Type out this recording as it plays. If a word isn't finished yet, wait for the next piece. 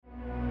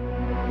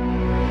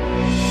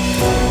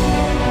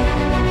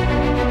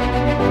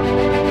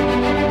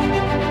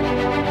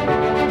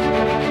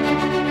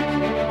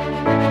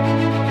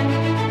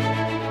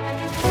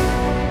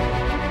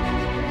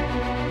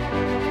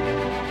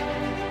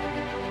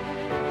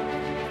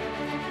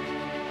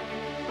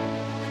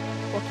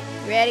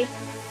ready?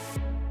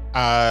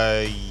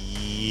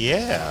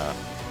 Yeah.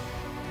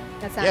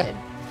 That sounded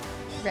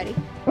ready.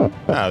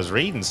 I was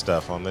reading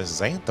stuff on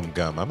this xanthan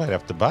gum. I might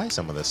have to buy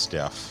some of this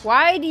stuff.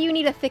 Why do you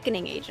need a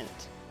thickening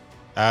agent?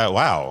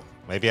 Wow.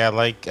 Maybe I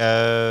like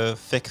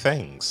thick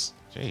things.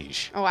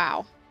 Jeez.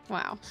 Oh,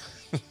 wow.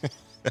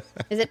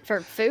 Is it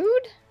for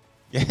food?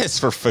 Yeah, it's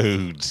for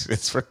food.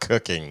 It's for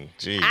cooking.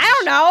 Jeez. I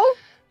don't know.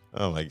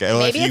 Oh my god.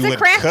 Well, Maybe if it's you a would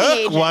crafting cook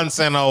agent. once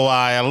in a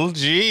while,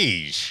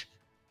 jeez.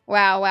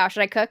 Wow.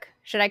 Should I cook?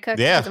 Yeah.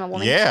 Because I'm a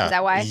woman? Yeah. Is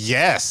that why?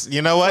 Yes.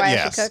 You know what? Why I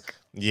Yes. should cook?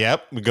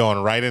 Yep. We're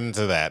going right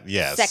into that.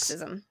 Yes.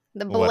 Sexism.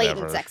 The blatant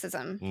Whatever.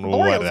 sexism.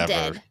 Boreal's Whatever.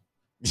 dead.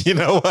 You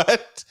know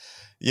what?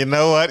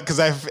 Because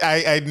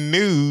I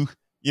knew.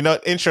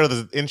 Intro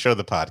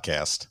the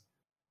podcast.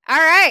 All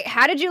right.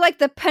 How did you like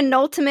the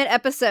penultimate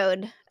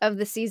episode of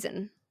the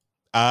season?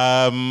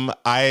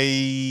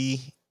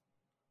 I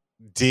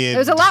did.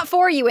 There's a lot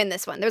for you in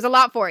this one. There's a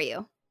lot for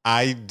you.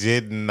 I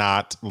did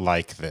not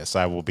like this.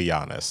 I will be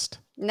honest.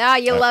 No,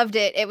 you loved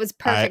it. It was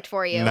perfect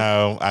for you.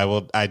 No,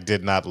 I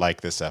did not like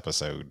this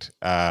episode.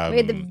 We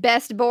had the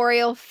best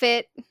Boreal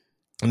fit.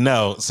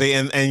 No, see,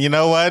 and you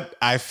know what?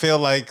 I feel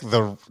like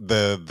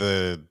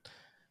the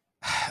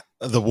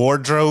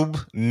wardrobe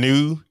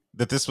knew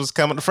that this was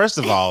coming. First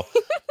of all,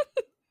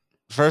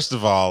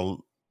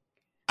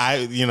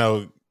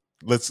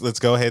 let's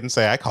go ahead and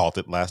say I called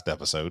it last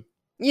episode.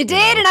 You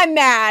did, and I'm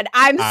mad.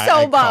 I'm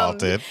so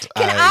bummed. Called it.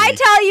 Can I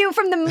tell you,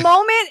 from the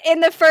moment in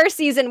the first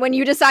season when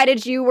you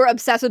decided you were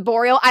obsessed with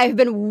Boreal, I've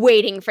been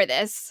waiting for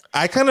this.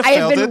 I kind of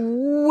felt it. I've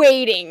been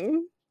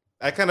waiting.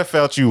 I kind of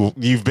felt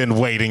you've been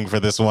waiting for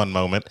this one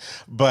moment,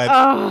 but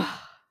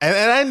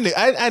and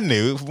I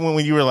knew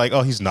when you were like,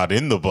 oh, he's not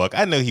in the book.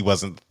 I knew he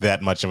wasn't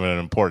that much of an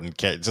important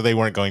character, so they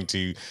weren't going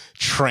to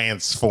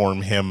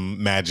transform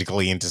him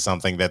magically into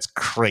something that's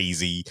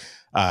crazy.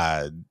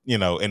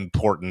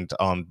 Important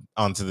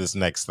onto this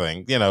next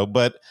thing,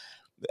 but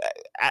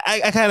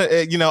I kind of,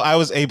 I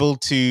was able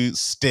to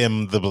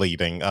stem the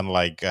bleeding,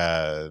 unlike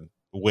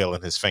Will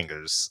and his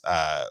fingers,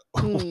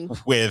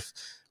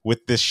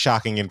 with this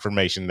shocking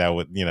information that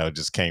would,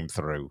 just came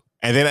through.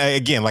 And then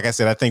again, like I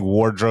said, I think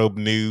wardrobe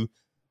knew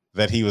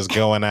that he was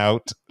going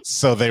out,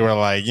 so they were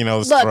like,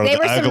 let's look, throw they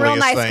the were some real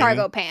nice thing.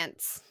 cargo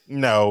pants.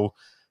 No,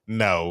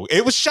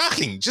 it was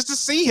shocking just to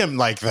see him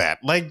like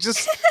that. Like,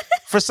 just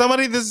for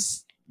somebody that's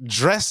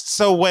dressed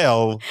so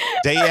well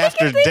day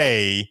after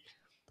day,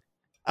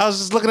 I was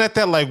just looking at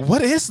that like,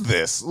 what is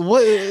this?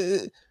 What?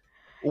 You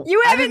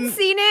haven't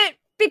seen it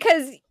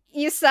because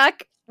you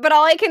suck, but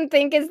all I can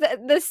think is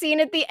the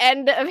scene at the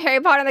end of Harry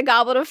Potter and the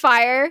Goblet of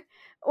Fire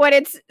when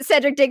it's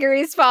Cedric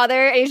Diggory's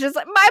father, and he's just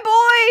like, my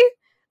boy!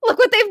 Look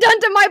what they've done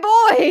to my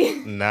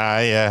boy! Nah,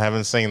 yeah, I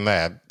haven't seen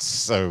that.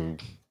 So,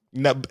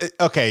 no,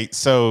 okay,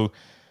 so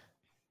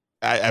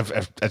I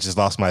just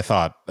lost my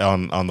thought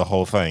on the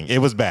whole thing. It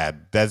was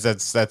bad. That's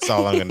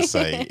all I'm gonna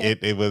say.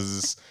 It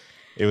was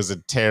a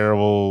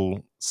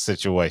terrible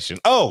situation.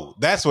 Oh,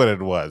 that's what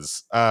it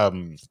was.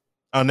 Never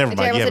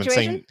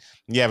mind.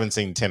 You haven't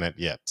seen Tenet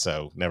yet,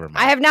 so never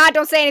mind. I have not.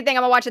 Don't say anything.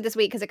 I'm gonna watch it this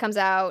week because it comes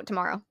out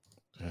tomorrow.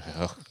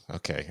 Oh,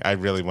 okay. I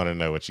really want to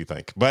know what you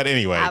think. But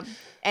anyway.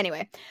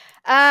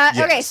 Yes.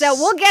 Okay, so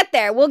we'll get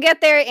there. We'll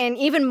get there in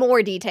even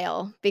more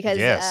detail because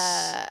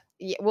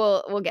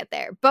we'll get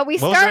there. But we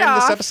start off. What was the name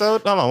of this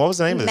episode? Hold on. What was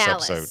the name of this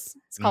episode?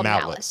 It's called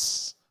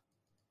Malice.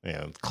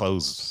 Yeah,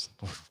 clothes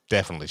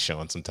definitely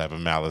showing some type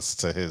of malice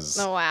to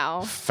his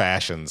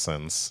fashion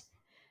sense.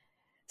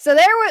 So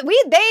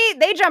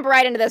they jump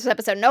right into this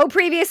episode. No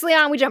previously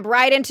on. We jump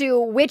right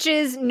into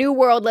Witches, New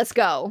World. Let's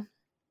go.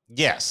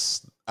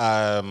 Yes.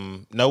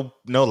 No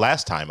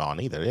last time on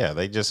either. Yeah,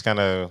 they just kind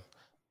of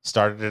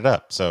started it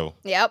up. So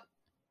yep.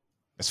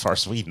 As far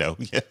as we know,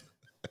 yeah.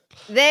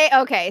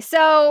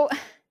 So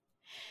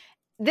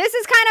this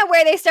is kind of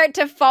where they start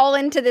to fall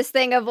into this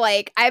thing of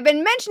like, I've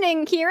been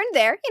mentioning here and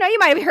there, you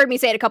might have heard me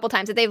say it a couple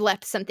times that they've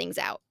left some things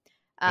out.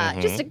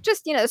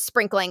 Just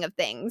sprinkling of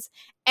things.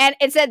 And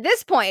it's at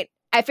this point,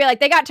 I feel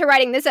like they got to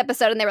writing this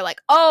episode and they were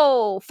like,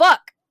 oh,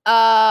 fuck.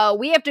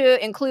 We have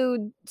to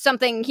include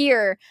something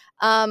here.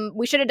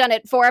 We should have done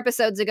it 4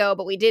 episodes ago,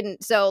 but we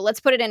didn't. So let's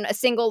put it in a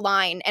single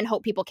line and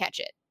hope people catch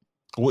it.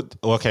 Which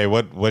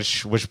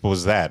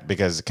was that?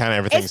 Because kind of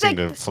everything seemed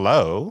to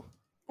flow.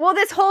 Well,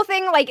 this whole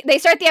thing, like, they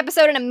start the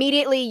episode and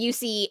immediately you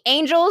see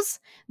angels.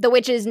 The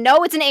witches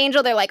know it's an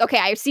angel. They're like, okay,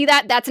 I see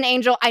that. That's an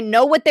angel. I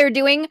know what they're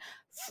doing.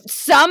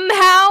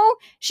 Somehow,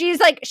 she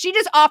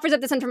just offers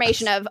up this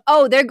information of,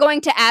 oh, they're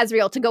going to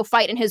Azrael to go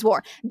fight in his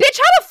war. Bitch,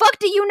 how the fuck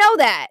do you know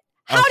that?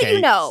 How do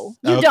you know?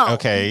 You don't.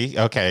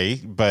 Okay.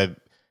 But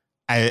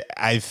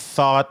I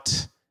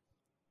thought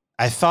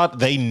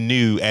they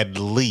knew at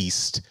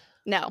least.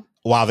 No.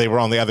 While they were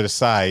on the other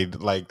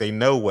side, like, they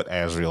know what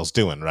Azrael's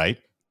doing, right?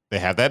 They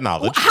have that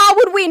knowledge. How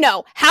would we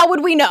know?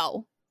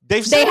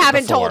 They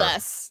haven't told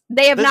us.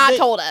 They have not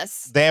told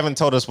us. They haven't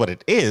told us what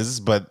it is,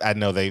 but I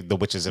know the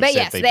witches have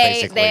said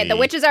the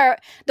witches are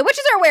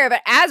aware of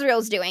what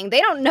Azrael's doing.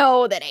 They don't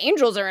know that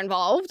angels are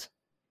involved.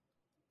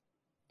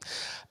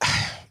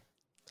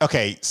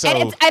 Okay, so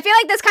and I feel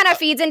like this kind of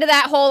feeds into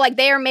that whole like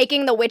they are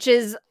making the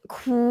witches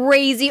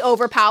crazy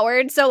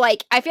overpowered. So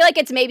like I feel like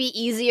it's maybe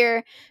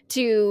easier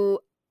to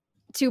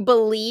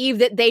believe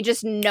that they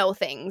just know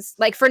things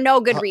like for no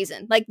good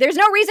reason. Like there's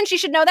no reason she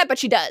should know that, but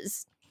she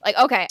does. Like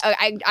okay,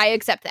 I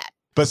accept that.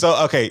 But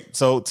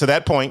so to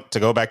that point, to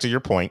go back to your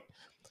point,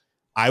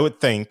 I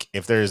would think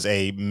if there's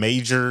a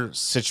major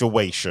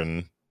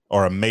situation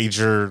or a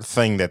major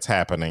thing that's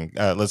happening,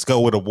 let's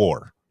go with a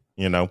war,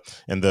 and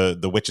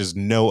the witches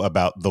know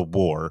about the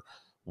war,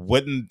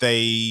 wouldn't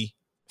they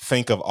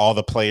think of all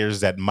the players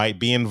that might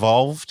be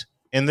involved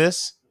in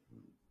this?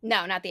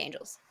 No, not the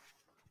angels.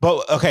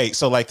 But okay,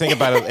 so like think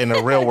about it in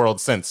a real world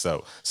sense.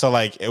 So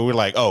like we're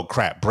like, oh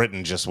crap,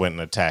 Britain just went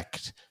and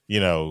attacked,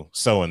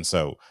 so and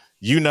so.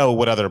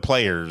 What other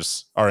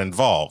players are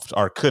involved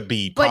or could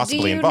be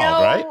possibly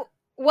involved, right?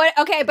 What?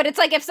 Okay, but it's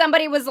like if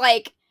somebody was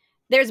like,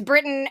 "There's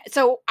Britain,"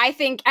 so I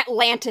think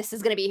Atlantis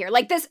is going to be here,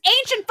 like this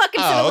ancient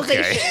fucking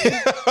civilization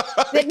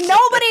that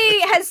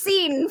nobody has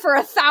seen for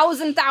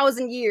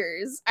 1,000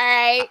 years. All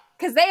right,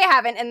 because they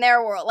haven't in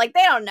their world, like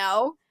they don't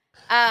know.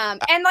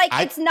 And like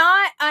it's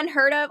not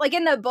unheard of. Like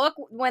in the book,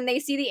 when they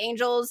see the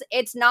angels,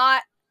 it's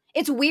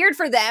weird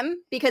for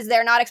them because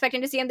they're not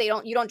expecting to see them.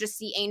 You don't just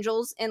see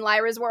angels in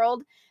Lyra's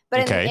world.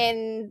 But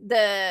in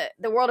the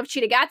world of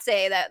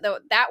Chitagatse,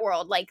 that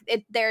world, like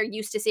they're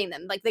used to seeing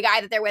them. Like the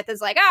guy that they're with is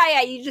like, oh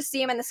yeah, you just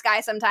see them in the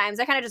sky sometimes.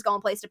 They're kind of just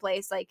going place to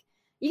place. Like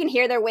you can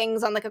hear their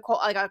wings on like a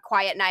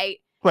quiet night.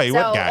 Wait, so,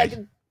 what guy?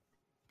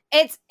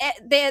 Like,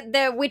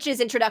 the witch's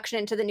introduction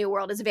into the new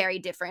world is very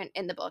different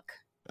in the book.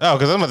 Oh,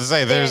 because I'm about to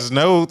say there's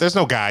no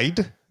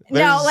guide.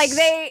 No, like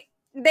they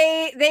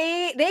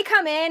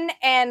come in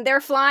and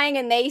they're flying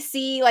and they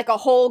see like a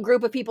whole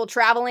group of people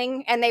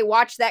traveling and they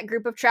watch that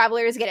group of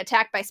travelers get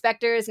attacked by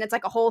specters and it's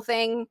like a whole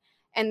thing,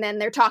 and then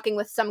they're talking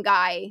with some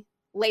guy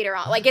later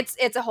on. Like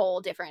it's a whole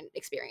different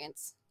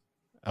experience.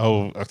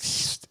 Oh,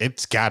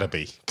 it's gotta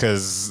be,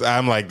 because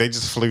I'm like they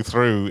just flew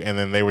through and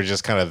then they were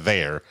just kind of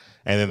there,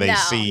 and then they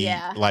see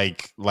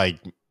like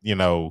bright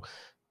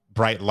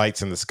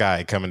lights in the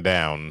sky coming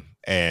down,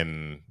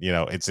 and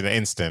it's an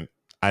instant.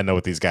 I know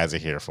what these guys are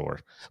here for.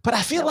 But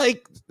I feel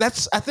like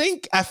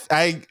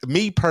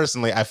me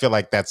personally, I feel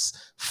like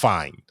that's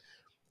fine.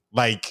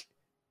 Like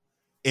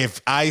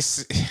if I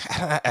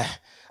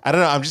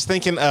don't know, I'm just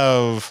thinking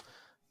of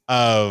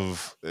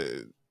because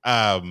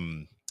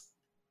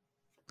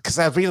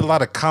I read a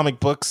lot of comic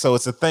books, so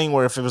it's a thing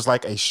where if it was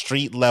like a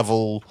street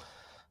level,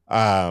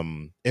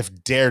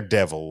 if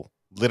Daredevil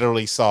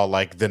literally saw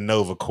like the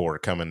Nova Corps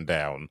coming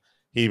down,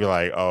 he'd be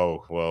like,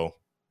 oh, well,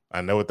 I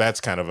know what that's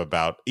kind of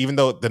about, even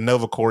though the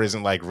Nova Corps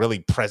isn't like really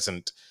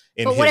present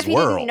in his world. But what if he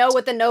didn't know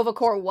what the Nova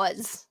Corps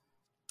was?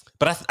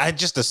 But I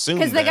just assume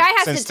because the guy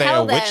has to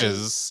tell them.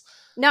 Witches,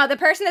 no, the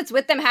person that's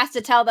with them has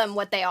to tell them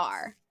what they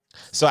are.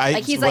 So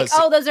he's like,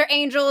 oh, those are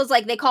angels.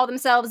 Like they call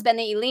themselves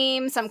Bene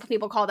Elim. Some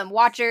people call them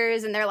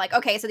Watchers, and they're like,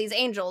 okay, so these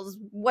angels,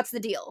 what's the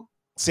deal?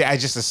 See, I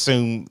just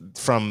assume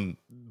from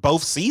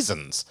both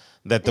seasons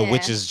that the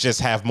witches just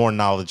have more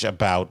knowledge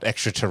about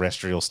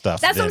extraterrestrial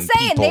stuff. That's what I'm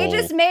saying. They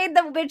just made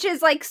the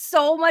witches like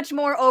so much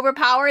more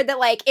overpowered that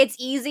like it's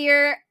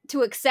easier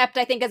to accept,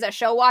 I think, as a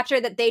show watcher,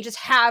 that they just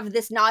have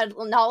this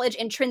knowledge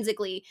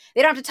intrinsically.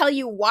 They don't have to tell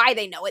you why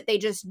they know it. They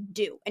just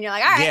do. And you're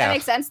like, all right, that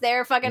makes sense.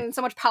 They're fucking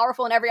so much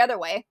powerful in every other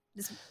way.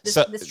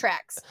 This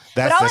tracks.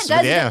 But all it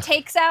does is it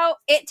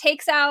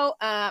takes out,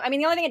 I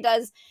mean, the only thing it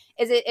does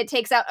is it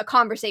takes out a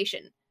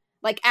conversation.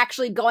 Like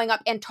actually going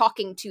up and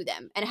talking to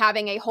them and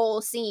having a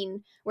whole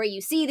scene where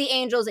you see the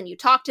angels and you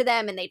talk to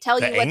them and they tell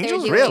you what they're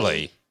doing.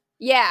 Really?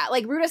 Yeah,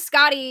 like Ruta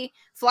Scotty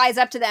flies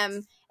up to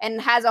them and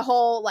has a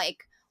whole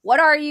like, what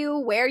are you?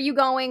 Where are you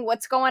going?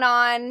 What's going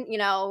on?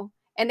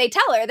 And they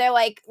tell her, they're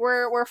like,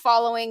 we're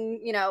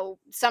following,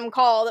 some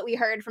call that we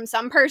heard from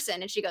some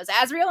person. And she goes,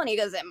 Azrael? And he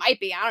goes, it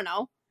might be, I don't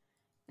know.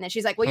 And then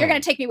she's like, well, you're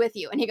going to take me with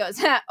you. And he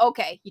goes,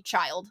 okay, you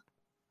child.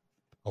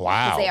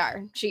 Wow, they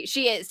are.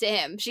 She is to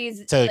him.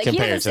 She's to like,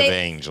 compare to the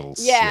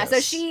angels. Yeah, yes.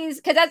 So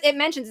she's because it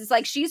mentions it's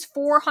like she's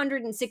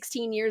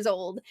 416 years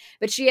old,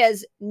 but she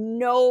has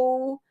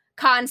no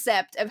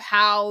concept of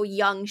how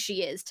young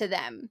she is to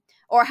them,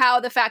 or how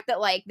the fact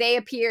that like they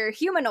appear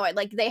humanoid,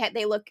 like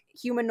they look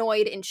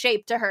humanoid in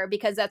shape to her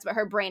because that's what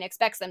her brain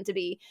expects them to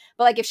be.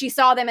 But like if she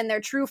saw them in their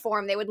true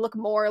form, they would look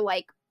more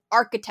like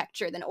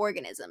architecture than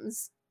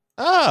organisms.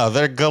 Oh,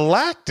 they're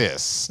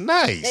Galactus.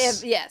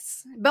 Nice.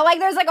 Yes. But like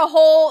there's like a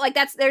whole like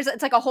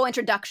it's like a whole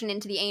introduction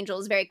into the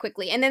angels very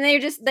quickly. And then they're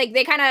just like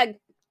they kind of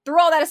threw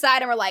all that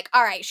aside and were like,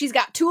 all right, she's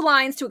got 2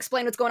 lines to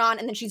explain what's going on,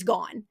 and then she's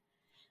gone.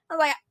 I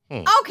was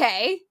like,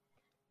 okay.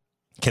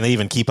 Can they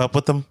even keep up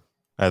with them?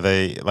 Are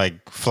they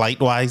like flight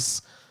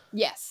wise?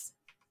 Yes.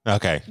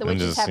 Okay. The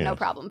witches have no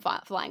problem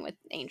flying with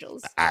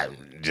angels. I'm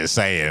just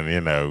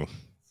saying,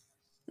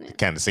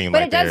 kind of seem but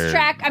like it does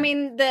track. I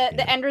mean,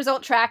 the end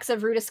result tracks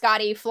of Ruta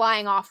Scotty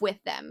flying off with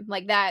them,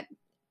 like that,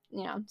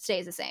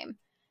 stays the same.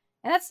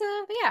 And that's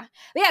but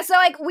yeah. So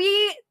like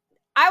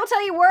I will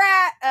tell you, we're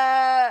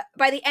at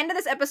by the end of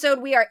this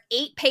episode, we are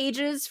 8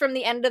 pages from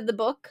the end of the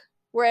book.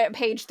 we're at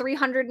page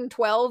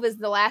 312 is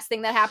the last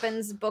thing that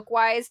happens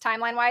book-wise,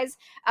 timeline-wise.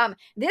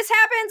 This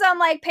happens on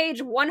like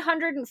page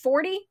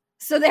 140,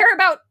 so they're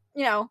about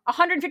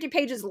 150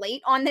 pages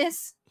late on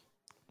this.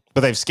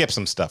 But they've skipped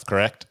some stuff,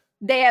 correct?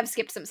 They have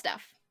skipped some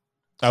stuff.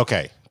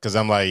 Okay, because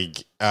I'm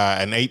like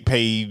an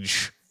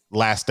 8-page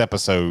last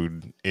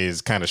episode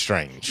is kind of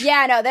strange.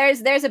 Yeah, no,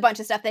 there's a bunch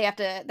of stuff they have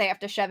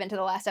to shove into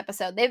the last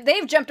episode.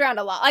 They've jumped around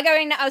a lot. Like, I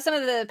mean, some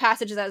of the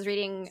passages I was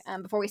reading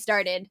before we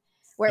started,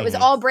 where it was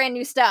all brand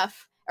new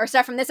stuff or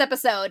stuff from this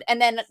episode,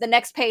 and then the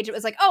next page it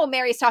was like, oh,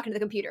 Mary's talking to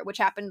the computer, which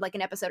happened like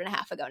an episode and a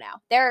half ago.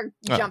 Now they're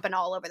jumping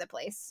all over the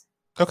place.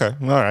 Okay,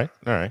 all right.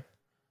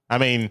 I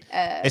mean,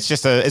 it's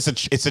just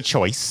a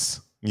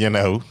choice,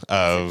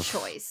 of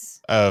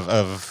choice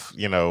of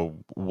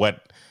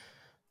what.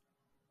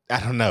 I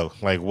don't know,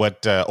 like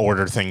what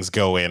order things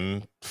go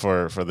in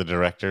for the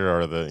director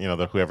or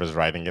the whoever's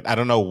writing it. I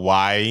don't know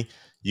why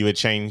you would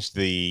change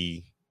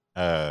the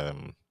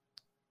the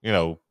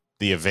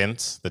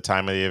events, the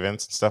time of the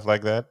events and stuff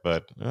like that.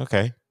 But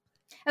okay,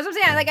 that's what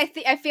I'm saying. Like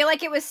I feel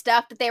like it was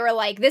stuff that they were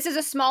like, this is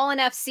a small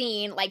enough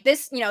scene, like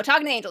this,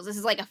 talking to angels. This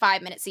is like a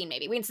 5-minute scene,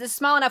 maybe. This is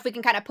small enough we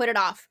can kind of put it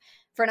off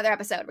for another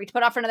episode. We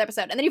put it off for another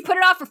episode, and then you put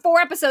it off for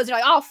 4 episodes. And you're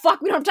like, oh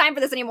fuck, we don't have time for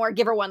this anymore.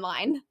 Give her one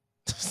line.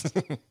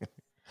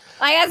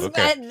 I guess,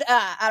 okay.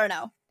 I don't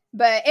know.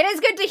 But it is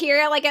good to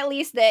hear, like, at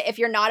least that if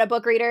you're not a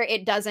book reader,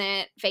 it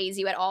doesn't phase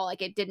you at all.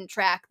 Like, it didn't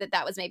track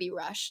that was maybe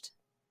rushed.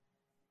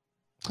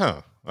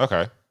 Huh.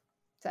 Okay.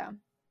 So,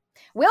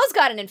 Will's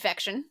got an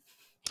infection.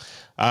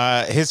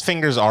 His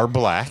fingers are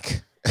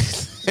black.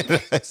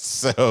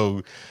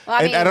 So, well,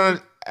 I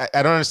don't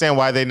understand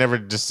why they never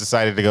just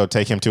decided to go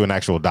take him to an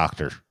actual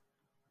doctor.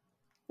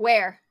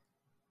 Where?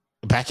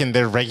 Back in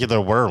their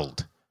regular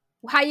world.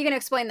 How are you going to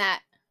explain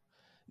that?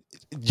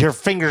 Your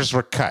fingers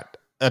were cut.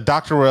 A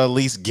doctor will at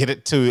least get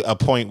it to a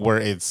point where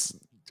it's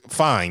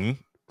fine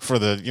for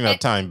the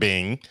time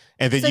being,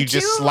 and then so you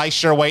just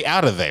slice your way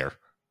out of there.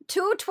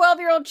 2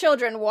 12-year-old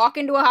children walk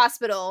into a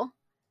hospital,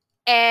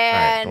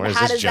 and right,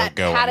 how does that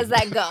go? How does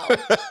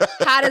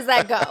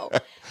that go?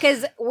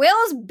 Because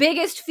Will's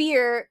biggest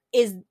fear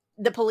is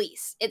the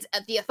police. It's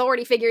the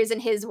authority figures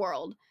in his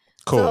world.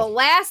 Cool. So the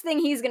last thing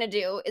he's going to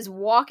do is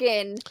walk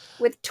in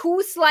with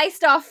 2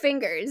 sliced off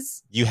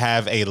fingers. You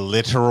have a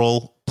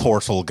literal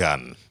portal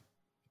gun.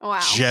 Wow.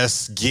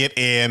 Just get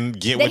in,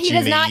 get that what you need,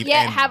 he does not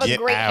yet and have a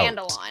great out.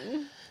 handle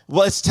on.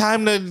 Well, it's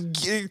time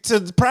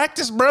to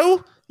practice,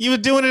 bro. You were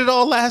doing it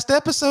all last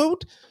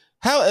episode.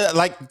 How,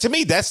 to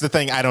me, that's the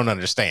thing I don't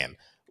understand.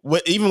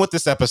 Even with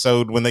this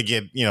episode, when they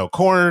get,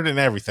 cornered and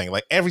everything,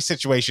 like every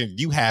situation,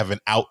 you have an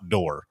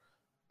outdoor.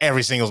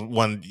 Every single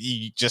one,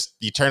 you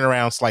turn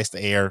around, slice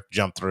the air,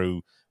 jump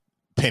through,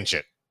 pinch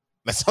it.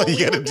 That's all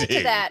you got to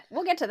do.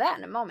 We'll get to that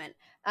in a moment,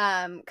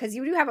 because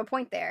you do have a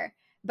point there.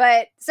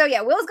 But, so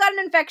yeah, Will's got an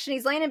infection.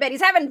 He's laying in bed.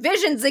 He's having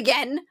visions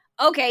again.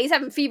 Okay, he's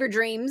having fever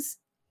dreams.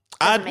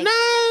 No,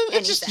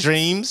 it's just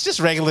dreams. Just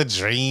regular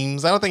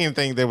dreams. I don't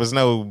think there was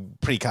no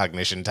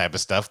precognition type of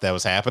stuff that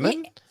was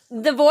happening.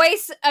 The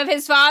voice of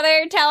his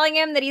father telling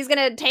him that he's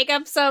going to take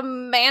up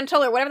some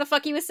mantle or whatever the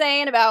fuck he was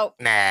saying about...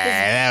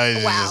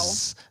 that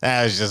was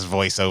just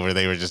voiceover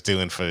they were just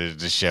doing for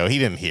the show. He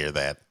didn't hear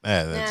that.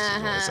 That's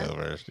just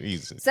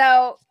voiceover.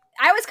 So...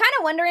 I was kind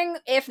of wondering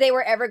if they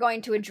were ever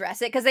going to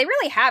address it, because they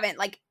really haven't,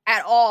 like,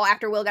 at all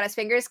after Will got his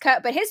fingers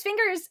cut, but his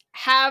fingers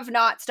have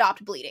not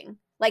stopped bleeding.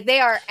 Like, they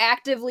are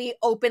actively,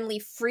 openly,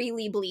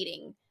 freely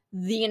bleeding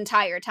the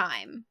entire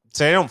time.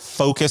 So they don't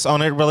focus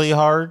on it really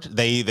hard.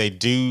 They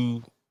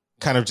do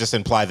kind of just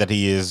imply that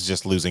he is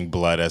just losing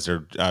blood as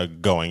they're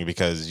going,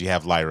 because you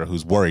have Lyra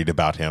who's worried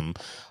about him.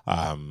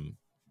 But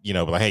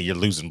like, hey, you're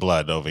losing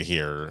blood over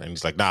here. And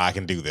he's like, nah, I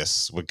can do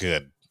this. We're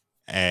good.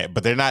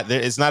 But they're not.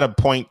 It's not a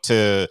point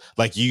to,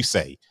 like you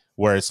say,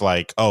 where it's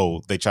like,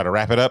 oh, they try to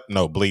wrap it up.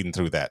 No, bleeding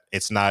through that.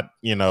 It's not,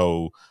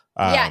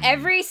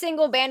 every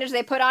single bandage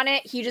they put on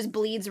it, he just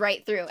bleeds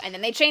right through, and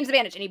then they change the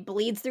bandage, and he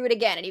bleeds through it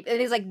again, and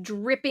he's like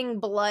dripping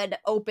blood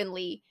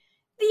openly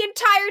the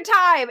entire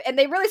time. And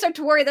they really start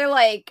to worry. They're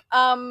like,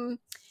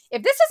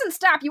 if this doesn't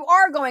stop, you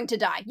are going to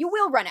die. You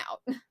will run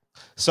out.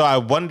 So I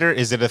wonder,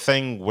 is it a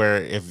thing where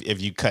if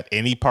you cut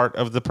any part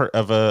of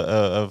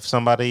of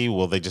somebody,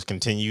 will they just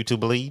continue to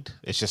bleed?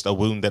 It's just a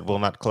wound that will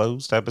not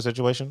close type of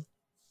situation?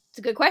 It's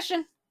a good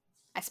question.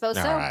 I suppose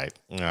so. All right.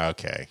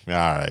 Okay. All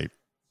right.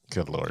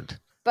 Good Lord.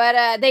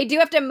 But they do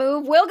have to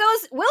move. Will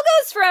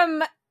goes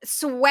from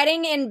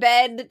sweating in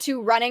bed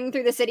to running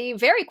through the city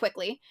very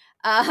quickly.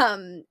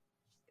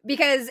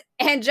 Because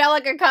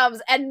Angelica comes,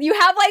 and you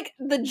have like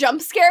the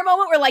jump scare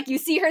moment where like you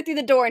see her through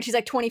the door and she's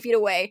like 20 feet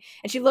away,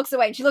 and she looks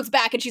away and she looks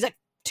back and she's like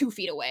 2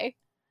 feet away.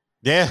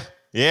 Yeah,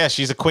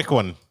 she's a quick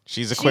one.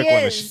 She's a quick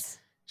one.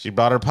 She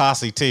brought her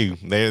posse too.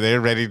 They're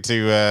ready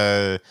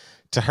to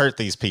hurt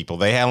these people.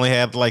 They only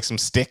had like some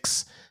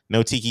sticks,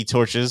 no tiki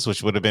torches,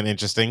 which would have been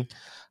interesting.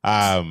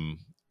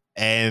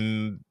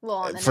 And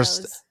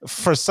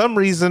for some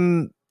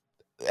reason,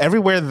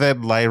 everywhere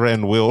that Lyra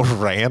and Will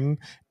ran,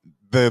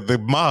 the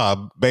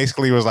mob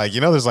basically was like,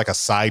 there's like a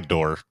side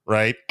door,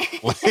 right?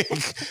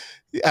 Like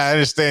I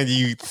understand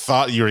you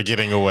thought you were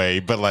getting away,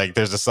 but like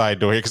there's a side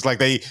door here because like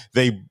they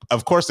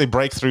of course they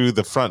break through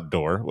the front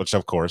door, which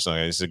of course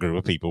it's a group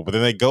of people, but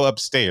then they go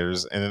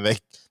upstairs and then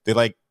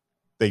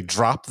they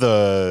drop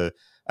the,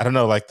 I don't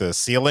know, like the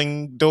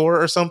ceiling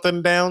door or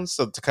something down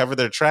so to cover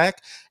their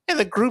track, and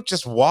the group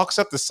just walks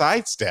up the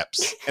side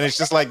steps, and it's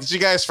just like, did you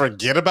guys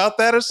forget about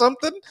that or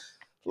something?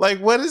 Like,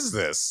 what is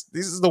this?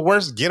 This is the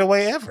worst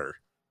getaway ever.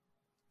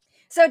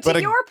 So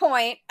to your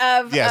point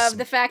of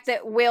the fact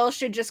that Will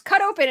should just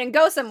cut open and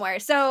go somewhere.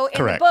 So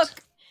in the book,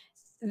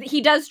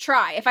 he does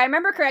try. If I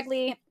remember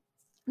correctly,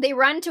 they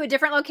run to a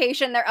different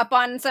location. They're up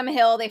on some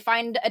hill. They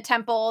find a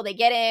temple. They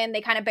get in. They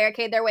kind of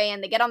barricade their way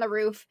in. They get on the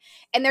roof,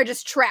 and they're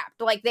just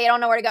trapped. Like, they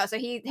don't know where to go. So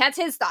that's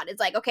his thought.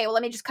 It's like, okay, well,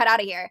 let me just cut out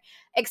of here.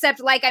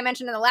 Except, like I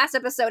mentioned in the last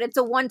episode, it's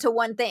a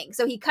 1-to-1 thing.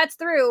 So he cuts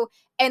through,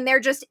 and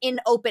they're just in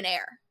open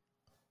air.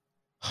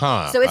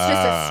 Huh. So it's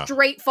just a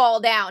straight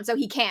fall down. So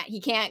he can't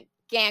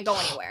go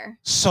anywhere.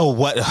 So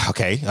what?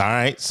 Okay, all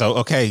right. So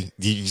okay,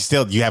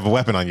 you have a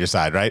weapon on your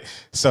side, right?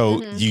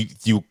 So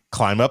you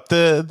climb up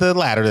the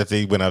ladder that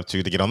they went up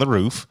to get on the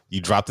roof.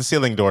 You drop the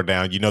ceiling door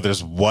down. You know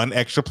there's one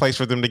extra place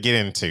for them to get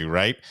into,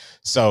 right?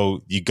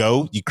 So you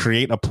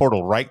create a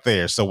portal right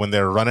there. So when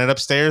they're running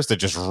upstairs, they're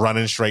just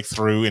running straight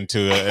through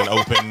into an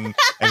open,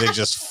 and they're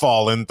just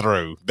falling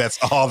through. That's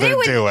all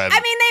they're doing. I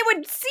mean, they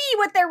would see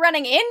what they're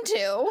running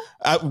into.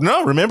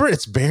 No, remember,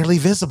 it's barely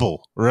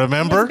visible.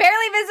 Remember? It's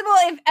barely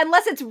visible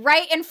unless it's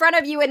right in front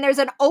of you and there's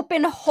an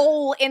open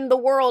hole in the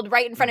world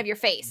right in front of your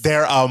face.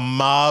 They're a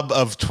mob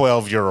of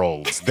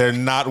 12-year-olds. They're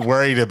not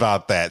worried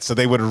about that. So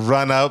they would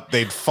run up,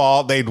 they'd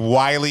fall, they'd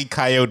Wile E.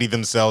 Coyote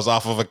themselves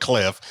off of a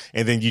cliff,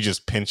 and then you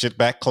just pinch it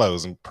back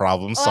closed and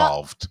problem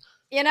solved.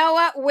 You know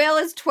what? Will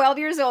is 12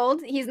 years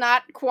old. He's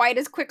not quite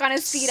as quick on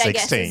his feet, 16. I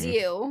guess, as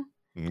you.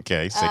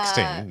 Okay,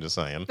 16. Just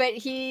saying. But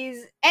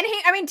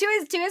I mean, to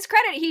his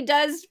credit, he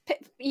does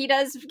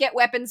get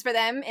weapons for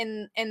them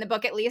in the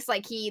book, at least.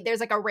 Like, there's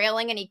like a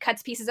railing, and he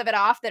cuts pieces of it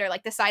off that are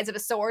like the size of a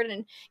sword,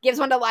 and gives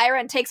one to Lyra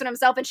and takes one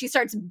himself, and she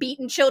starts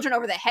beating children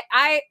over the head.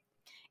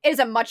 It is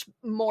a much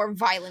more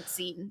violent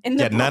scene in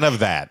the book. None of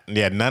that.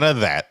 Yeah, none of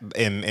that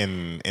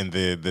in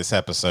this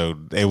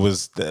episode. It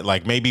was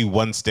like maybe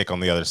one stick on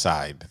the other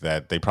side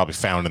that they probably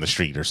found in the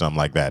street or something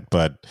like that.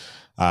 But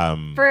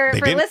for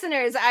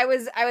listeners, I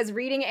was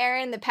reading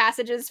Aaron the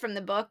passages from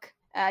the book,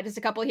 just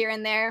a couple here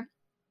and there.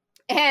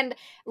 And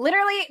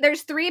literally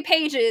there's 3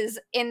 pages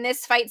in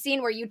this fight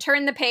scene where you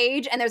turn the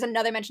page and there's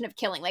another mention of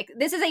killing. Like,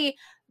 this is a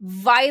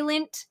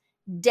violent,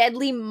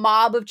 deadly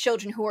mob of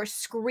children who are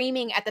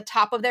screaming at the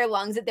top of their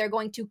lungs that they're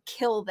going to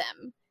kill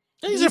them.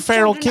 These are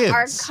feral kids.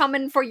 Are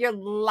coming for your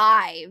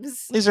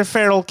lives. These are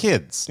feral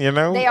kids, you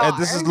know? They are.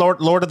 This is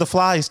Lord of the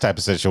Flies type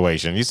of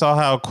situation. You saw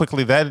how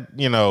quickly that,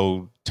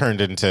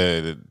 turned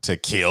into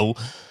kill.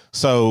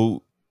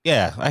 So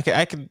yeah, I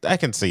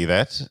can see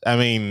that. I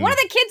mean, one of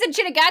the kids in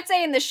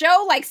Shinigami in the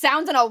show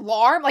sounds an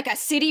alarm, like a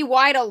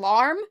citywide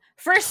alarm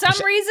for some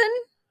reason.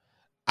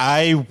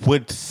 I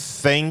would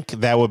think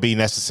that would be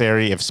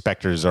necessary if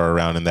specters are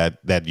around in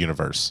that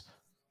universe.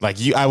 Like,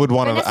 I would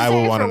want an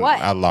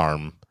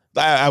alarm.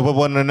 I would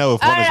want to know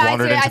if one has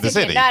wandered into the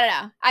city.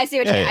 No. I see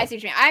what you mean. I see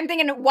what you mean. I'm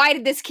thinking, why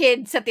did this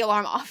kid set the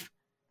alarm off?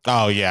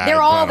 Oh yeah,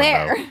 they're all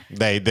there.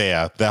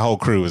 The whole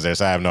crew was there,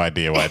 so I have no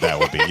idea why that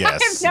would be.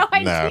 Yes,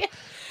 I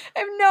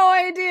have no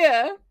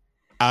idea.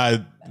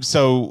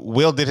 So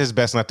Will did his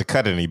best not to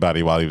cut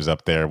anybody while he was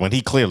up there, when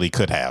he clearly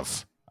could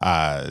have.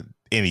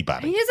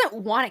 Anybody. He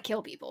doesn't want to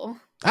kill people.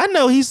 I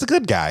know, he's the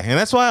good guy, and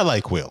that's why I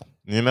like Will.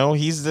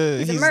 He's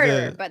a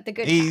murderer, but the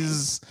good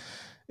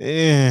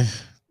guy.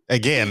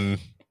 Again,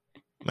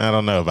 I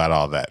don't know about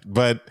all that,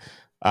 but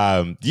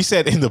you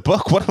said in the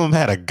book one of them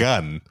had a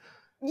gun.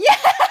 Yeah.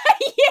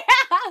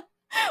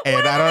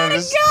 And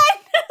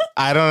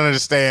I don't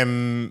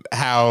understand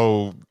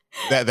how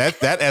that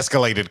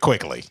escalated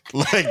quickly.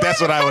 Like,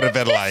 that's what I would have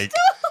been like.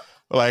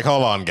 Like,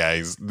 hold on,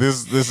 guys,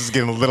 this is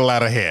getting a little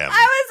out of hand.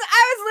 I was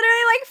literally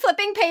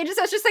flipping pages,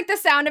 so it's just the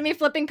sound of me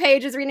flipping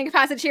pages, reading a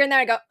passage here and there.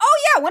 I go, oh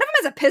yeah, one of them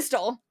has a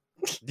pistol.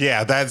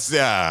 Yeah,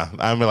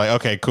 I'm like,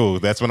 okay, cool.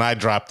 That's when I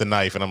dropped the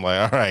knife, and I'm like,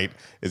 all right,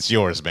 it's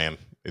yours, man.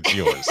 It's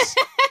yours.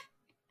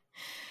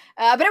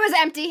 But it was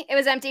empty. It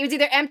was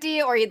either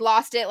empty or he'd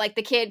lost it, like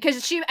the kid.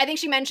 Because I think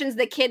she mentions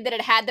the kid that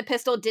had the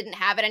pistol didn't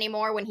have it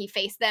anymore when he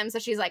faced them. So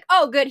she's like,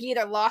 oh, good, he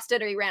either lost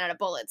it or he ran out of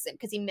bullets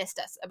because he missed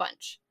us a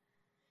bunch.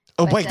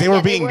 Oh, but, wait, they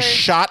were being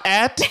shot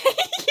at?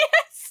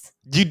 Yes.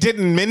 You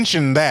didn't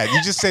mention that.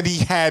 You just said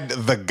he had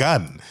the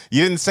gun.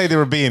 You didn't say they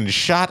were being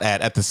shot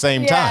at the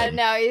same time.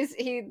 Yeah, no, I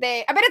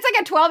bet it's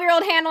like a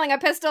 12-year-old handling a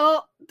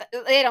pistol.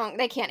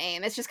 They can't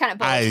aim. It's just kind of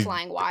bullets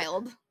flying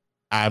wild.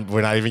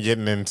 We're not even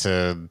getting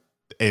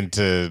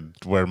into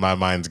where my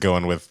mind's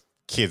going with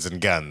kids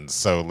and guns.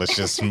 So let's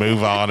just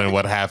move on and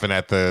what happened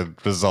at the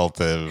result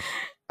of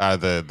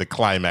the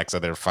climax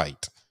of their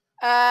fight.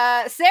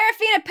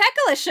 Serafina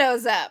Pekkala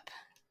shows up.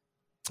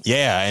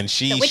 Yeah, and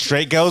she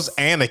straight goes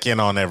Anakin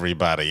on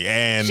everybody,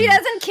 and she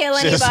doesn't kill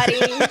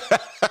anybody.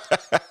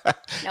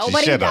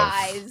 Nobody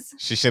dies.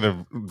 She should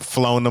have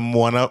flown them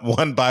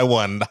one by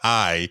one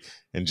high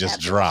and just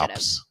Absolutely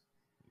drops.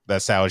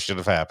 That's how it should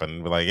have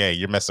happened. Like, hey,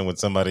 you're messing with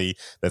somebody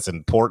that's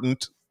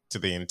important to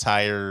the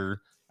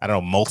entire, I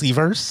don't know,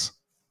 multiverse,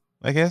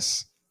 I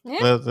guess.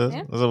 Yeah,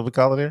 That's what we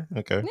call it here?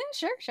 Okay.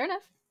 Yeah, sure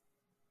enough.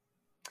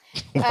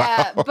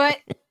 Wow. But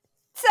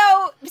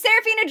so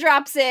Seraphina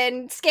drops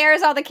in,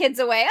 scares all the kids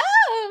away.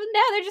 Oh,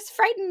 now they're just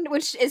frightened,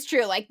 which is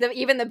true. Like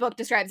even the book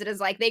describes it as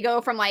like they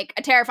go from like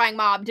a terrifying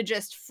mob to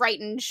just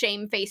frightened,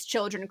 shamefaced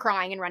children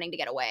crying and running to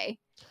get away.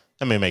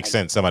 I mean, it makes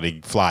sense.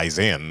 Somebody flies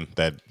in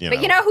that,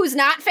 But you know who's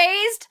not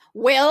phased?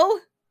 Will.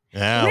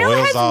 Yeah,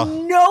 Will has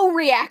no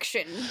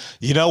reaction.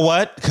 You know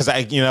what? Because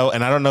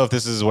and I don't know if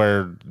this is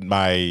where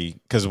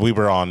because we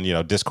were on,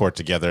 Discord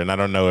together, and I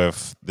don't know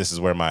if this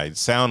is where my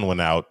sound went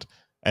out,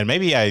 and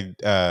maybe I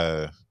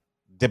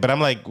did, but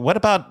I'm like, what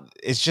about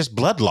it's just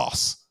blood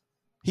loss?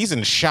 He's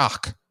in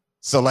shock,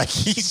 so like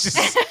he's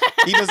just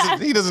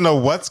he doesn't know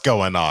what's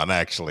going on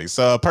actually.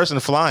 So a person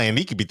flying,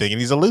 he could be thinking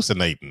he's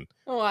hallucinating.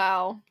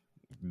 Wow.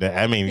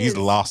 I mean, he's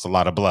lost a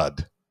lot of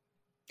blood.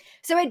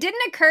 So it didn't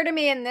occur to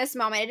me in this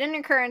moment. It didn't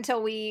occur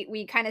until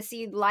we kind of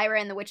see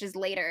Lyra and the witches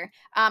later.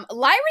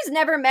 Lyra's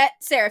never met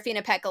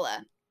Serafina Pekkala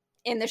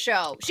in the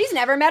show. She's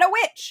never met a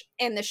witch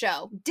in the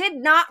show. Did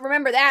not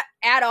remember that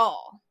at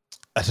all.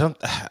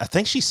 I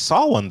think she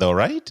saw one though,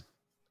 right?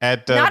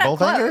 At not up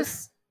Bolvangar?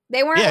 close.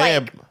 They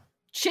weren't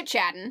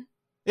chit-chatting.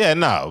 Yeah,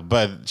 no,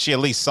 but she at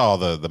least saw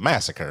the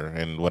massacre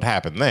and what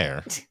happened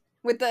there.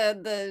 With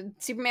the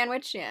Superman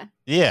witch, yeah.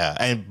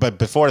 Yeah, but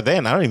before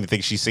then, I don't even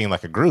think she's seen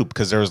like a group,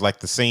 because there was like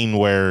the scene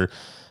where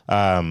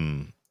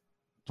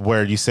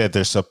you said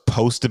they're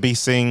supposed to be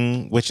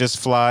seeing witches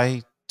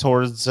fly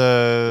towards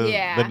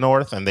the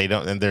north, and they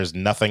don't, and there's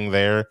nothing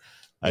there.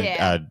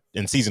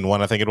 In season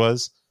 1, I think it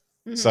was.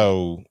 Mm-hmm.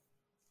 So,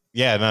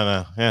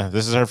 yeah,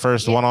 this is her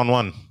first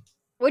one-on-one.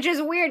 Which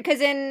is weird,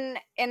 because in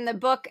the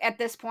book at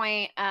this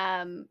point,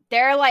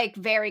 they're like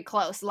very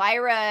close.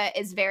 Lyra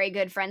is very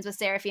good friends with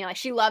Seraphina. Like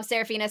she loves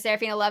Seraphina.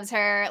 Seraphina loves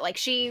her. Like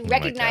she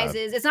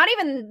recognizes, it's not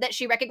even that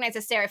she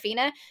recognizes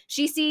Seraphina.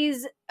 She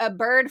sees a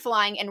bird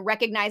flying and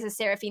recognizes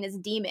Seraphina's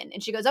demon.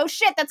 And she goes, oh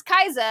shit, that's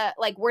Kaisa.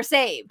 Like we're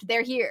saved.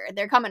 They're here.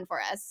 They're coming for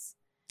us.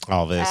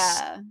 All this.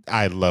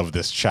 I love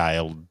this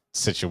child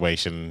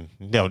situation.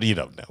 No, you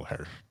don't know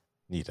her.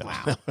 You don't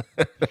know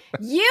her.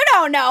 You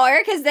don't know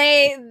her because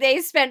they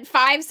spent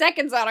 5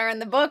 seconds on her in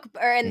the book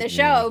or in the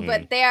show,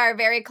 but they are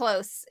very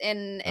close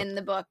in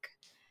the book.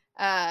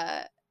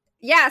 So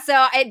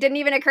it didn't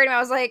even occur to me. I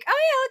was like, oh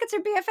yeah, look, it's her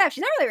BFF.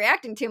 She's not really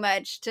reacting too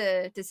much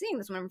to seeing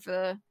this woman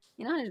for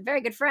very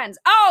good friends.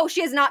 Oh,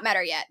 she has not met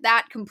her yet.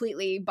 That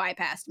completely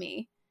bypassed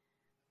me.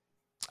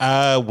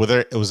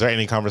 Was there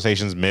any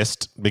conversations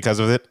missed because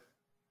of it?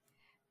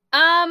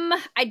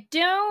 I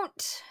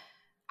don't.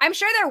 I'm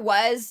sure there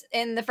was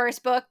in the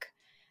first book,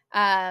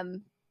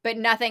 but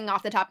nothing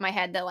off the top of my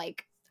head that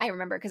like I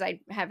remember because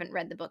I haven't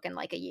read the book in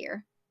like a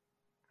year.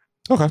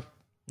 Okay,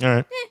 all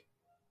right.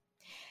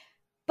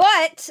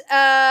 But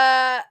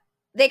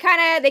they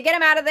get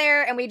him out of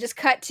there, and we just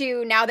cut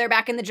to now they're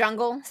back in the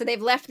jungle. So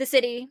they've left the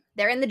city.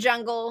 They're in the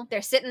jungle.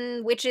 They're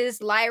sitting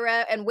witches,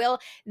 Lyra and Will.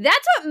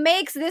 That's what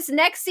makes this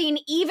next scene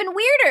even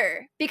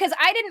weirder, because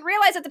I didn't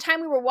realize at the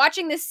time we were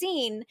watching this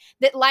scene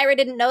that Lyra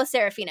didn't know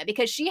Seraphina,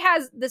 because she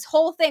has this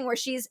whole thing where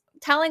she's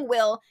telling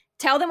Will,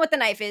 tell them what the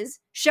knife is,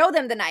 show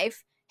them the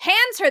knife,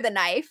 hands her the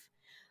knife.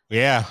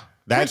 Yeah.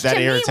 That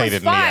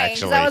irritated me,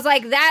 actually. I was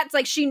like, that's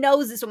like, she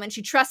knows this woman.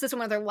 She trusts this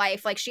woman with her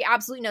life. Like, she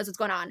absolutely knows what's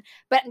going on.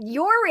 But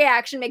your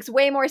reaction makes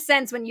way more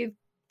sense when you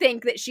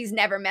think that she's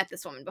never met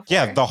this woman before.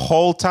 Yeah, the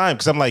whole time.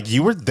 Because I'm like,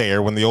 you were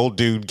there when the old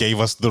dude gave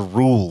us the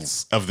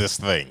rules of this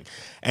thing.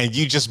 And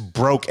you just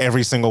broke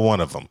every single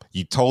one of them.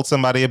 You told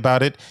somebody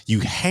about it.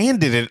 You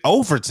handed it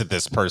over to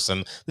this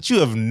person that you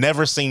have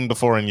never seen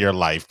before in your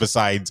life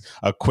besides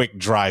a quick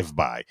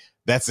drive-by.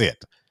 That's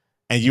it.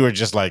 And you were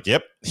just like,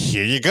 yep,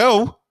 here you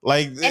go.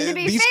 Like, and to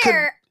be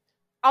fair,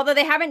 although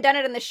they haven't done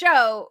it in the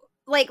show,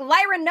 like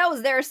Lyra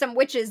knows there are some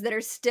witches that are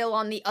still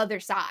on the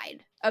other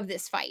side of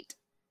this fight,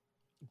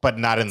 but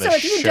not in the show. So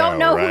if you don't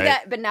know who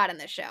that, but not in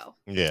the show,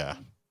 yeah.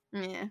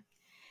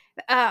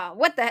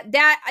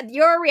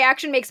 Your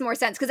reaction makes more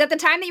sense, because at the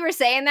time that you were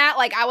saying that,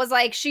 like I was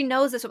like, she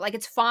knows this, like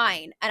it's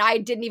fine, and I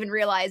didn't even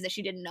realize that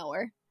she didn't know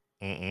her.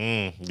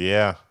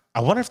 Yeah, I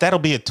wonder if that'll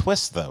be a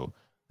twist though,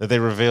 that they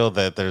reveal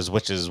that there's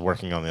witches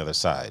working on the other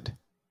side.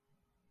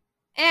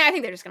 I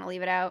think they're just going to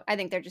leave it out. I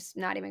think they're just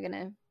not even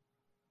going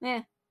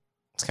to...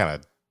 It's kind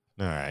of...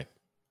 All right.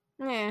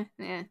 Yeah.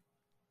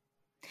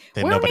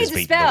 Then nobody's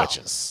beating the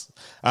witches.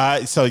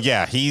 So,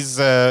 yeah,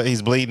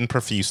 he's bleeding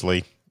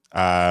profusely.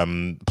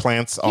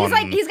 Plants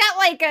on... He's got,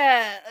 like,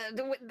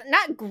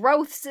 not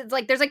growths. It's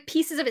like, there's, like,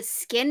 pieces of his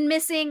skin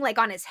missing, like,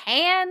 on his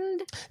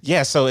hand.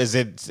 Yeah, so is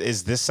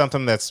this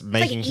something that's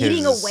making like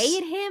eating away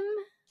at him?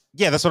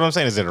 Yeah, that's what I'm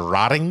saying. Is it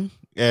rotting?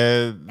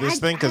 This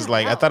thing, because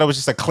like I thought it was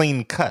just a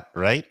clean cut,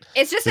 right?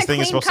 It's just this a clean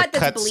thing is supposed cut to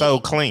cut so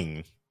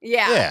clean.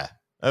 Yeah.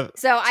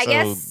 So I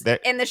guess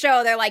in the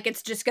show they're like,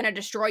 it's just gonna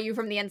destroy you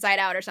from the inside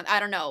out or something. I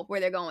don't know where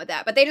they're going with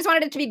that, but they just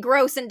wanted it to be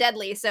gross and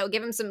deadly, so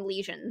give him some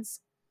lesions.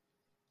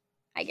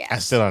 I guess. I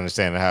still don't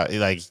understand how,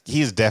 like,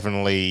 he's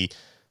definitely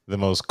the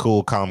most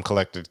cool, calm,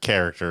 collected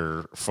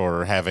character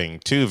for having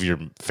two of your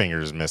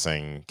fingers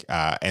missing,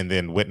 and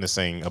then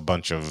witnessing a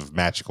bunch of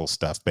magical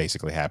stuff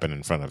basically happen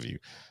in front of you.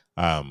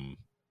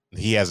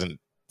 He hasn't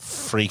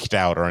freaked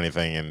out or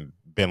anything and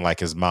been like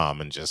his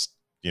mom and just,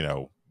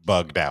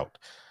 bugged out.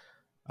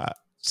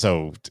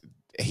 So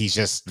he's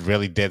just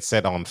really dead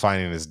set on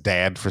finding his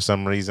dad for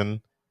some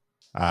reason.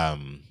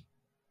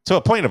 To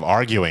a point of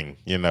arguing,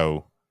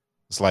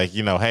 it's like,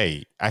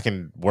 hey, I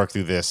can work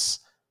through this.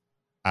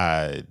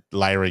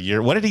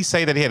 Lyra, what did he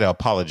say that he had to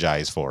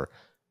apologize for?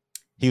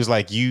 He was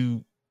like,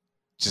 you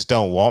just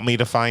don't want me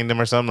to find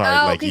him or something? Or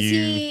like because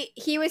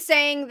he was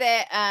saying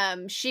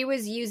that she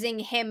was using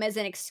him as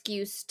an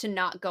excuse to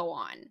not go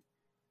on.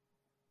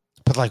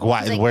 But like,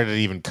 why? Like, where did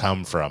it even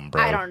come from,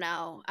 bro? I don't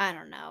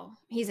know.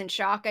 He's in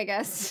shock, I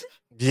guess.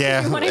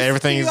 Yeah,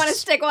 everything. You want to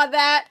stick with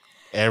that?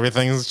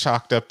 Everything's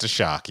chalked up to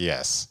shock.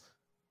 Yes.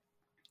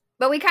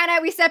 But we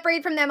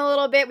separate from them a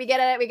little bit. We get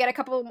a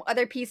couple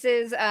other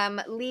pieces.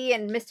 Lee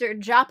and Mr.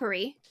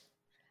 Jopari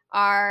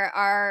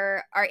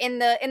are in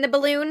the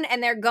balloon,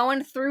 and they're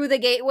going through the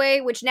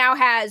gateway, which now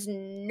has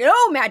no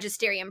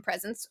Magisterium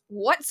presence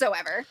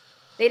whatsoever.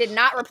 They did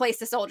not replace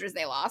the soldiers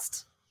they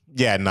lost.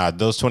 Yeah, no,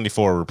 those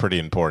 24 were pretty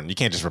important. You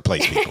can't just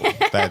replace people.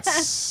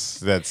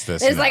 That's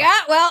It's like,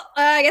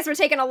 I guess we're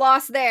taking a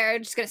loss there.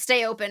 Just gonna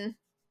stay open.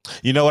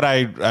 You know what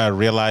I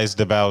realized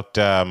about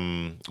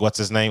what's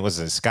his name? Was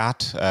it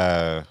Scott?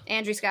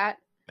 Andrew Scott.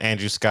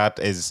 Andrew Scott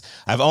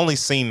I've only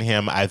seen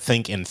him, I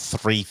think, in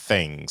 3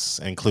 things,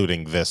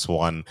 including this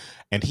one,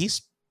 and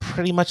he's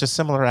pretty much a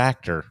similar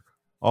actor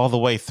all the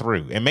way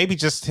through. And maybe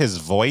just his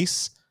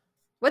voice.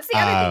 What's the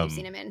other thing you've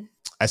seen him in?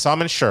 I saw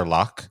him in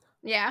Sherlock.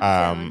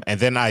 Yeah. And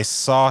then I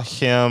saw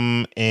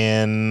him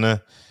in. Oh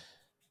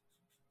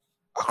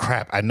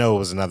crap! I know it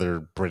was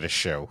another British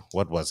show.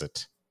 What was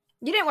it?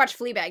 You didn't watch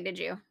Fleabag, did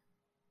you?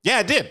 Yeah,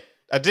 I did.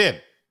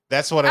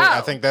 That's what I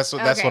think. That's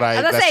what I.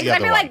 I was saying, I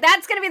feel like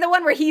that's gonna be the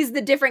one where he's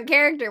the different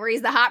character, where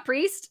he's the hot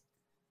priest.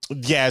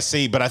 Yeah,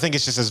 see, but I think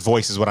it's just his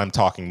voice is what I'm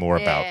talking more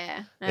about.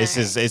 It's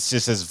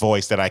just his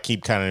voice that I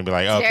keep kind of be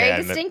like, okay,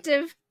 very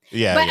distinctive.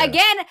 Yeah, but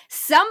again,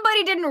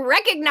 somebody didn't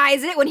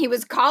recognize it when he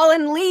was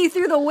calling Lee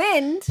through the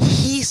wind.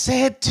 He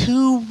said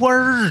 2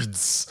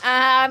 words.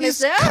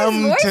 He's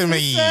come to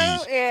me.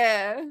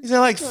 Yeah, he said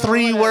like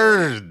 3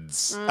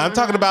 words. I'm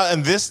talking about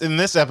in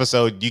this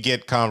episode, you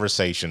get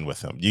conversation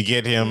with him. You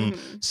get him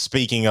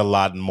speaking a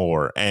lot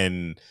more,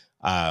 and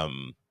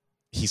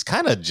he's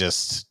kind of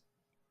just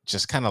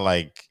kind of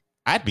like,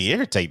 I'd be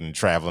irritating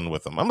traveling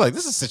with him. I'm like,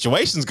 this is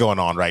situations going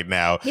on right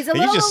now. He's a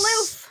little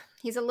aloof.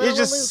 He's a little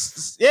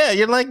aloof. Yeah,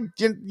 you're like,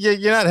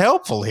 you're not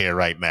helpful here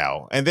right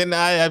now. And then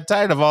I'm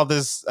tired of all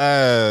this,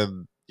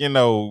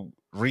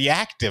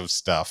 reactive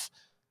stuff.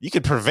 You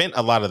could prevent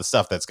a lot of the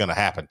stuff that's going to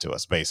happen to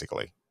us,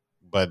 basically.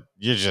 But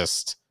you're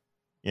just,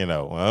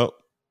 well,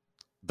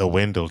 the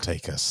wind will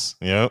take us.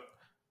 Yep.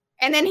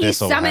 And then he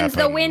summons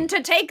the wind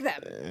to take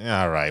them.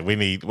 All right,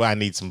 I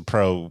need some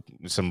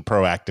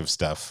proactive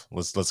stuff.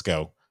 Let's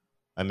go.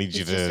 I need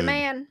you to. He's just a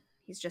man.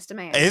 He's just a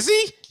man.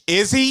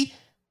 Is he?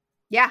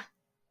 Yeah.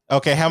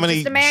 Okay, how many?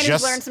 Just a man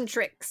who's learned some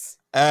tricks.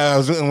 I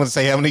was going to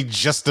say, how many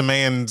just a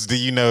mans do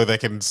you know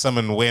that can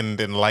summon wind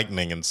and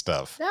lightning and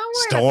stuff?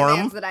 Don't worry about the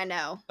mans that I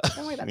know.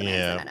 Don't worry about the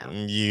mans that I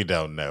know. You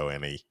don't know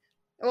any.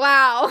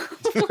 Wow.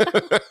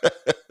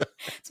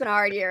 It's been a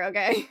hard year,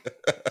 okay?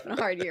 It's been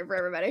a hard year for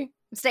everybody.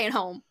 I'm staying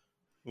home.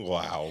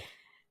 Wow.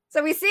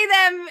 So we see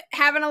them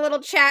having a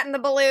little chat in the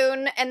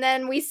balloon, and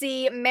then we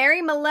see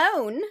Mary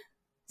Malone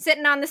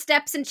sitting on the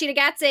steps in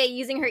Chitagatse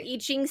using her I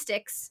Ching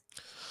sticks.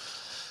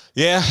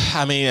 Yeah,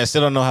 I mean, I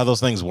still don't know how those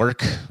things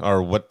work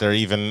or what they're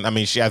even. I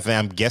mean,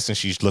 I'm guessing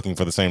she's looking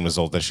for the same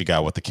result that she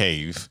got with the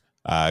cave,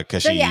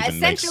 because she even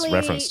makes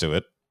reference to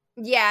it.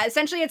 Yeah,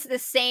 essentially, it's the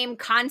same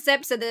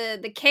concept. So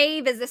the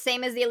cave is the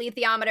same as the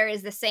alethiometer,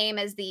 is the same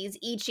as these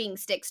I Ching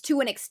sticks to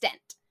an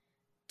extent.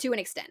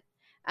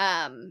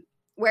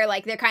 Where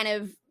like they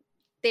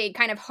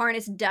kind of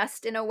harness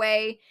dust in a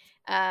way.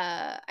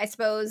 I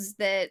suppose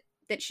that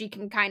she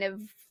can kind of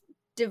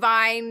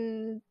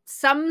divine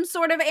some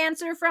sort of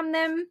answer from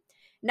them,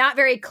 not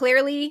very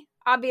clearly,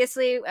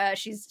 obviously.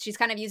 She's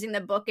kind of using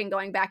the book and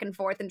going back and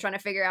forth and trying to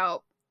figure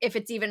out if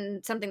it's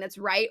even something that's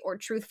right or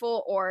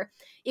truthful, or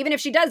even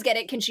if she does get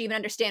it, can she even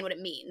understand what it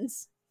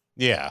means?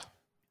 Yeah,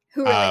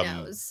 who really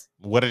knows?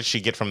 What did she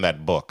get from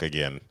that book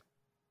again?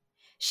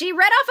 She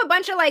read off a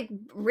bunch of like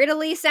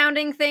riddly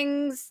sounding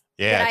things.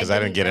 Yeah, because I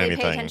didn't get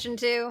anything. Pay attention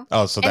to.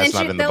 Oh, so that's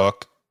not in the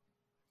book.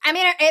 I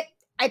mean,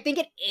 I think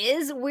it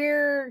is.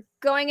 We're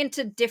going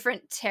into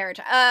different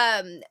territory.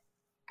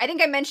 I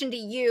think I mentioned to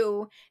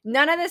you,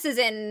 none of this is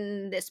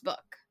in this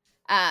book.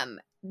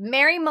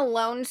 Mary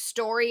Malone's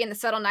story in The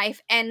Subtle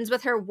Knife ends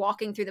with her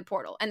walking through the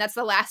portal, and that's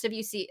the last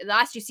you see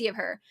of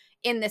her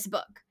in this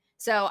book.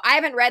 So I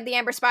haven't read The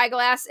Amber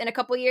Spyglass in a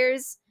couple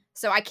years,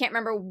 so I can't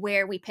remember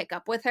where we pick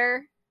up with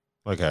her.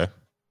 Okay.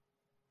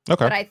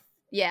 But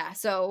Yeah.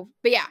 So,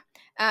 but yeah,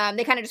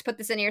 they kind of just put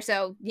this in here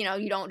so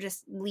you don't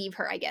just leave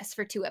her, I guess,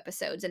 for 2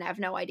 episodes and have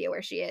no idea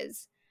where she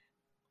is.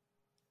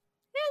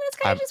 Yeah,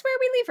 that's kind of just where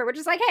we leave her. We're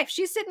just like, hey,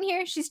 she's sitting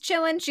here, she's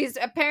chilling, she's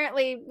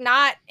apparently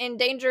not in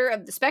danger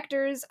of the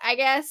specters, I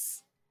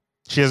guess.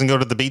 She doesn't go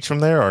to the beach from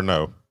there, or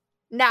no?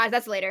 Nah,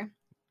 that's later.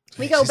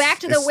 We go back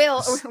to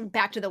Will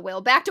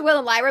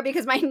and Lyra,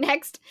 because my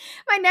next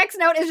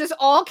note is just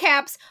all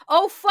caps.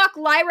 Oh fuck,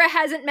 Lyra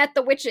hasn't met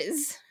the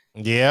witches.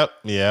 Yep.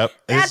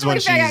 That's what we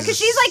figured out, because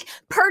she's like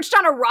perched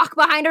on a rock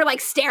behind her, like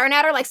staring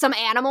at her like some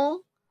animal.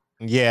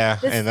 Yeah,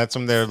 and that's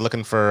when they're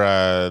looking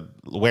for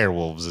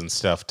werewolves and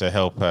stuff to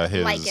help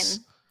his Lycan.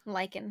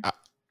 Lychen,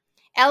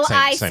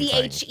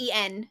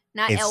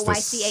 not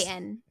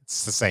Lycan.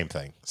 It's the same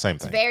thing. Same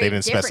thing. They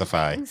didn't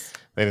specify.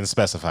 They didn't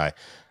specify.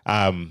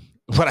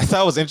 What I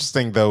thought was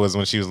interesting, though, was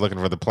when she was looking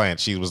for the plant,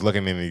 she was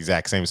looking in the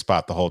exact same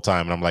spot the whole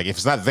time. And I'm like, if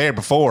it's not there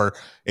before,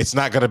 it's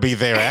not going to be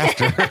there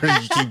after.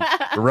 You keep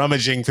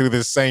rummaging through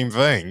this same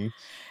thing.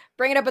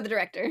 Bring it up with the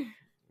director.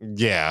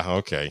 Yeah,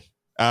 okay.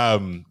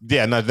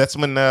 Yeah, no, that's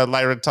when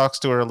Lyra talks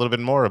to her a little bit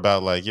more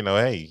about, like,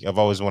 hey, I've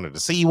always wanted to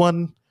see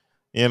one,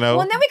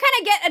 Well, and then we kind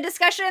of get a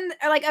discussion,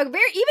 like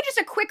even just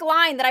a quick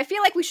line that I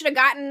feel like we should have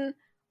gotten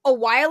a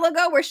while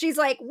ago, where she's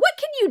like, what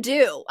can you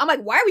do? I'm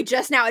like, why are we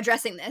just now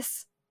addressing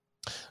this?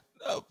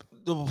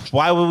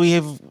 Why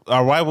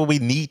would we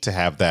need to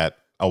have that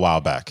a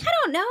while back? I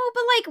don't know,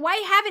 but like, why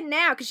have it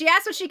now? Because she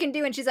asked what she can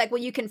do, and she's like,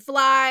 well, you can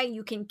fly,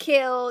 you can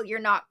kill, you're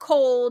not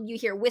cold, you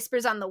hear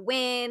whispers on the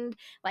wind.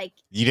 Like,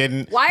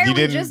 why are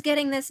we just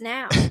getting this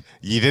now?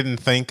 You didn't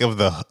think of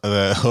the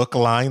hook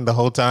line the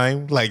whole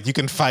time? Like, you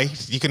can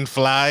fight, you can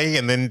fly,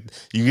 and then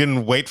you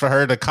didn't wait for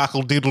her to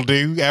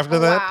cockle-doodle-doo after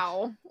that?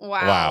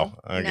 Wow.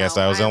 I guess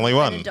I was the only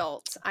one.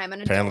 I'm an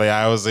adult. Apparently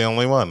I was the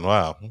only one.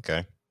 Wow,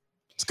 okay.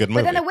 It's a good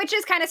movie. But then the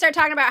witches kind of start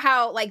talking about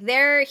how, like,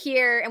 they're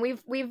here, and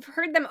we've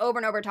heard them over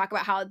and over talk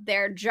about how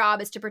their job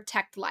is to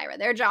protect Lyra.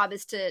 Their job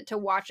is to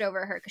watch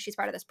over her because she's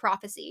part of this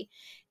prophecy.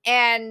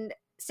 And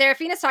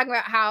Seraphina's talking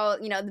about how,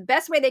 the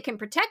best way they can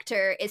protect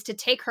her is to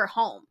take her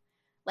home.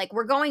 Like,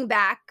 we're going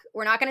back.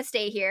 We're not going to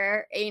stay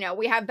here.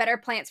 We have better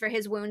plants for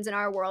his wounds in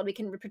our world. We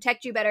can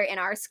protect you better in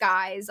our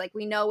skies. Like,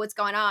 we know what's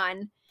going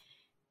on.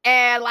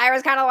 And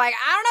Lyra's kind of like,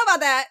 I don't know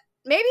about that.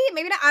 Maybe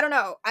not. I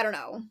don't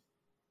know.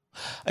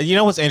 You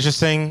know what's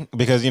interesting?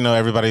 Because,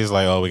 everybody's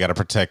like, oh, we got to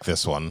protect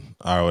this one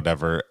or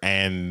whatever.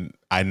 And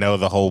I know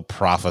the whole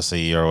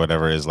prophecy or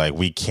whatever is like,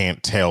 we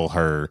can't tell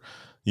her,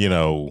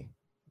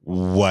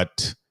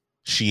 what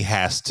she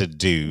has to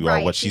do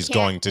or what she's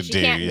going to do.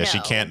 Yeah,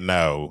 she can't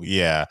know.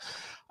 Yeah.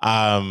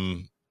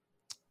 I'm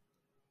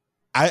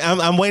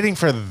waiting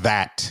for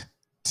that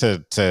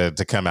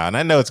to come out. And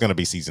I know it's going to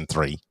be season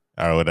 3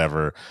 or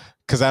whatever.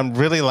 Because I'm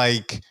really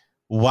like,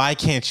 why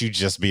can't you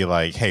just be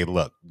like, hey,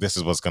 look, this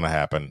is what's going to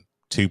happen.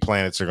 2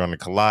 planets are going to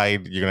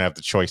collide. You're going to have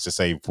the choice to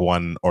save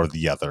one or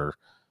the other.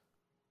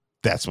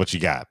 That's what you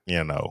got,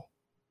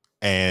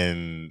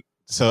 And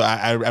so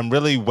I'm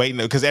really waiting,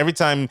 because every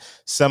time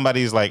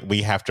somebody's like,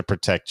 we have to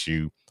protect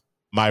you,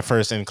 my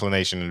first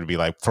inclination would be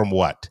like, from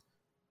what?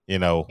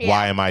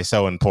 Why am I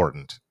so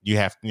important? You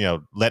have,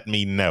 let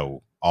me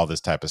know all this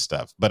type of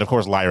stuff. But of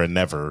course, Lyra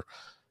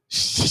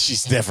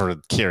she's never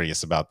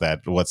curious about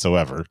that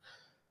whatsoever.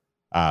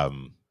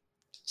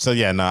 So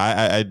yeah, no,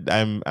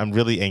 I'm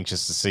really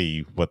anxious to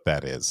see what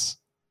that is.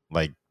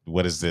 Like,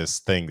 what is this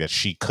thing that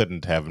she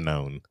couldn't have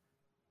known?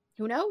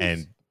 Who knows?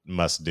 And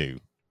must do.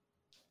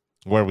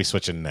 Where are we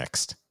switching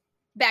next?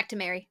 Back to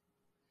Mary.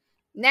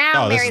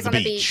 Now Mary's on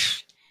the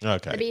beach.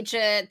 Okay. The beach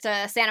at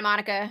Santa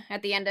Monica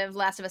at the end of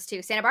Last of Us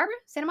 2. Santa Barbara?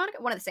 Santa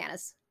Monica? One of the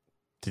Santas.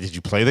 Did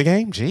you play the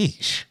game?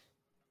 Jeez.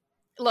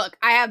 Look,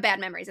 I have bad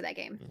memories of that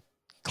game.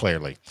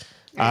 Clearly.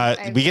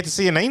 We get to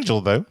see an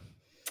angel, though.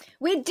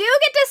 We do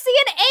get to see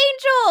an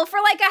angel for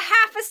like a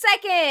half a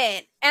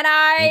second. And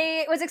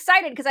I was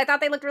excited because I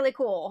thought they looked really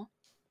cool.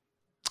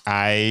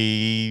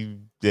 They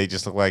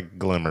just look like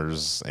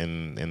glimmers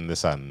in the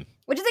sun.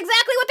 Which is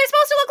exactly what they're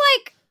supposed to look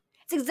like.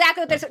 It's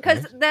exactly what they're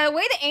because the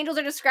way the angels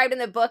are described in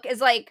the book is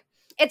like,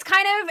 it's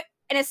kind of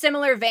in a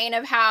similar vein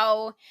of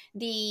how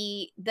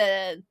the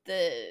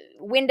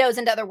windows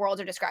into other worlds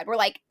are described. Where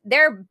like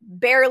they're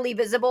barely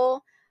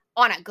visible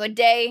on a good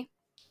day.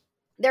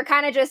 They're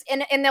kind of just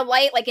in the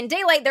light, like in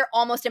daylight, they're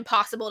almost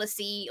impossible to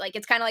see. Like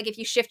it's kind of like if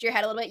you shift your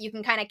head a little bit, you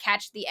can kind of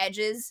catch the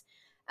edges.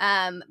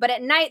 But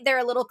at night, they're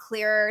a little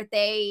clearer.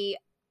 They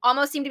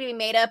almost seem to be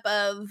made up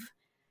of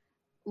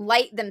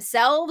light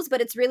themselves, but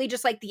it's really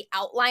just like the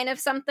outline of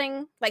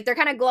something. Like they're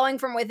kind of glowing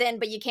from within,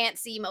 but you can't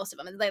see most of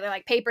them. They're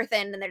like paper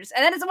thin, and then it's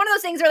one of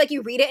those things where like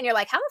you read it and you're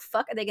like, how the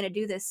fuck are they going to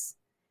do this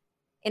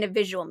in a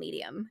visual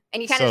medium?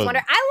 And you kind of just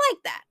wonder.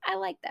 I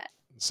like that.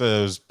 So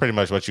it was pretty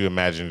much what you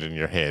imagined in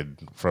your head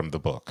from the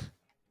book.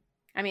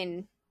 I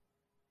mean,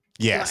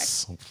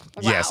 yes, wow.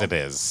 Yes, it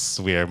is.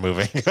 We are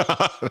moving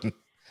on.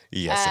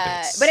 Yes, it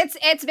is. But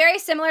it's very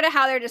similar to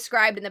how they're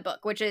described in the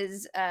book, which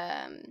is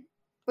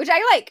which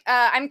I like.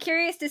 I'm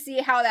curious to see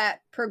how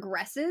that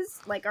progresses.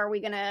 Like,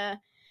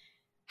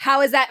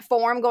 how is that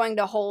form going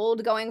to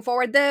hold going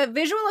forward? The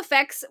visual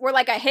effects were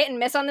like a hit and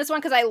miss on this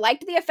one because I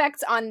liked the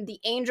effects on the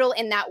angel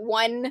in that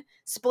one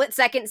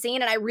split-second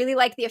scene, and I really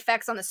liked the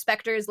effects on the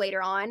specters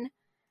later on.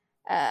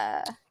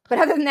 But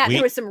other than that,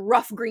 there was some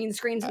rough green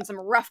screens and some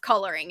rough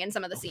coloring in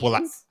some of the scenes. Well,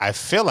 I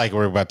feel like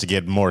we're about to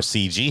get more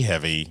CG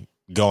heavy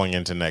going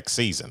into next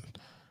season.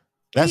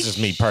 That's just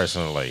me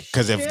personally.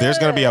 Because if there's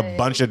going to be a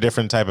bunch of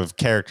different type of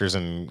characters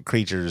and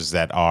creatures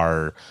that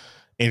are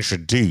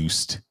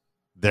introduced,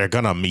 they're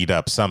going to meet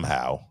up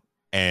somehow.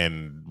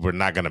 And we're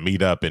not going to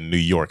meet up in New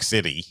York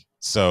City.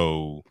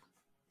 So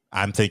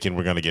I'm thinking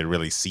we're going to get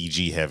really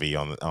CG heavy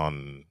on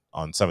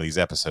some of these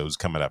episodes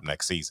coming up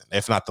next season.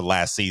 If not the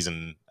last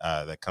season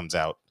that comes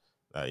out,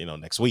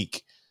 next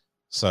week.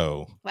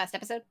 So last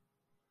episode?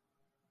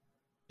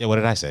 Yeah, what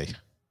did I say?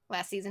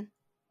 Last season.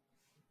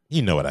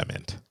 You know what I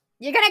meant.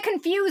 You're going to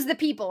confuse the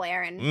people,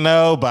 Aaron.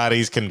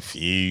 Nobody's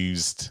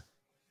confused.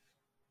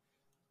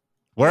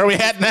 Where are we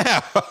at now?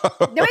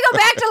 Then we go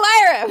back to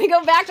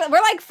Lyra.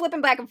 We're like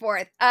flipping back and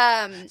forth.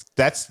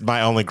 That's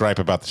my only gripe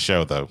about the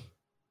show, though.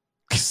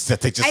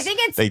 That I think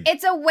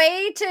it's a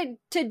way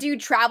to do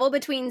travel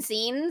between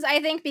scenes,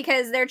 I think,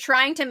 because they're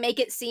trying to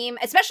make it seem,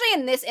 especially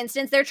in this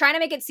instance, they're trying to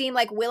make it seem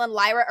like Will and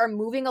Lyra are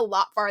moving a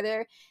lot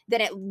farther than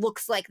it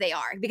looks like they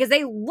are. Because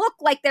they look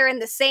like they're in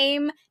the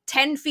same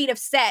 10 feet of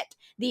set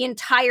the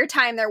entire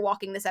time they're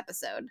walking this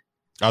episode.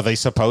 Are they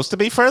supposed to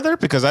be further?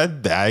 Because I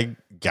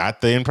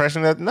got the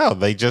impression that no,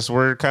 they just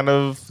were kind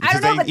of. I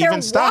don't know, but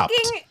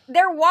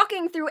they're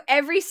walking through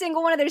every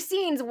single one of their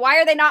scenes. Why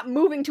are they not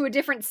moving to a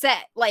different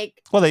set?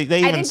 Like, well, they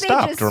even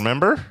stopped.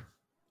 Remember?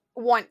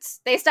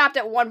 Once they stopped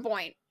at one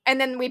point, and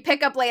then we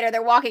pick up later.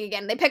 They're walking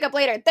again. They pick up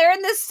later. They're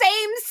in the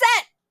same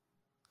set.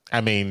 I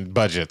mean,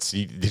 budgets.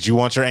 Did you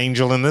want your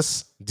angel in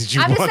this? Did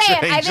you? I'm just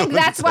saying. I think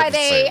that's why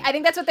I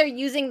think that's what they're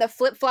using the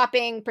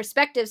flip-flopping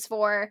perspectives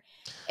for.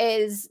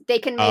 Is they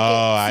can make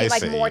it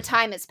seem like more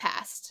time has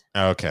passed.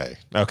 Okay.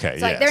 So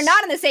like they're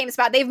not in the same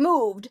spot. They've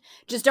moved.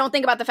 Just don't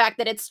think about the fact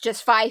that it's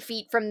just 5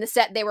 feet from the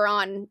set they were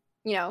on.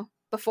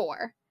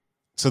 Before.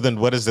 So then,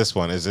 what is this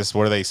one? Is this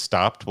where they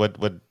stopped? What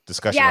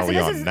discussion are we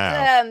on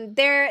now?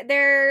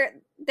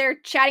 They're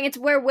chatting. It's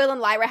where Will and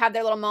Lyra have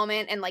their little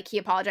moment, and like he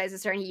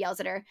apologizes to her and he yells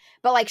at her.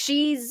 But like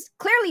she's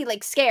clearly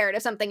like scared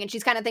of something, and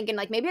she's kind of thinking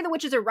like maybe the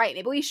witches are right.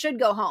 Maybe we should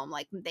go home.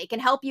 Like they can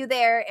help you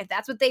there. If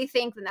that's what they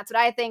think, then that's what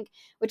I think.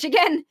 Which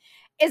again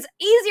is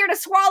easier to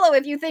swallow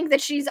if you think that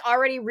she's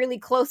already really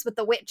close with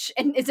the witch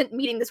and isn't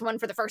meeting this one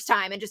for the first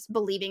time and just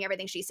believing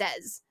everything she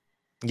says.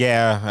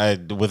 Yeah,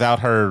 without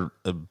her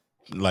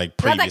like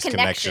previous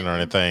connection or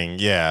anything.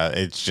 Yeah,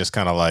 it's just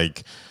kind of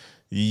like.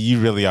 You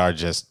really are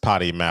just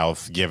potty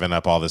mouth giving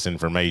up all this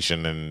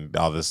information and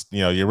all this,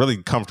 you're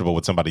really comfortable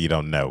with somebody you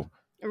don't know.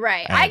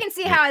 Right. And I can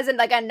see how as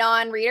like a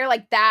non-reader,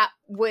 like that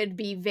would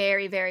be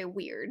very, very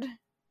weird.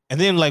 And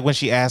then like when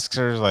she asks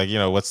her, like,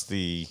 what's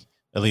the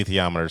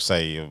alethiometer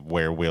say of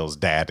where Will's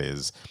dad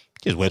is?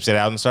 She just whips it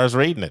out and starts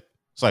reading it.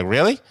 It's like,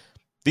 really?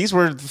 These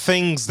were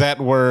things that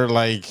were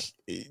like,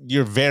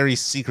 you're very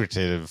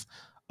secretive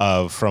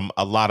of from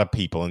a lot of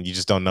people and you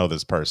just don't know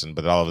this person,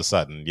 but all of a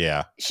sudden,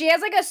 yeah. She has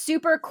like a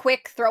super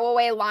quick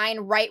throwaway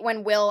line right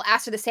when Will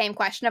asks her the same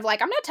question of like,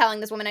 I'm not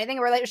telling this woman anything.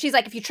 Or she's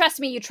like, if you trust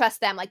me, you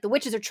trust them. Like the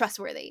witches are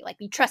trustworthy. Like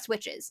we trust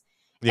witches.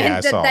 Yeah,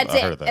 and that's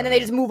it. And then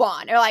they just move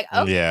on. They're like,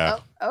 oh,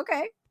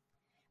 okay.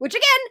 Which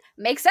again,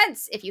 makes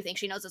sense if you think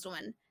she knows this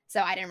woman.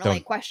 So I didn't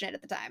really question it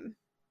at the time.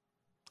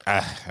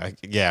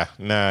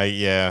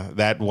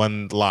 That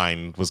one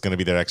line was going to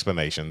be their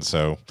explanation.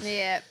 So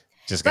yeah,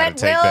 just got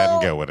to take that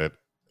and go with it.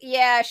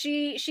 Yeah,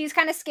 she's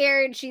kind of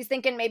scared. She's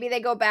thinking maybe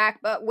they go back,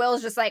 but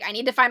Will's just like, I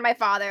need to find my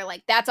father.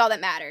 Like, that's all that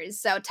matters.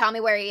 So tell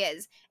me where he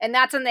is. And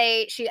that's when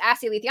she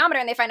asks the alethiometer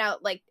and they find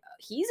out, like,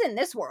 he's in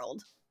this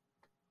world,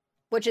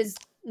 which is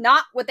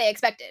not what they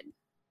expected.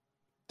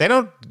 They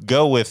don't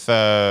go with,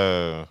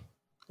 how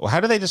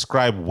do they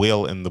describe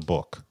Will in the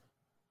book?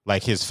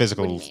 Like his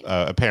physical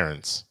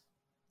appearance?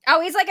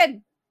 Oh, he's like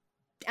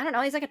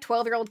he's like a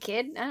 12-year-old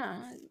kid. I don't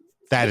know.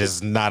 That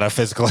is not a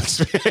physical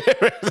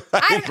experience.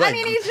 I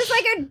mean, he's just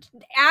like an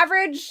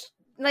average,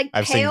 like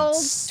pale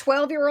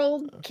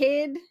 12-year-old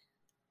kid.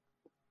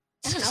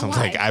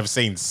 I've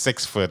seen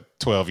 6 foot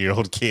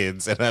 12-year-old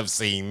kids, and I've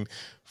seen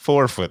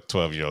 4 foot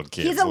 12-year-old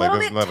kids. He's a little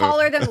bit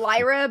taller than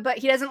Lyra, but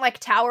he doesn't like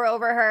tower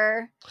over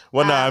her.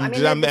 Well, no,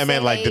 I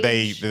meant like, did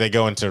they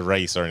go into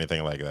race or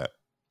anything like that?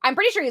 I'm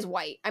pretty sure he's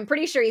white. I'm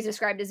pretty sure he's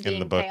described as being in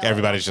the book. Pale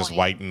Everybody's just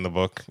white in the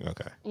book.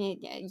 Okay.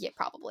 Yeah,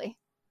 probably.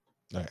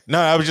 Right.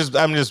 No,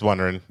 I'm just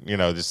wondering,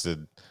 just a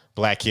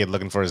black kid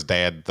looking for his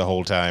dad the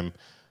whole time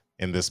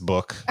in this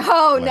book.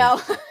 Oh, no.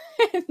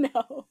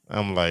 No.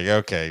 I'm like,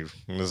 okay,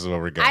 this is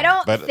where we're going.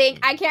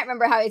 I can't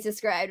remember how he's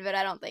described, but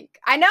I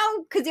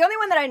know, because the only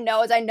one that I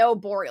know is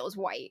Boreal's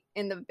white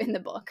in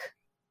the book.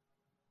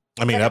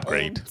 I mean,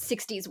 upgrade.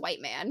 60s white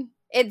man.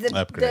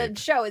 The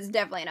show is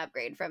definitely an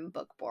upgrade from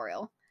book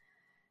Boreal.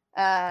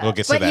 We'll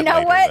get to that later, you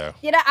know what?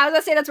 Though. I was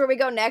gonna say that's where we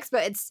go next,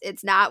 but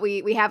it's not.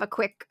 We have a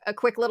quick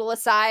little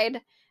aside.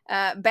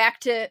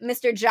 Back to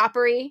Mr.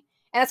 Joppery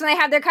And that's when they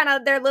have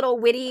their little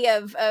witty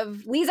of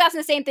Lee's asking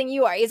the same thing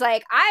you are. He's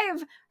like,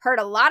 I've heard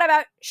a lot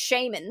about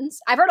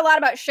shamans.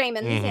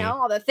 Mm-hmm. You know,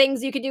 all the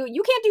things you could do.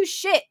 You can't do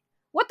shit.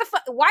 What the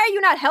fuck? Why are you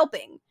not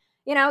helping?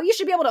 You know, you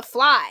should be able to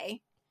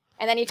fly.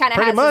 And then he kind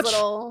of has much. his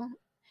little...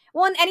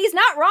 Well, and he's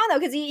not wrong, though,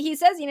 because he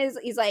says, you know,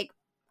 he's like,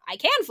 I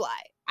can fly.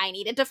 I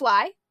needed to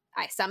fly.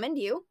 I summoned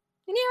you.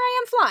 And here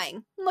I am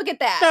flying. Look at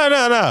that.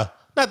 No.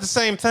 Not the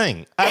same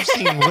thing. I've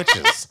seen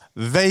witches.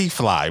 They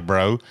fly,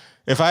 bro.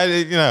 If I,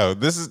 you know,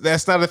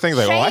 that's not a thing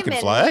like, I can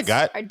fly.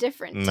 Are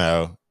different.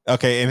 No.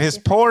 Okay, and his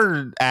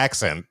poor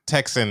accent,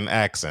 Texan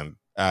accent,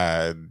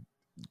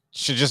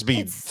 should just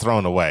be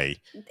thrown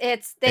away.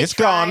 It's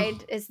gone.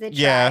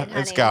 Yeah,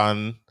 it's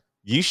gone.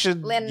 You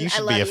should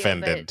be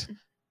offended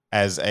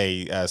as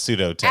a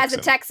pseudo Texan.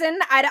 As a Texan,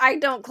 I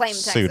don't claim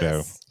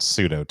Texas.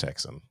 Pseudo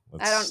Texan.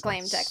 I don't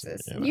claim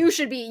Texas. You know.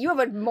 You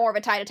have more of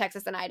a tie to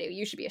Texas than I do.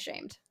 You should be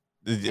ashamed.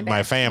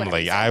 My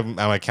family, I'm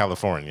a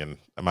Californian.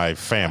 My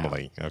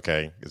family,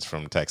 okay, is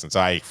from Texas. So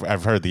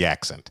I've heard the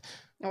accent.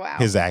 Wow.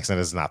 His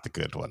accent is not the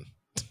good one.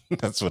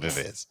 That's what it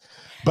is.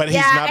 But he's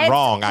not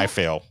wrong, I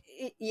feel.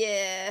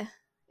 Yeah.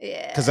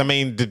 Because I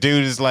mean, the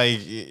dude is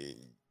like,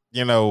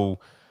 you know,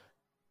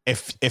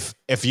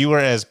 if you were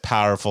as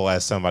powerful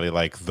as somebody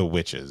like the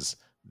witches,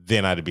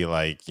 then I'd be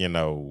like, you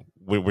know,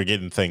 we're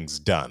getting things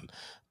done.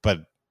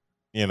 But,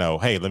 you know,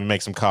 hey, let me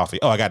make some coffee.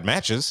 Oh, I got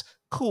matches.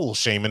 Cool,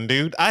 shaman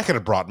dude. I could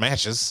have brought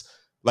matches.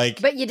 Like,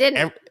 but you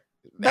didn't.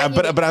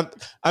 But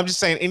I'm just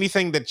saying,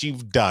 anything that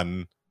you've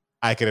done,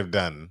 I could have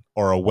done,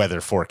 or a weather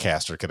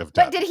forecaster could have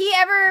done. But did he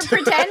ever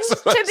pretend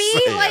to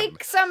be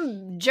like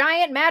some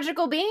giant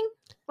magical being?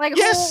 Like,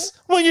 yes,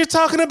 when you're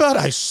talking about,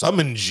 I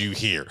summoned you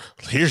here.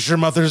 Here's your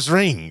mother's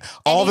ring.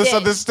 All this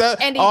other stuff.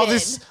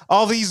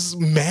 All these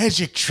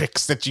magic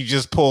tricks that you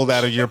just pulled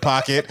out of your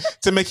pocket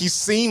to make you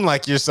seem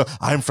like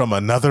I'm from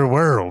another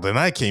world, and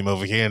I came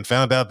over here and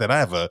found out that I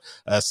have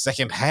a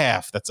second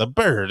half that's a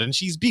bird, and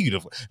she's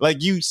beautiful.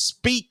 Like, you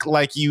speak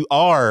like you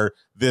are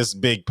this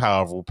big,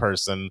 powerful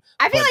person.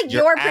 I feel like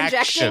you're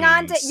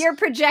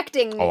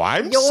projecting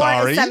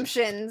your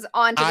assumptions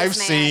onto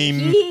this man.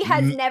 He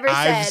has never said.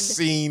 I've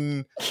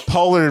seen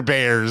polar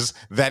bears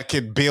that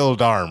could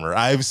build armor.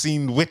 I've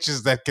seen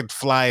witches that could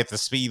fly at the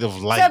speed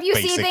of light. So if you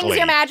see things,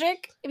 you're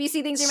magic.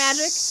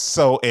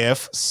 So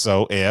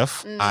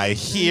if I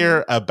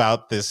hear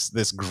about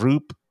this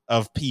group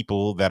of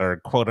people that are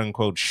quote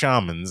unquote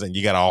shamans, and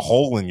you got a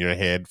hole in your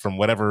head from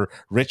whatever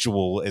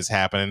ritual is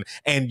happening,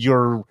 and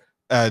your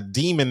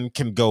demon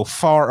can go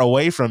far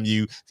away from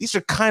you. These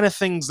are kind of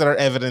things that are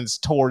evidence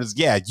towards,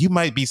 you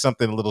might be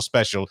something a little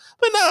special,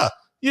 but no,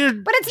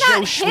 But it's not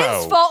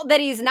his fault that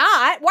he's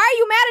not. Why are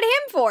you mad at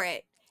him for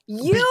it?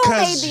 You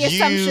made the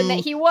assumption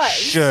that he was.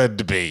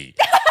 Should be.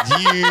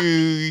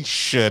 You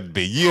should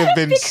be. You have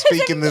been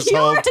speaking this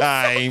whole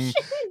time.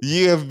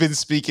 You have been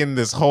speaking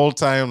this whole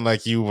time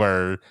like you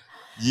were.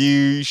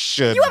 You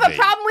should. You have a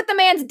problem with the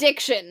man's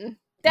diction.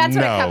 That's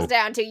what it comes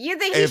down to. You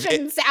think he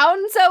shouldn't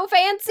sound so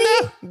fancy?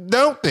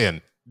 Don't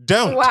then.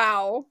 Don't.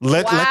 Wow.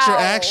 Let your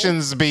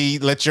actions be.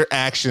 Let your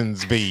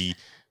actions be.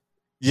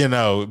 You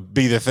know,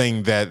 be the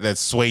thing that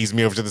sways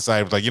me over to the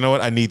side. Like, you know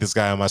what? I need this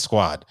guy on my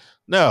squad.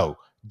 No,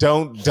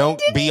 don't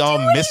be all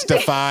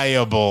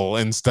mystifiable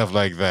and stuff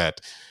like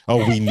that.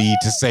 Oh, we need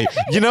to say,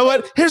 you know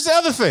what? Here's the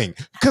other thing.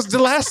 Because the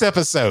last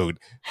episode,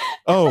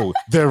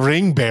 the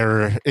ring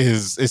bearer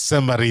is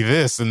somebody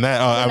this and that.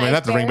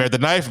 Not the ring bearer, the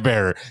knife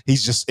bearer.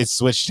 It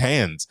switched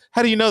hands.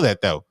 How do you know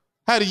that though?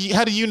 How do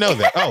you know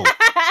that? Oh,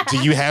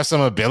 do you have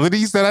some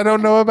abilities that I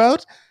don't know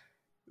about?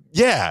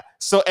 Yeah.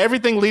 So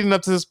everything leading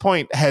up to this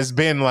point has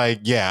been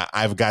like,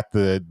 I've got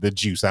the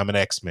juice. I'm an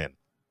X-Men.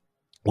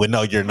 Well,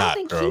 no, you're not, I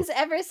don't bro. think he's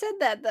ever said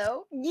that,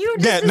 though. You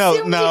just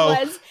assumed he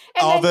was,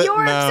 and then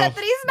you're upset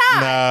that he's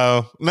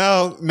not.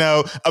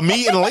 No.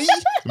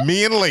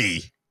 Me and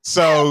Lee.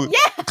 So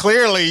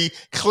clearly,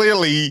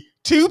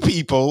 two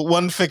people,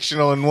 one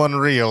fictional and one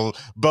real,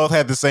 both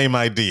had the same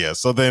idea.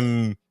 So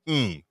then,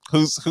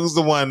 who's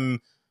the one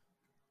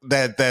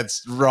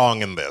that's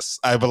wrong in this?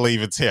 I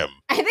believe it's him.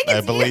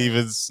 I believe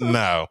it's him.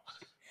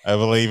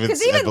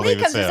 Because even Lee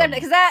comes to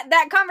because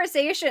that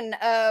conversation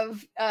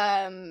of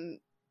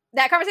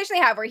that conversation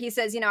they have where he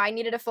says, you know, I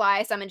needed to fly,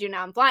 I summoned you,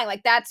 now I'm flying.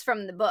 Like, that's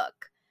from the book.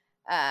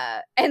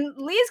 And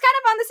Lee's kind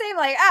of on the same,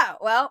 like, oh,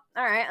 well,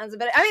 all right. Maybe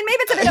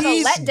it's a bit of a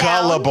letdown. He's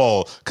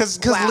gullible.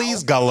 Because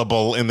Lee's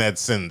gullible in that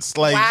sense.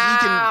 Like,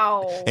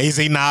 is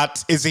he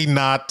not?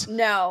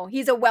 No,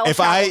 he's a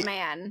well-traveled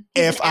man.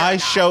 If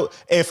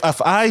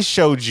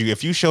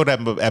you showed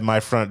up at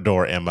my front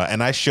door, Emma,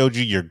 and I showed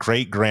you your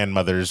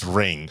great-grandmother's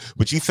ring,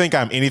 would you think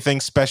I'm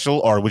anything special,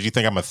 or would you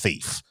think I'm a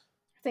thief?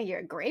 I think you're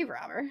a grave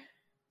robber.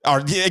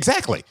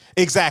 Exactly.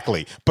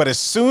 But as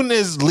soon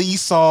as Lee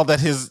saw that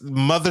his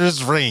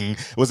mother's ring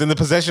was in the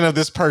possession of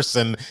this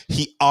person,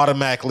 he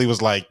automatically was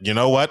like, you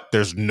know what?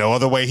 There's no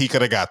other way he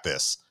could have got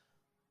this.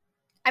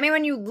 I mean,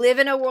 when you live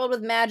in a world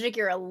with magic,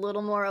 you're a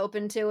little more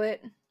open to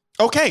it.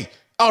 Okay.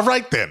 All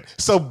right, then.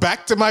 So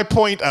back to my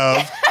point of,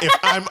 if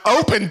I'm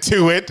open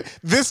to it,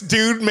 this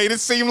dude made it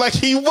seem like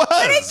he was.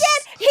 But again,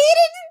 he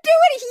didn't do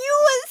what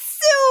you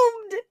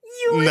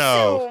assumed.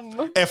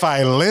 No. If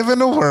I live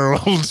in a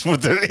world where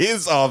there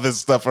is all this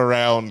stuff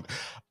around,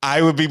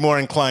 I would be more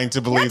inclined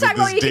to believe that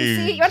this dude.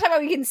 You want to talk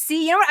about what you can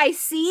see? You know what I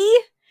see?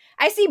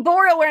 I see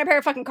Boreal wearing a pair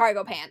of fucking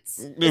cargo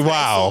pants.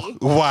 Wow.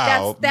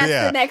 That's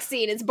the next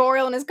scene. It's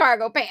Boreal in his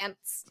cargo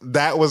pants.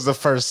 That was the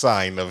first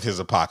sign of his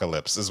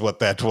apocalypse, is what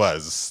that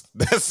was.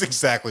 That's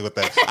exactly what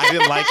that. I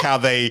didn't like how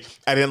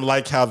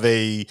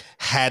they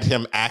had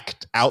him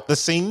act out the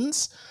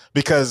scenes,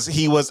 because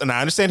he was, and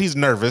I understand he's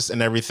nervous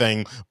and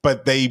everything,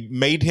 but they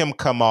made him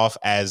come off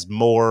as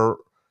more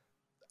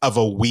of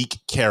a weak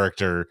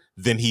character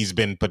than he's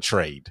been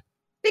portrayed.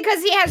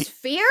 Because he has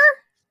fear?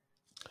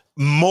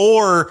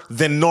 More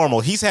than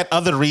normal. He's had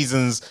other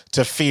reasons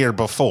to fear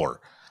before,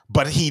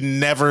 but he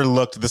never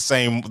looked the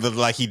same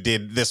like he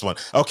did this one.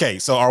 Okay,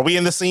 so are we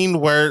in the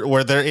scene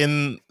where they're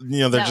in,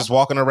 they're just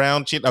walking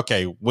around?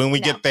 Okay, when we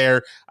get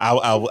there,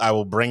 I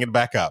will bring it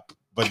back up.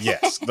 But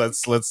yes,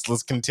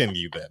 let's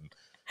continue then.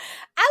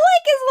 I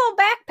like his little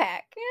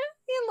backpack.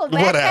 Little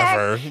backpack.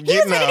 Whatever. He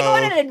was ready to go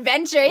on an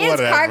adventure. He had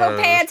his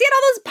cargo pants. He had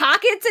all those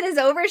pockets in his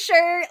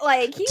overshirt.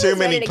 Like, he too was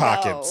many ready to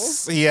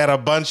pockets. Go. He had a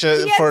bunch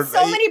of. He had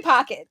so many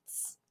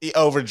pockets. He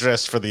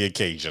overdressed for the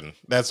occasion.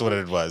 That's what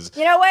it was.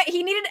 You know what?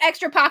 He needed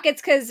extra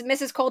pockets because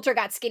Mrs. Coulter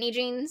got skinny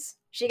jeans.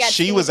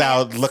 She was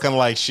pants. out looking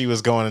like she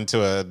was going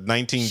into a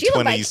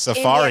 1920s like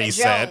safari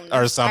set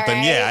or something.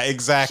 Right? Yeah,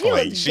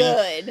 exactly. She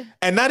looked good.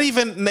 And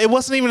it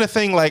wasn't even a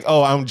thing like,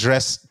 oh, I'm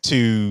dressed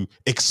to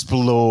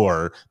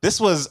explore.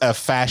 This was a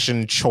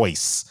fashion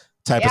choice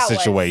type of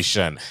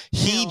situation.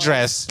 He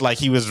dressed like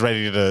he was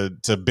ready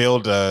to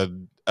build a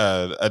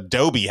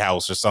adobe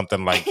house or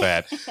something like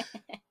that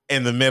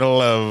in the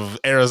middle of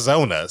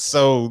Arizona.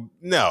 So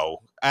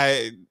no,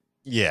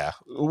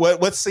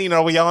 What scene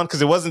are we on?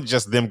 Because it wasn't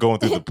just them going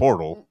through the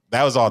portal.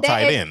 That was all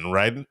tied in,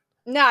 right?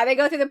 No, they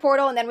go through the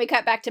portal and then we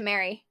cut back to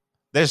Mary.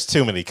 There's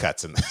too many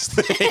cuts in this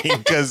thing,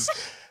 because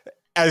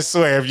I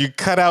swear, if you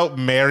cut out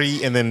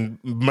Mary and then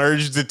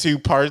merge the two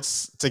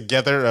parts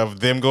together of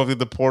them going through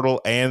the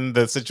portal and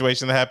the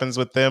situation that happens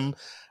with them,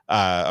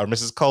 or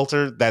Mrs.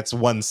 Coulter, that's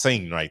one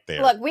scene right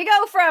there. Look, we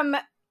go from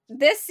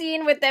this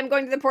scene with them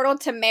going through the portal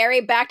to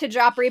Mary, back to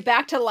Joffrey,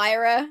 back to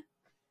Lyra.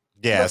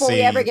 Yeah, before we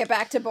ever get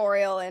back to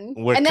Boreal and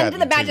then to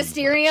the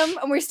Magisterium,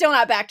 and we're still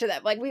not back to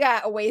them. Like, we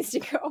got a ways to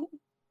go.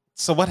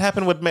 So what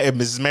happened with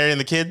Mrs. Mary and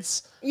the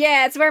kids?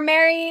 Yeah, it's where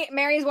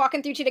Mary's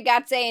walking through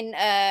Cittàgazze and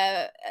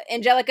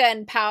Angelica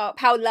and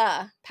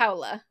Paula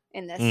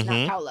in this,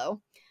 not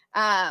Paolo,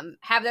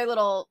 have their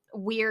little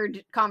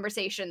weird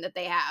conversation that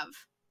they have.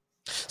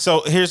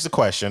 So here's the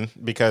question,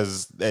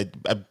 because it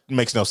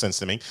makes no sense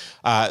to me.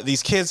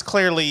 These kids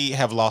clearly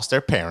have lost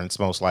their parents,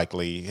 most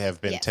likely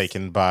have been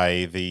taken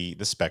by the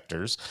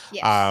specters.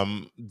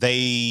 Yes.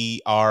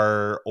 They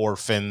are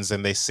orphans,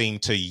 and they seem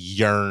to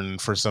yearn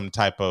for some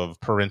type of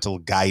parental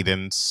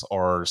guidance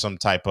or some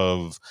type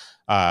of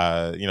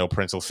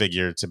parental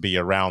figure to be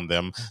around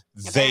them.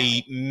 Apparently.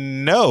 They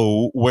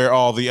know where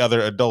all the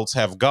other adults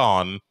have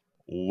gone.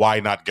 Why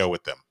not go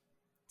with them?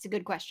 It's a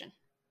good question.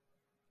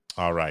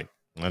 All right.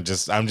 I'm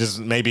just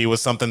maybe it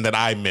was something that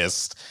I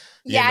missed.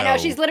 Yeah, no,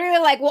 she's literally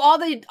like, well,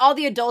 all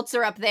the adults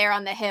are up there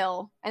on the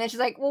hill. And then she's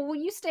like, well, will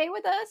you stay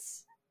with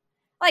us?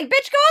 Like,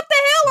 bitch, go up the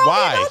hill where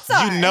all the adults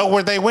are. You know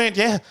where they went.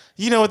 Yeah,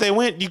 you know where they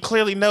went. You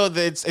clearly know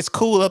that it's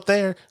cool up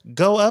there.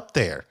 Go up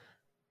there.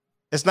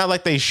 It's not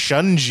like they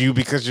shunned you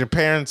because your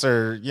parents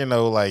are,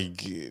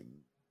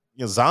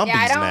 zombies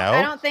now.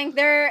 I don't think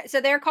they're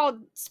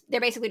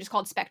basically just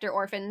called Spectre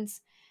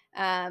orphans.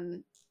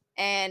 And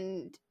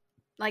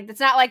like, it's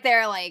not like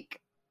they're like,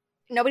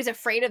 nobody's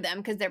afraid of them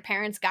because their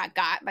parents got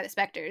by the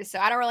specters. So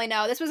I don't really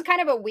know. This was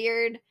kind of a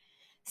weird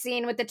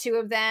scene with the two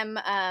of them.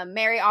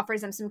 Mary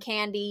offers them some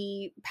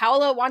candy.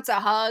 Paolo wants a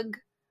hug,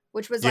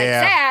 which was like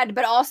sad,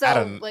 but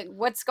also like,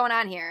 what's going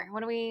on here?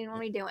 What are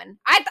we doing?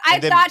 I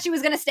thought she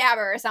was gonna stab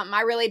her or something.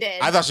 I really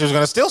did. I thought she was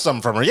gonna steal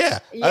something from her. Yeah.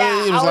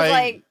 I was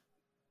like,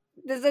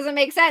 this doesn't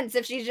make sense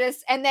if she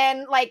just. And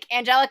then like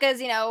Angelica's,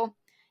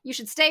 you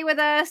should stay with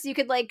us. You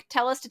could like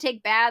tell us to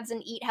take baths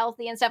and eat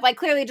healthy and stuff. Like,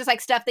 clearly just like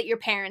stuff that your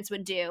parents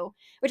would do,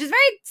 which is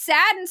very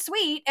sad and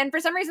sweet. And for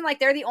some reason, like,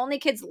 they're the only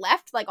kids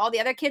left. Like, all the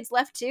other kids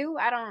left too.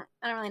 I don't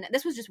really know.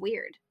 This was just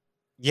weird.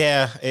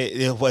 Yeah.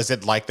 Was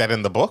it like that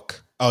in the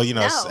book? Oh,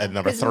 no, it's at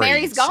number 3.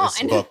 Mary's gone.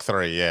 It's book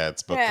 3. Yeah,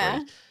 it's book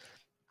 3.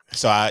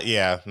 So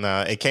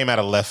it came out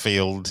of left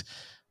field.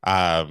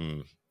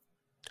 I'm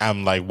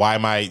like, why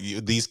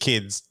am these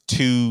kids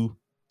 2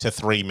 to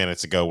 3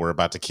 minutes ago were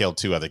about to kill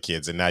 2 other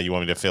kids, and now you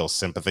want me to feel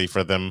sympathy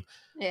for them?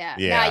 Yeah.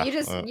 No, you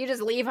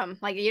just leave them.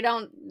 Like, you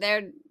don't.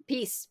 They're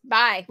peace.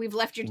 Bye. We've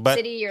left your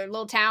city, your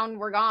little town.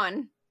 We're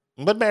gone.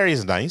 But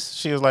Mary's nice.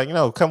 She was like,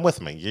 come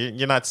with me.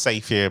 You're not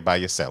safe here by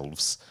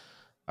yourselves.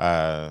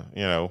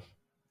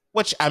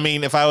 Which, I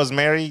mean, if I was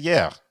Mary,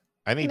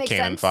 I need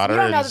cannon fodder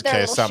in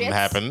case something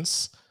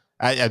happens.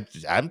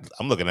 I'm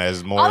looking at it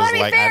as more as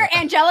like. Fair,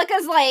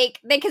 Angelica's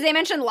like, because they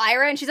mentioned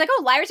Lyra, and she's like,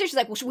 "Oh, Lyra's here." She's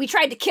like, "Well, we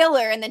tried to kill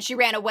her, and then she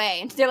ran away."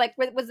 And they're like,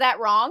 "Was that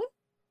wrong?"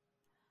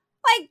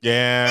 Like,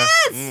 yeah,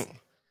 yes.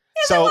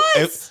 Yes, So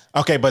it was.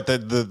 okay, but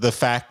the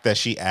fact that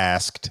she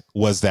asked,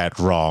 was that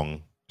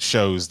wrong,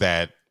 shows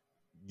that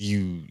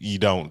you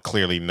don't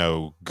clearly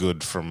know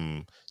good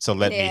from, so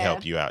let me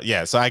help you out.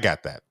 Yeah, so I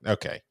got that.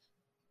 Okay.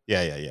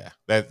 Yeah.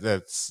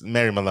 That's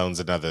Mary Malone's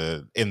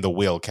another in the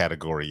will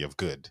category of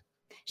good.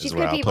 She's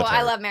good people.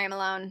 I love Mary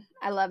Malone.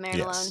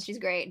 Yes. She's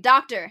great.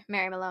 Dr.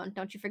 Mary Malone,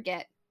 don't you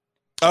forget.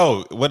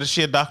 Oh, what is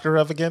she a doctor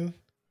of again?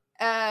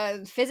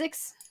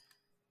 Physics.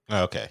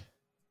 Okay.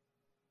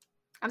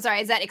 I'm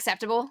sorry, is that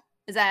acceptable?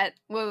 Is that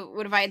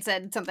what if I had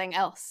said something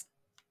else?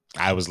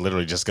 I was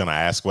literally just gonna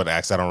ask what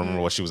I don't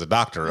remember what she was a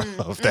doctor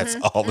of. That's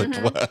all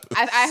it was.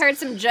 I heard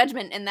some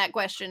judgment in that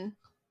question.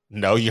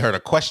 No, you heard a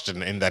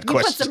question in that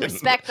question. You put some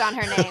respect on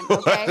her name,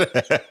 okay?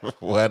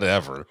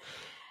 Whatever.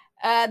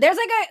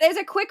 There's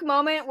a quick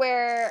moment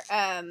where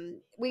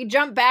we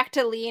jump back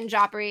to Lee and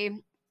Joffrey,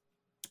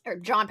 or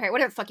John Perry,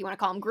 whatever the fuck you want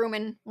to call him,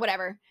 Grumman,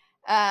 whatever.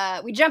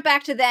 We jump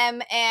back to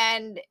them,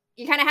 and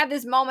you kind of have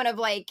this moment of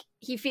like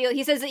he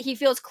says that he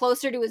feels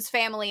closer to his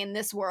family in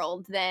this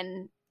world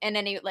than in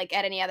any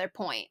at any other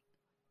point.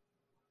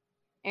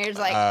 And you're just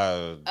like,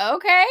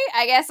 okay,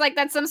 I guess like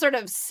that's some sort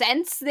of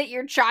sense that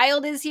your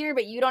child is here,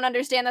 but you don't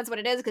understand that's what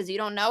it is because you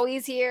don't know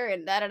he's here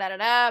and da da da da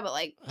da. But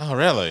like, oh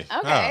really?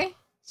 Okay,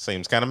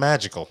 seems kind of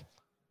magical.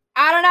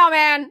 I don't know,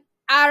 man.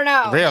 I don't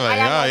know. Really?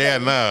 Oh yeah,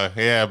 no,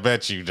 yeah. I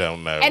bet you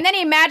don't know. And then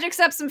he magics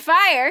up some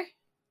fire.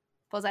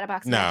 Pulls out a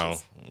box of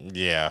matches.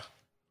 Yeah.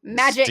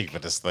 Magic.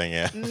 Stupidest thing,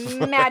 yeah.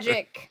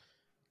 Magic.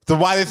 So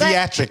why the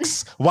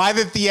theatrics? Why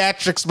the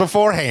theatrics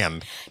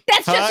beforehand?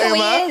 That's just who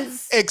he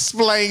is.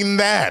 Explain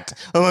that.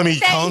 Let me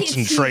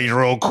concentrate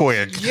real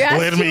quick.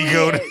 Let me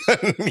go to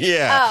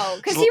yeah. Oh,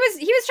 because he was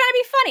trying to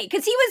be funny.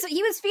 Because he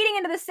was feeding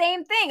into the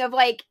same thing of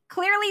like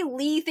clearly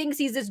Lee thinks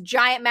he's this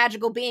giant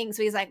magical being,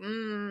 so he's like,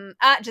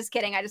 just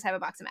kidding. I just have a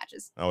box of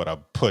matches. I would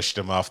have pushed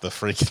him off the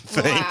freaking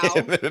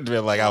thing. Wow. It'd be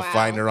like, I'll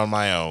find her on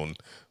my own.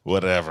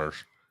 Whatever.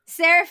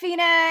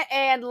 Seraphina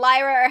and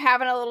Lyra are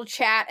having a little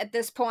chat at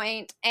this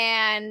point,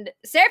 and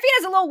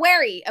Seraphina's a little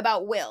wary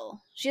about Will.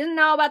 She doesn't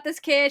know about this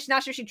kid. She's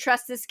not sure she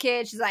trusts this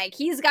kid. She's like,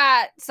 he's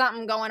got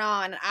something going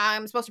on.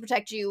 I'm supposed to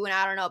protect you, and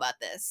I don't know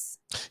about this.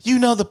 You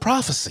know the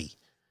prophecy.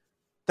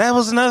 That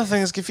was another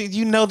thing that's confusing.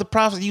 You know the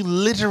prophecy. You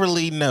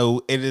literally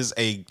know it is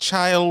a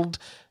child,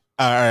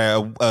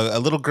 a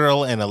little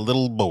girl, and a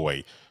little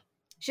boy.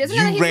 She doesn't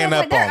know he's a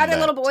little boy. There are other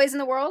little boys in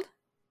the world.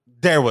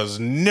 There was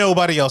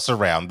nobody else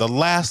around. The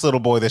last little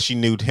boy that she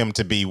knew him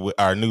to be,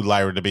 or knew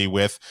Lyra to be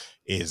with,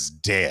 is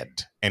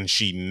dead, and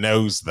she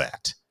knows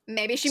that.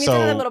 Maybe she meets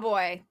another little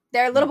boy.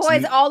 There are little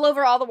boys all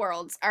over all the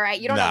worlds. All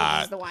right, you don't know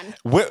which is the one.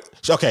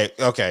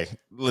 Okay.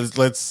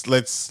 Let's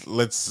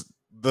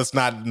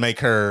not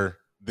make her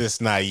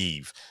this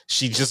naive.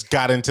 She just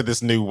got into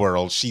this new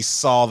world. She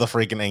saw the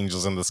freaking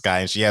angels in the sky,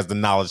 and she has the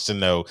knowledge to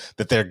know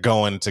that they're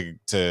going to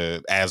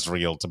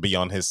Azriel to be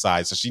on his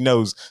side. So she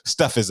knows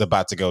stuff is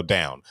about to go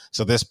down.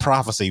 So this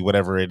prophecy,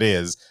 whatever it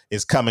is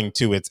coming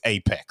to its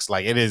apex.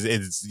 Like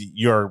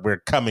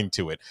we're coming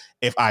to it.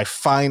 If I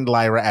find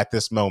Lyra at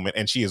this moment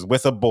and she is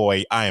with a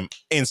boy, I am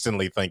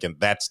instantly thinking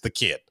that's the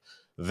kid.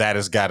 That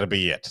has got to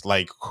be it.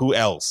 Like, who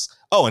else?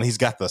 Oh, and he's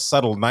got the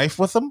subtle knife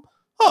with him.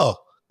 Oh,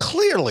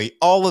 clearly,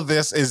 all of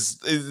this is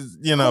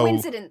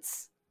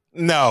coincidence.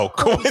 No,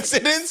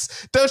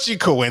 coincidence? Don't you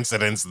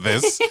coincidence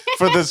this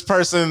for this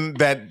person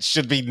that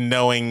should be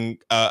knowing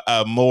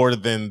more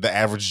than the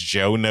average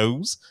Joe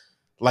knows?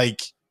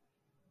 Like,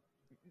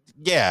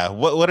 yeah,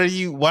 what are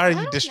you? Why are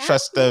you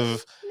distrust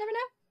of?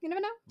 You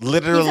never know.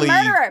 Literally, he's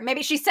a murderer.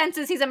 Maybe she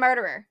senses he's a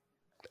murderer.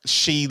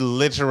 She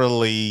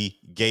literally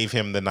gave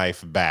him the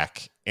knife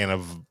back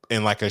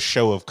in like a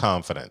show of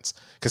confidence,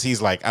 because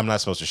he's like, I'm not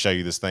supposed to show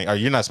you this thing, or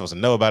you're not supposed to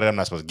know about it. I'm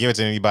not supposed to give it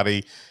to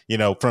anybody,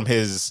 from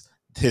his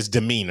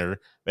demeanor.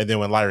 And then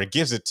when Lyra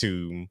gives it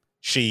to him,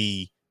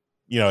 she,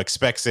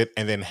 expects it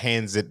and then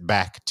hands it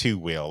back to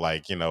Will.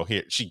 Like,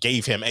 here, she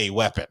gave him a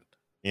weapon,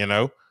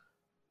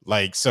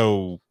 like,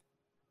 so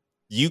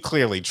you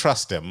clearly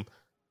trust him.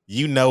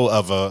 You know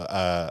of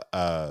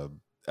a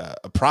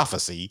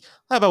prophecy.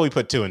 How about we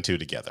put 2 and 2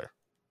 together?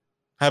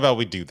 How about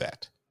we do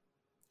that?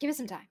 Give us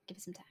some time.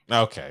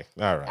 Okay,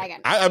 all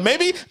right.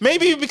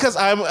 Maybe because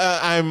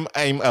I'm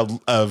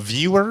a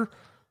viewer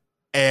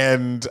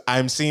and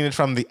I'm seeing it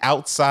from the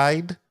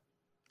outside.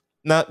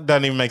 No,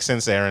 doesn't even make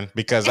sense, Aaron,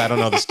 because I don't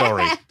know the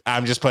story.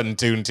 I'm just putting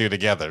 2 and 2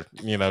 together.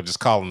 Just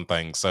calling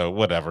things. So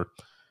whatever.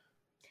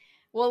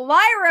 Well,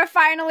 Lyra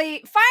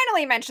finally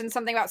mentioned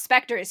something about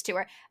specters to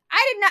her.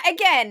 I did not.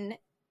 Again,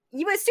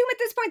 you assume at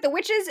this point the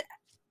witches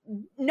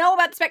know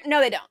about the specters.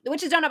 No, they don't. The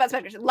witches don't know about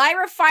specters.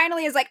 Lyra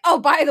finally is like, oh,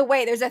 by the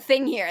way, there's a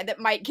thing here that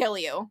might kill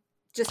you.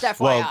 Just FYI.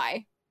 Well,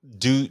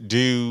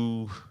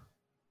 do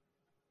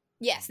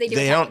yes, they do.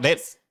 They don't.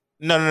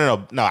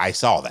 No. I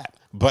saw that,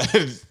 but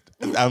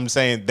I'm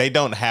saying they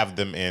don't have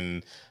them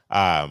in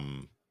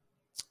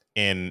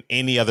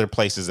any other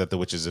places that the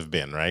witches have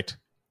been, right?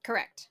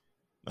 Correct.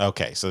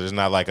 Okay, so there's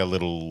not like a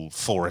little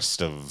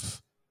forest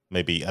of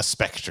maybe a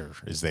specter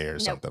is there or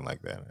something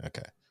like that.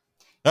 Okay.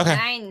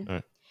 9.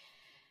 Right.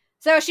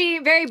 So she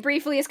very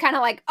briefly is kind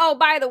of like, oh,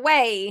 by the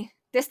way,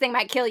 this thing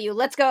might kill you.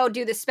 Let's go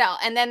do the spell.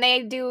 And then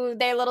they do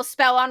their little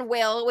spell on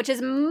Will, which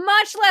is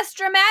much less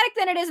dramatic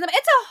than it is in the...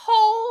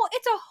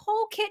 It's a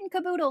whole kit and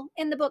caboodle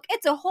in the book.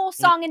 It's a whole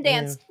song and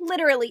dance.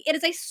 Literally. It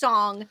is a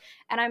song.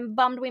 And I'm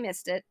bummed we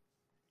missed it.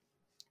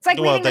 It's like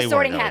leaving the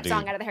Sorting Hat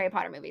song out of the Harry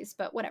Potter movies,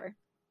 but whatever.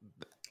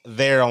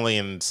 They're only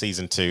in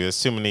season 2. There's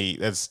too many.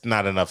 That's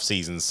not enough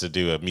seasons to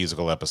do a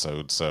musical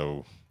episode.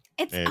 So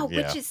it's a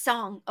witch's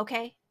song,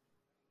 okay?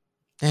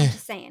 I'm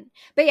just saying.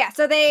 But yeah,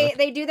 so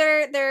they do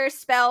their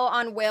spell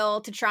on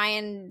Will to try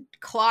and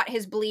clot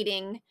his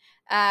bleeding.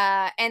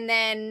 And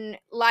then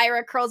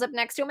Lyra curls up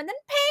next to him, and then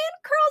Pan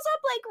curls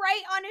up like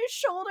right on his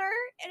shoulder,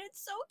 and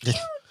it's so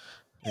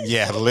cute.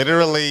 Yeah,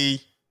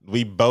 literally,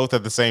 we both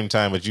at the same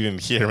time, but you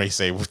didn't hear me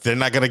say they're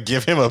not gonna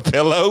give him a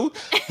pillow.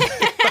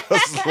 I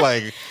was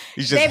like,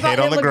 he's just head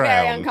on the ground.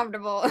 Very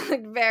uncomfortable.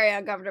 Very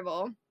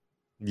uncomfortable.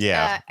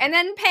 Yeah. And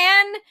then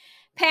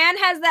Pan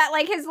has that,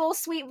 like, his little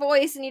sweet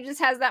voice, and he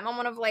just has that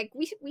moment of, like,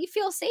 we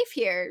feel safe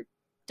here,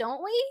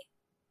 don't we?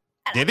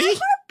 Did he?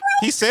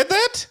 He said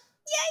that?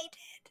 Yeah, he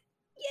did.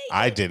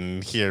 I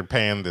didn't hear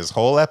Pan this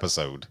whole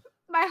episode.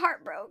 My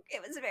heart broke.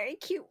 It was a very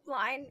cute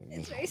line.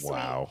 It's very sweet.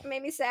 Wow. It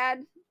made me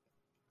sad.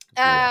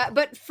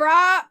 But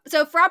Fra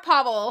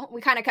Pavel,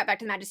 we kind of cut back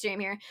to the Magisterium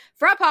here.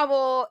 Fra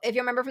Pavel, if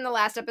you remember from the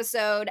last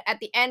episode, at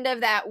the end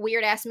of that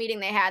weird ass meeting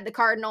they had, the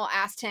Cardinal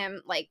asked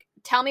him, like,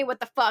 tell me what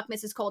the fuck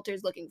Mrs. Coulter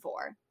is looking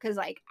for. Because,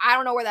 like, I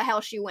don't know where the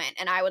hell she went,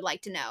 and I would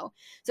like to know.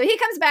 So he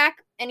comes back,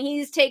 and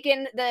he's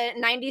taken the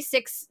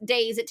 96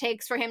 days it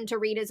takes for him to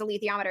read his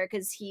alethiometer,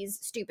 because he's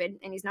stupid,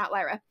 and he's not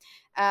Lyra.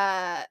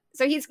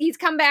 So he's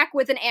come back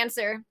with an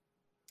answer,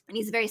 and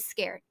he's very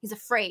scared. He's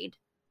afraid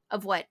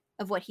of what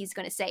he's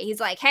going to say.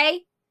 He's like,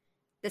 hey,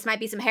 this might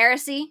be some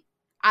heresy.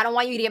 I don't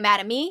want you to get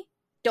mad at me.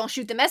 Don't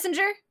shoot the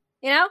messenger,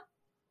 you know?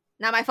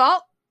 Not my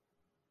fault.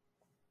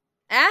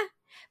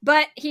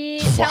 But he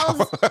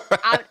tells,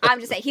 I'm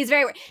just saying, he's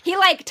very weird. He,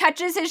 like,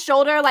 touches his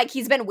shoulder like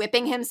he's been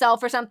whipping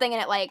himself or something,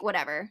 and it, like,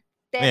 whatever.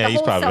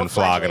 He's probably been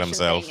flogging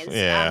himself.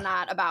 I'm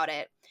not about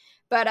it.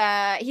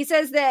 But he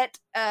says that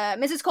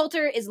Mrs.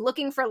 Coulter is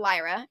looking for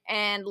Lyra,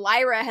 and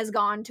Lyra has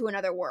gone to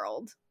another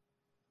world.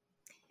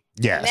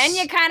 Yes. And then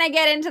you kind of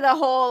get into the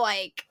whole,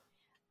 like,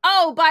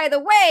 oh, by the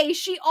way,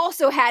 she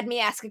also had me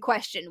ask a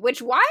question,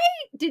 which, why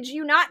did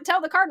you not tell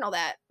the Cardinal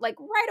that, like,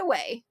 right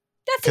away?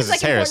 That seems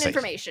like important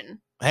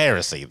information.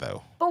 Heresy,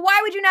 though. But why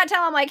would you not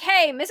tell him, like,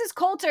 hey, Mrs.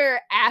 Coulter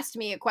asked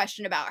me a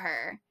question about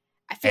her.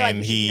 I feel like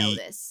you should know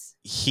this.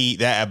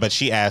 But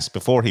she asked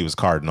before he was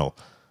Cardinal.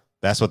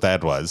 That's what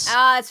that was.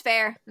 Oh, that's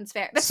fair. That's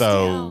fair. But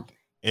so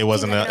it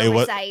wasn't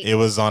it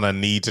was on a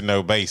need to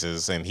know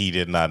basis, and he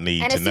did not need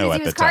to know at the time. And as soon as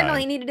he was Cardinal,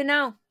 he needed to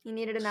know. He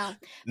needed to know.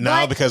 No,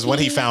 but because when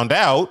he found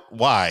out,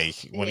 why?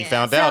 When he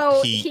found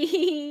out,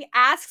 he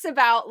asks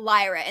about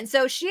Lyra. And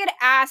so she had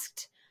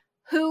asked,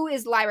 who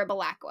is Lyra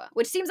Belacqua?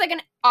 Which seems like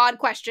an odd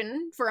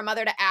question for a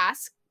mother to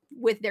ask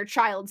with their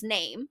child's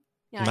name.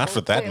 You know, not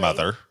for that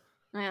mother.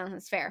 Well,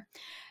 that's fair.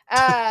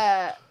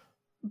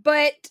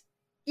 But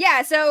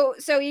yeah, so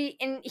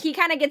he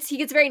kind of gets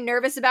very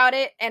nervous about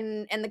it,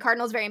 and the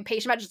Cardinal's very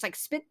impatient about it, just like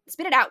spit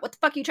it out. What the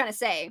fuck are you trying to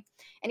say?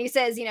 And he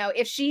says, you know,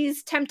 if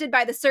she's tempted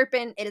by the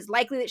serpent, it is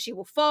likely that she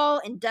will fall,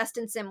 and dust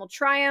and sin will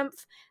triumph.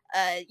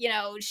 You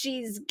know,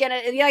 she's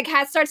gonna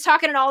starts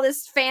talking in all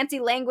this fancy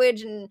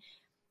language, and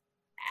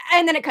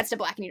then it cuts to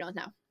black, and you don't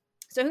know.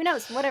 So who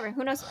knows? Whatever.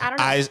 Who knows? I don't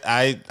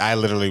know. I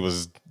literally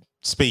was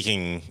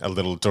speaking a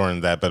little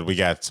during that, but we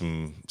got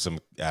some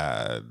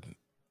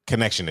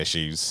connection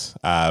issues.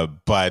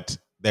 But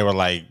they were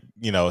like,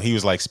 you know, he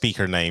was like, speak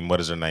her name. What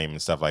is her name?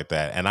 And stuff like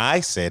that. And I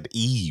said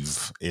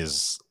Eve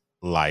is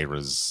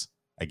Lyra's,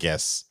 I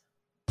guess,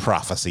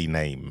 prophecy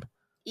name.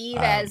 Eve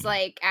as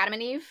like Adam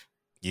and Eve?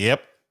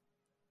 Yep.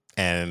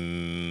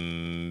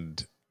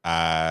 And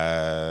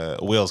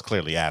Will's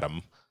clearly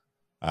Adam.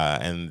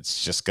 And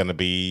it's just going to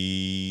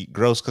be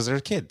gross because they're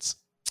kids.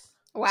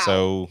 Wow.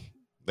 So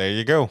there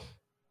you go.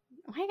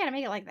 Why you got to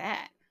make it like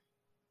that?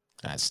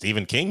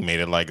 Stephen King made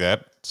it like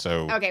that.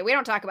 So okay, we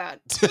don't talk about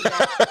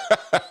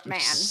that man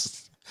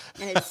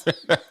and his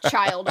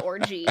child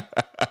orgy.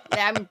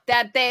 There's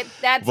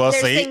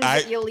things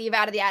that you'll leave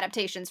out of the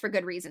adaptations for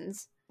good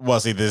reasons. Well,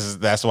 see,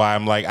 that's why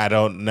I'm like, I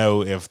don't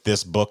know if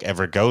this book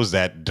ever goes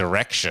that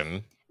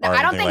direction. No,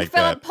 I don't think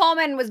Philip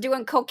Pullman was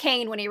doing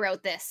cocaine when he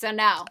wrote this. So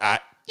no.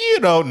 You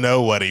don't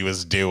know what he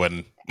was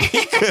doing.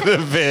 He could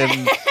have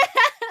been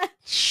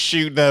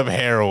shooting up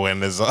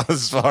heroin as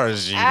far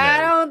as you know. I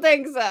don't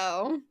think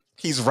so.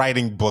 He's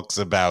writing books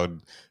about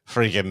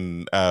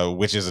freaking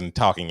witches and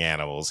talking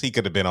animals. He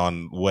could have been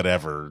on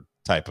whatever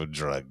type of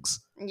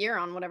drugs. You're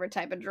on whatever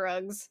type of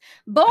drugs.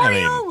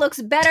 Boreal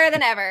looks better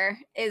than ever,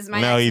 is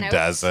my No, next he note.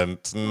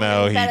 doesn't.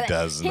 No, he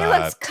does not. He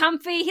looks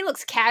comfy. He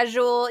looks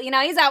casual. You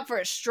know, he's out for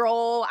a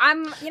stroll.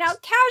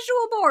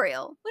 Casual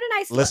Boreal. What a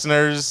nice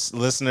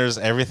listeners,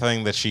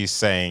 everything that she's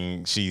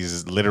saying,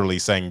 she's literally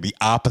saying the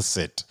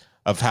opposite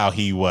of how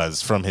he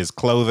was, from his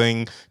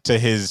clothing to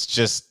his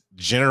just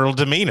general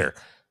demeanor.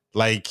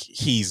 like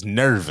he's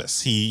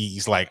nervous.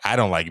 He's like, I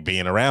don't like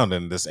being around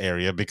in this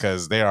area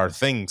because there are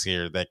things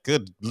here that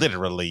could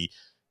literally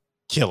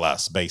kill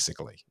us,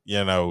 basically,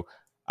 you know.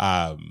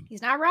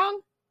 He's not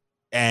wrong.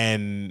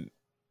 And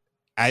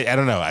I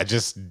don't know. I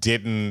just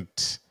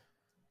didn't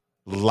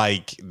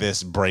like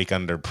this break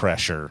under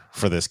pressure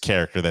for this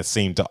character that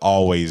seemed to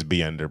always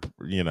be under,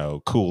 you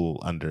know,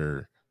 cool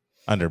under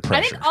pressure.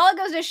 I think all it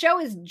goes to show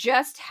is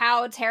just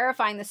how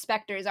terrifying the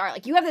specters are.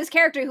 Like, you have this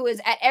character who has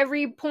at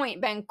every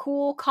point been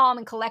cool, calm,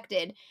 and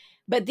collected,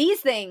 but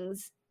these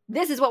things,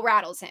 this is what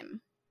rattles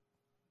him.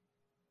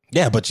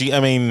 Yeah, but I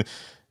mean,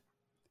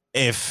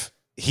 if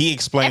he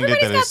explained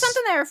everybody's it, got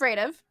something they're afraid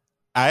of.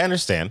 I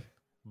understand,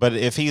 but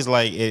if he's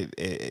like,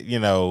 you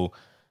know,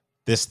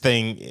 this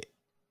thing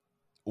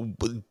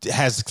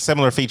has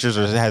similar features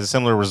or has a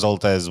similar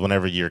result as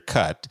whenever you're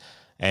cut,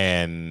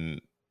 and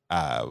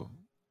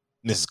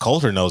Mrs.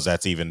 Coulter knows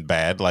that's even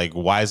bad. Like,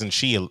 why isn't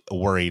she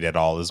worried at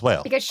all as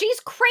well? Because she's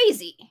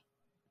crazy.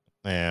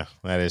 Yeah,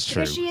 that is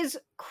true. Because she is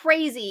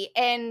crazy,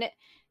 and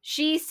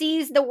she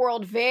sees the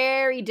world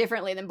very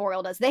differently than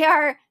Boreal does. They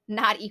are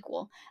not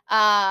equal.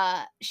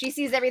 She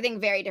sees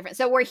everything very different.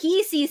 So where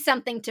he sees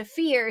something to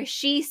fear,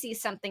 she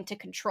sees something to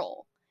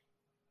control.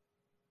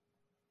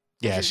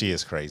 Yeah, she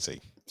is crazy.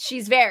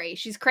 She's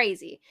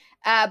crazy.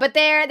 But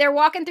they're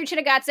walking through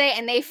Chitagatse,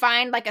 and they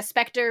find like a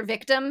specter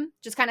victim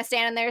just kind of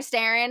standing there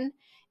staring,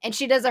 and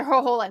she does her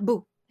whole like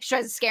boo. She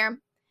tries to scare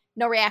him.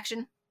 No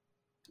reaction.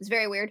 It's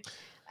very weird.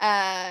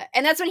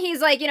 And that's when he's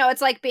like, you know,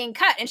 it's like being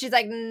cut. And she's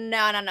like,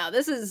 no.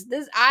 This.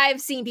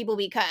 I've seen people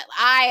be cut.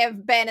 I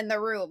have been in the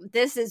room.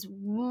 This is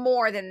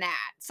more than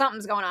that.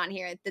 Something's going on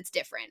here that's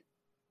different.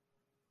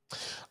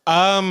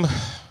 I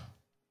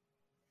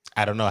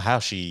don't know how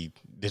she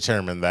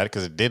determined that,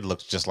 because it did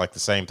look just like the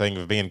same thing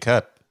of being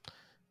cut.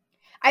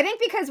 I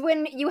think because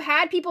when you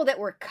had people that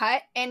were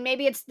cut, and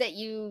maybe it's that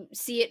you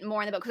see it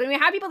more in the book, because when you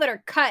have people that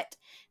are cut,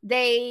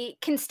 they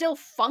can still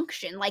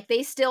function. Like,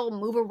 they still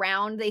move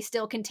around. They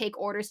still can take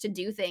orders to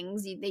do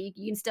things. You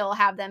can still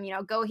have them, you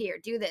know, go here,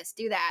 do this,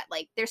 do that.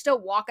 Like, they're still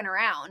walking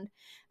around.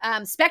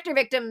 Spectre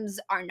victims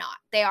are not.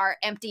 They are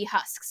empty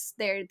husks.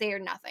 They're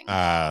nothing.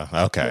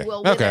 Okay. Who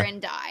will wither and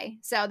die.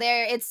 So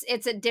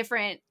it's a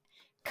different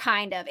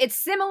kind of. It's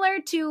similar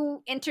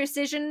to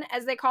intercision,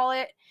 as they call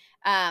it,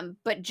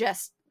 but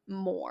just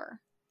more.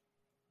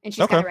 And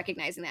she's kind of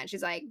recognizing that.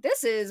 She's like,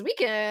 we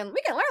can learn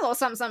a little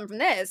something from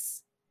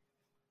this.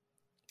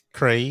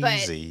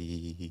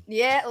 Crazy. But,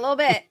 yeah, a little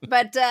bit.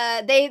 But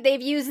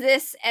they've used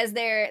this as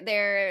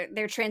their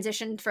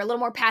transition for a little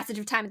more passage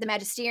of time at the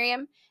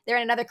Magisterium. They're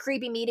in another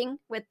creepy meeting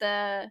with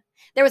there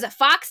was a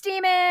fox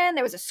demon,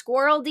 there was a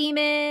squirrel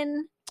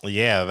demon.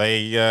 Yeah,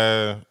 they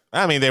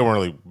weren't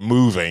really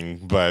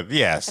moving, but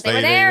yes, but they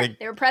were there.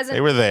 They were present.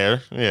 They were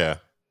there. Yeah.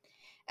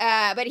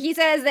 But he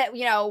says that,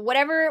 you know,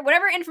 whatever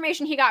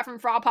information he got from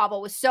Frau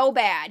Pavel was so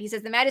bad. He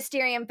says the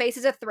Magisterium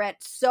faces a threat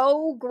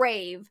so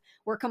grave,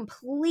 we're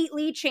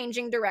completely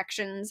changing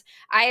directions.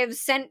 I have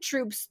sent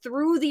troops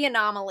through the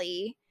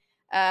anomaly,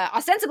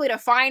 ostensibly to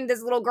find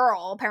this little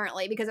girl,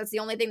 apparently, because that's the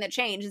only thing that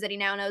changed, is that he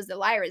now knows that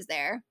Lyra's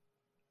there.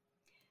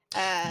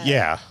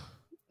 Yeah.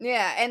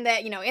 Yeah, and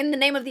that, you know, in the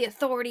name of the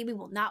authority, we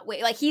will not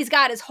wait. Like, he's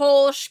got his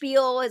whole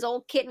spiel, his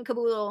old kit and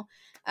caboodle.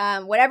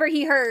 Whatever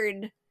he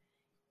heard,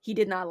 he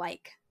did not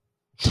like.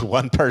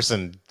 One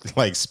person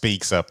like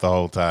speaks up the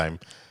whole time,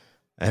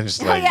 and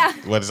just like,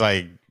 what's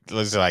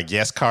it like,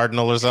 yes,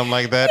 Cardinal or something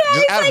like that, yeah,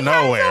 just out of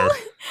nowhere. It's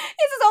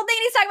this whole thing.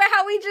 He's talking about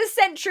how we just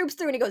sent troops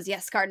through, and he goes,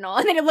 "Yes, Cardinal,"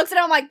 and then he looks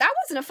at him like, "That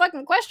wasn't a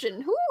fucking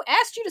question. Who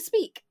asked you to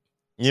speak?"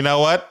 You know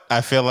what?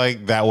 I feel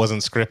like that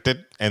wasn't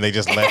scripted, and they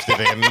just left it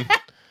in.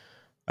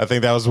 I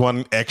think that was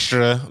one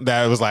extra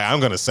that was like,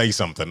 I'm gonna say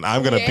something.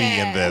 I'm gonna be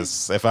in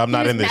this. If I'm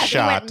not in this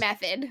shot,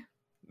 method.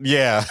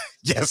 Yeah,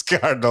 yes,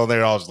 Cardinal.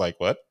 They're all just like,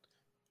 what?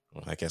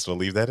 Well, I guess we'll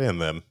leave that in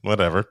then.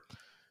 Whatever.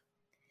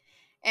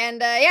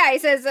 And he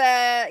says,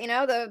 you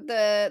know,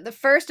 the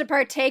first to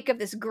partake of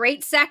this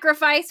great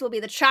sacrifice will be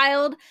the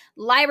child,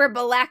 Lyra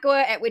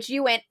Belacqua, at which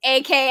you went,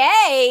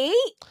 AKA,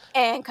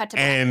 and cut to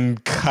black.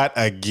 And cut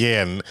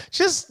again.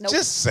 Just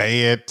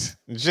say it.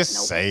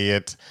 Just say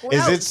it.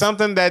 Is it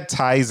something that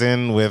ties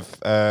in with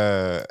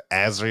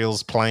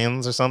Azriel's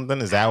plans or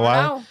something? Is that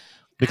why? Know.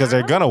 Because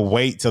they're going to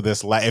wait till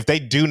this. If they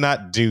do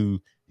not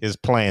do his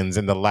plans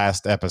in the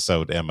last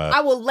episode, Emma,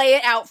 I will lay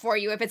it out for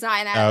you if it's not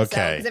in that episode.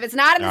 Because if it's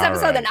not in this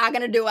episode, they're not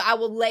going to do it. I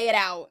will lay it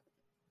out.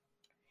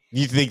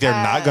 You think they're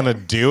not going to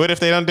do it if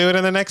they don't do it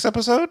in the next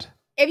episode?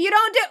 If you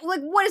don't do,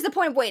 like, what is the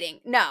point of waiting?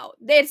 No,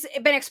 it's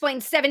been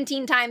explained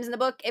 17 times in the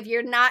book. If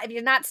you're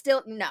not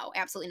still, no,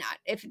 absolutely not.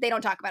 If they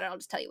don't talk about it, I'll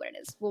just tell you what it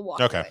is. We'll walk.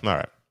 Okay, all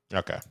right,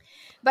 okay.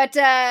 But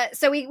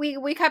so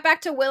we cut back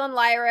to Will and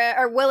Lyra,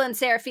 or Will and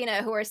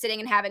Serafina, who are sitting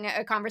and having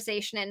a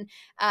conversation. And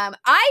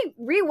I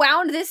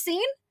rewound this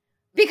scene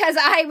because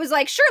I was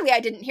like, surely I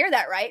didn't hear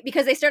that right,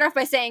 because they start off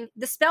by saying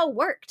the spell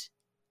worked,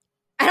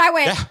 and I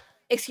went,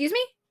 excuse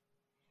me,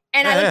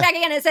 and I looked back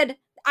again and it said,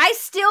 I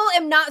still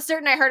am not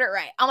certain I heard it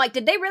right. I'm like,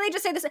 did they really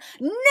just say this?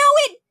 No,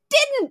 it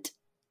didn't.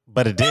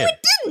 But it did. No,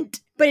 it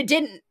didn't. But it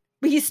didn't.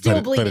 But he's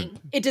still bleeding.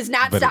 It does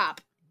not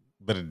stop.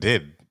 But it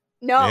did.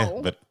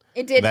 No, but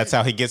it did. That's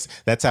how he gets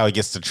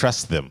to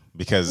trust them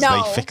because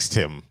they fixed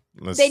him.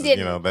 They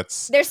didn't.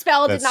 Their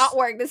spell did not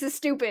work. This is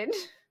stupid.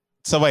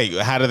 So wait,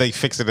 how do they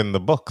fix it in the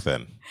book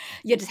then?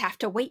 You just have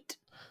to wait.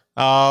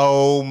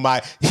 Oh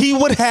my! He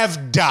would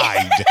have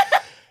died.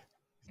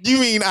 You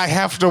mean I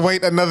have to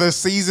wait another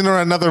season or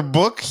another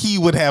book? He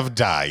would have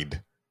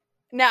died.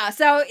 No,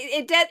 so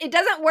it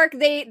doesn't work.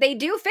 They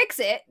do fix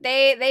it.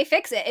 They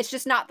fix it. It's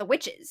just not the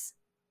witches.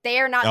 They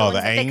are not the ones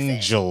that fix it.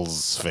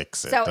 Angels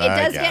fix it. So it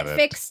does get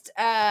fixed.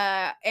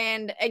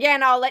 And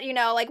again, I'll let you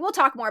know. Like, we'll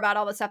talk more about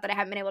all the stuff that I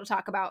haven't been able to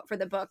talk about for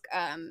the book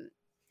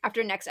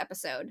after next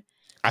episode.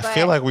 I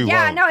feel like we won't.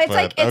 Yeah, no, it's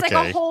like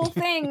a whole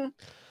thing.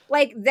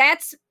 Like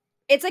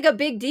it's like a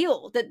big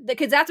deal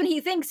because that's when he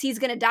thinks he's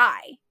gonna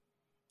die.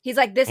 He's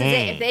like, this is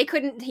it. If they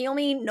couldn't heal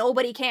me,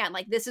 nobody can.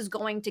 Like, this is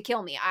going to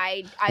kill me.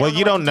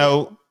 You don't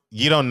know.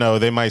 You don't know.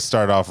 They might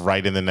start off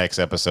right in the next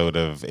episode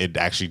of it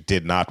actually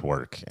did not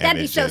work. That'd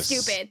be so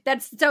stupid.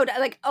 That's so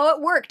like, oh,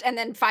 it worked, and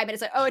then 5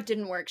 minutes like, oh, it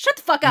didn't work. Shut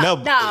the fuck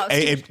up.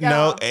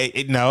 No.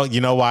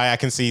 You know why I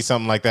can see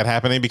something like that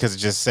happening? Because it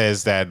just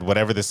says that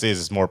whatever this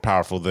is more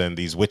powerful than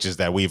these witches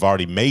that we've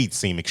already made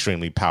seem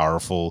extremely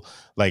powerful.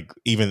 Like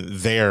even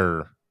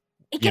their.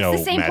 It gets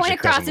the same point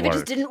across if it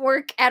just didn't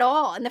work at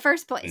all in the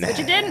first place, which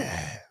it didn't.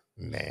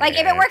 Like,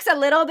 if it works a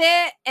little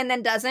bit and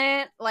then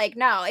doesn't, like,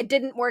 no, it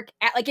didn't work.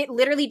 It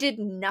literally did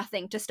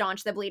nothing to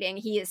staunch the bleeding.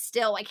 He is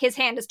still, like, his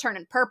hand is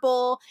turning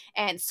purple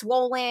and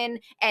swollen,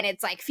 and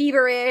it's, like,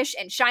 feverish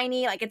and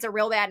shiny. Like, it's a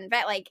real bad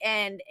infection. Like,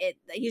 and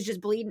he's just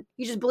bleeding.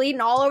 He's just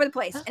bleeding all over the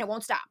place, and it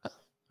won't stop.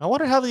 I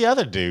wonder how the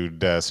other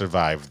dude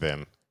survived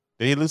then.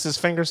 Did he lose his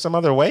finger some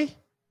other way?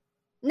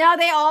 No,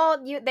 they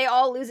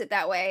all lose it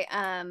that way.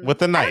 With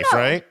the knife,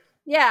 right?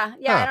 Yeah,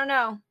 I don't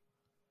know.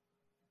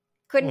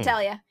 Couldn't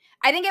tell you.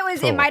 I think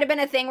it might have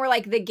been a thing where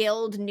like the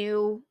guild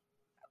knew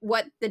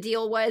what the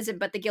deal was,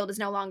 but the guild is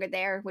no longer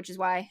there, which is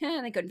why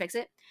they couldn't fix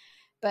it.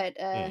 But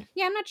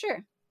yeah, I'm not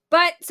sure.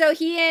 But so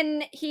he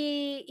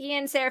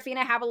and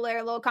Seraphina have a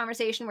little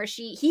conversation where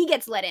he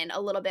gets let in a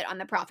little bit on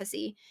the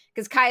prophecy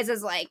because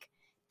Kaisa's like,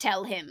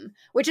 tell him,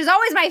 which is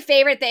always my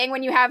favorite thing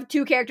when you have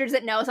two characters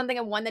that know something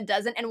and one that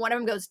doesn't, and one of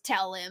them goes,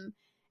 tell him.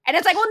 And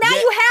it's like, well, now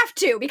you have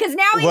to, because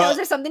now he knows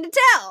there's something to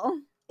tell.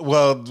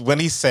 Well, when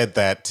he said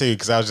that too,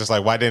 because I was just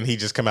like, why didn't he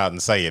just come out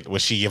and say it?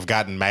 Would she have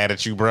gotten mad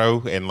at you,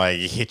 bro, and like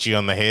hit you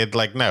on the head?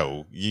 Like,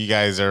 no, you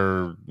guys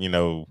are,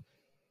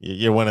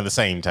 you're one of the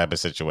same type of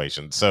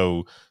situation.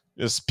 So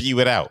just spew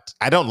it out.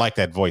 I don't like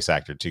that voice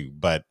actor too,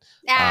 but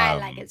I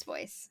like his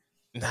voice.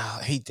 No,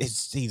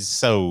 he's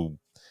so.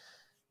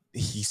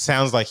 He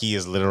sounds like he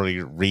is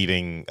literally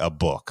reading a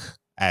book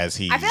as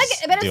he's. I feel like,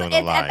 but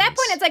at that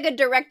point, it's like a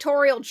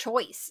directorial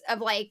choice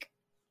of like,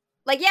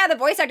 yeah, the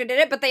voice actor did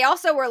it, but they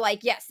also were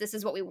like, yes, this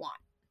is what we want.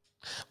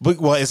 But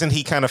well, isn't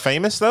he kind of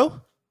famous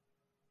though?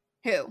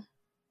 Who?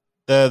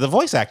 The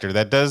voice actor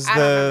that does I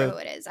don't remember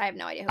who it is. I have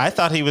no idea. I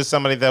thought he was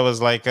somebody that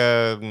was like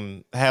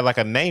had like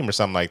a name or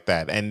something like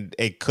that, and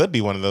it could be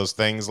one of those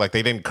things like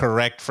they didn't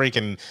correct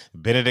freaking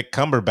Benedict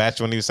Cumberbatch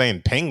when he was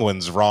saying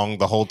penguins wrong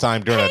the whole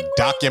time during a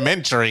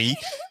documentary.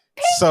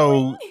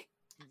 So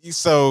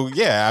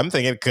yeah, I'm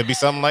thinking it could be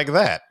something like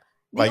that.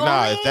 Like,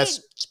 that's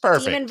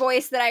perfect. Demon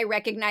voice that I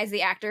recognize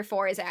the actor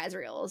for is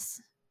Azrael's.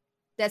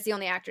 That's the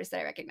only actress that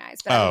I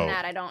recognize. But other than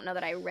that, I don't know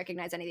that I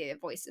recognize any of the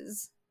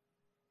voices.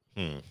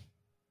 Okay.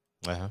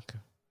 All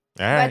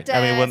right. But,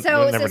 I mean,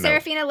 so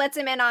Seraphina lets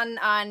him in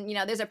on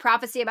there's a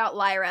prophecy about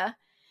Lyra,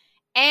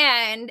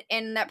 and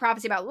in that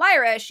prophecy about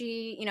Lyra,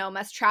 she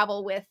must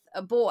travel with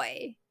a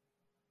boy.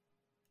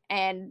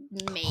 And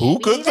maybe who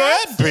could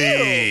that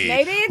be?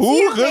 Maybe it's who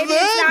you. Could maybe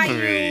that it's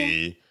not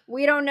be? You.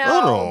 We don't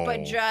know,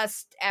 but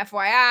just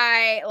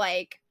FYI,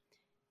 like,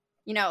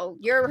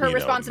 you're her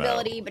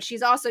responsibility, but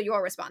she's also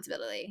your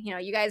responsibility.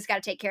 You guys got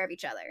to take care of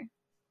each other.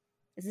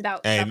 This is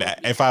about. And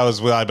if I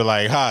was Will, I'd be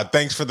like,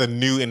 thanks for the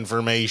new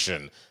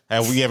information.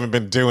 And we haven't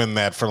been doing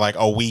that for like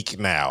a week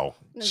now.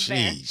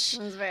 Jeez.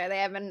 That's fair. They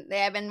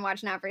have been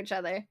watching out for each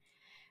other.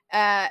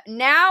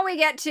 Now we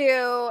get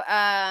to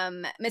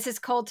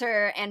Mrs.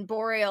 Coulter and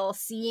Boreal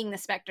seeing the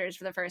specters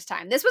for the first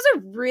time. This was a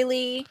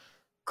really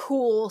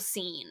cool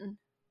scene.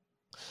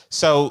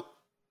 So,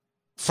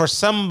 for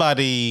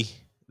somebody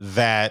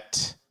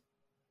that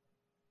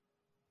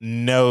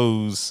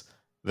knows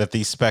that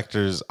these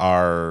specters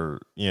are,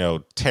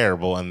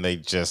 terrible and they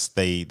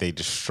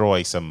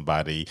destroy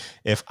somebody,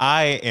 if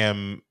I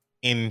am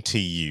into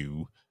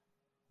you,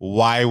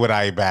 why would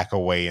I back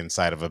away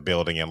inside of a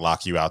building and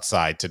lock you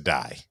outside to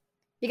die?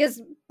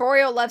 Because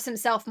Boreal loves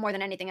himself more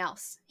than anything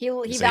else. He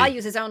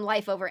values his own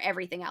life over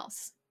everything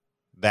else.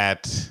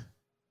 That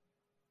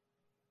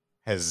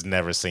has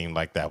never seemed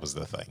like that was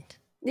the thing.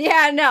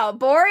 Yeah, no.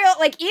 Boreal,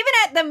 like, even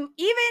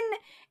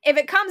if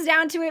it comes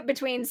down to it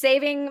between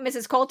saving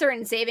Mrs. Coulter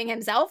and saving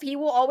himself, he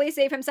will always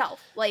save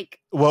himself. Like,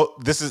 well,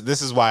 this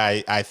is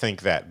why I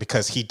think that,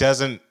 because he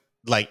doesn't,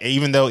 like,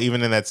 even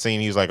in that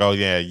scene, he's like, oh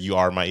yeah, you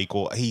are my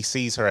equal. He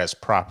sees her as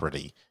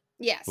property.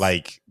 Yes.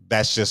 Like,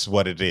 That's just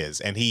what it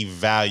is. And he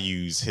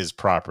values his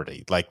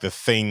property. Like the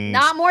things.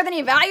 Not more than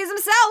he values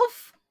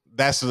himself.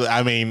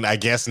 I mean, I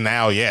guess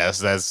now, yes,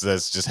 that's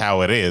just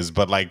how it is.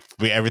 But like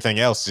everything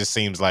else just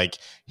seems like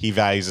he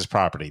values his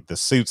property. The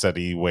suits that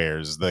he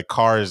wears, the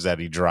cars that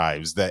he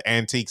drives, the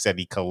antiques that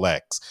he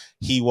collects.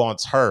 He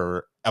wants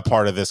her a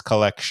part of this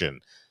collection.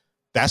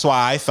 That's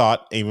why I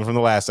thought, even from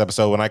the last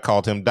episode when I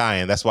called him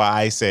dying, that's why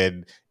I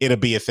said it'll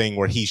be a thing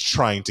where he's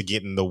trying to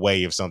get in the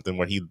way of something,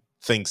 where he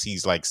thinks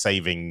he's like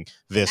saving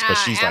this, but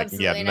she's like,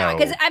 yeah, no.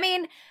 Because I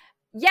mean,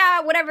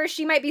 yeah, whatever,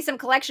 she might be some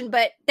collection,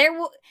 but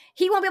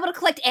he won't be able to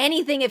collect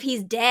anything if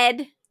he's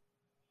dead.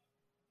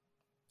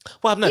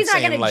 Well, I'm not he's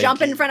not going to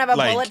jump in front of a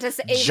bullet to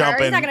save her. He's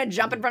not going to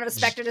jump in front of a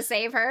Spectre to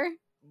save her.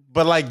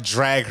 But like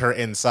drag her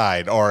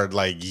inside or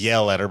like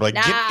yell at her, like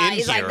get in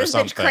he's here like, or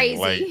something. Bitch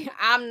crazy.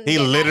 Like, he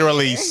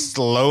literally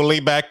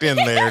slowly backed in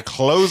there,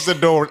 closed the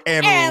door,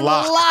 and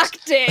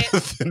locked it.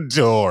 the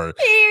door.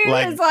 He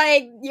was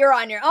like, "You're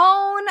on your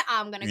own.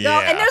 I'm gonna go."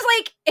 Yeah. And there's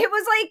like, it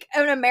was like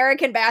an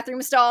American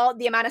bathroom stall.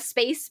 The amount of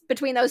space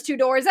between those two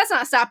doors, that's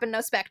not stopping no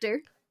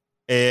Spectre.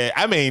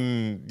 I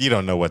mean, you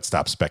don't know what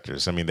stops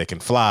Spectres. I mean, they can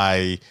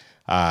fly.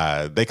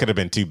 They could have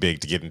been too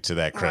big to get into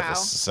that crevice,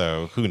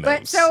 so who knows?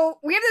 But so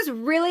we have this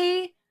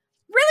really,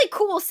 really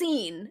cool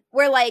scene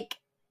where like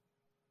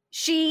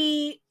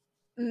she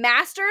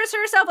masters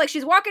herself. Like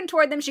she's walking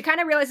toward them. She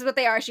kind of realizes what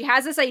they are. She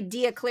has this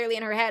idea clearly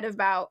in her head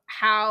about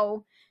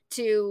how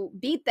to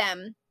beat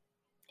them.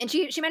 And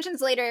she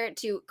mentions later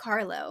to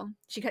Carlo.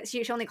 She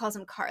only calls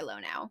him Carlo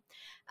now.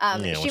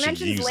 She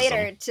mentions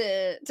later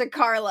to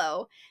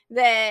Carlo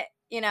that,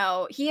 you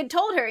know, he had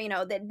told her, you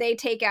know, that they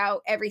take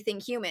out everything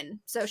human.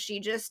 So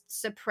she just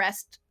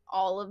suppressed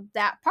all of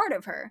that part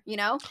of her, you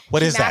know?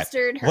 What is that?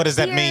 What does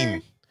that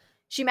mean?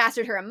 She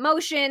mastered her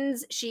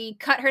emotions. She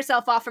cut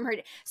herself off from her.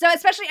 So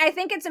especially, I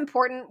think it's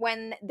important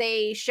when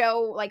they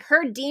show, like,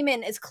 her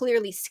demon is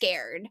clearly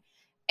scared.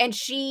 And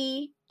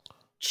she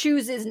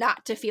chooses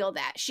not to feel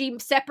that. She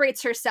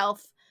separates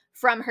herself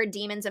from her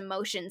demon's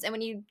emotions. And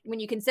when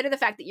you consider the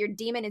fact that your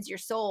demon is your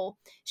soul,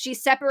 she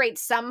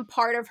separates some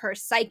part of her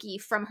psyche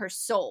from her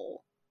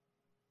soul.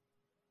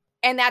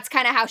 And that's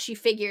kind of how she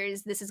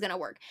figures this is going to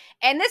work.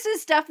 And this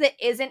is stuff that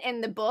isn't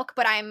in the book,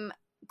 but I'm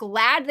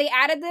glad they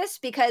added this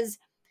because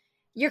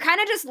you're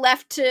kind of just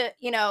left to,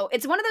 you know,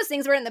 it's one of those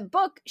things where in the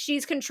book,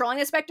 she's controlling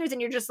the Spectres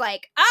and you're just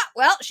like,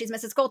 well, she's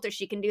Mrs. Coulter.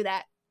 She can do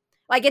that.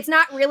 Like, it's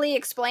not really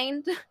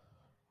explained.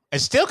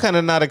 It's still kind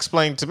of not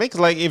explained to me.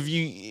 Cause like,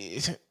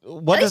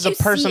 what does a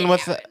person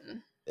with,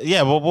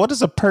 what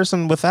does a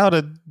person without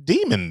a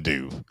demon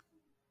do?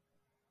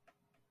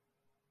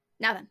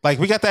 Nothing. Like,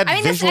 we got that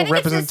visual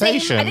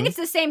representation. I think it's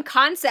the same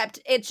concept.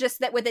 It's just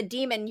that with a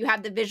demon, you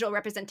have the visual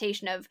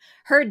representation of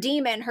her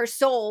demon, her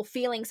soul,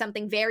 feeling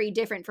something very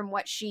different from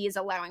what she is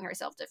allowing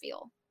herself to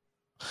feel.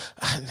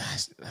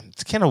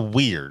 It's kind of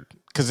weird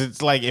because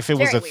it's like if it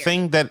was a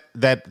thing that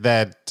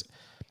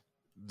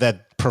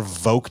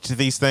provoked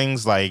these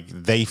things, like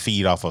they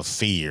feed off of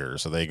fear,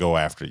 so they go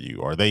after you,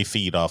 or they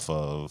feed off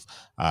of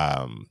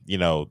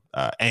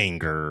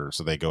anger,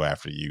 so they go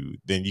after you.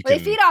 Then they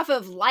feed off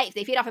of life.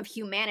 They feed off of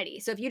humanity.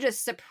 So if you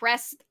just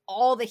suppress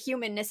all the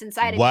humanness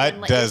inside of you,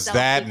 what does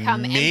that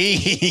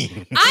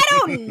mean? I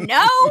don't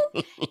know.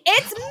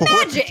 It's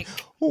magic.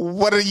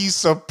 What are you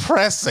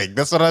suppressing?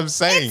 That's what I'm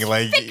saying. It's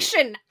like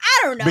fiction. I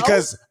don't know.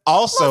 Because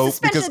also,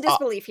 suspension of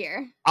disbelief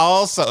here.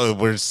 Also,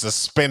 we're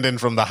suspending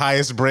from the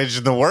highest bridge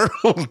in the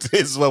world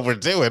is what we're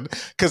doing.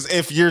 Because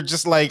if you're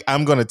just like,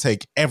 I'm going to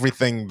take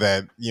everything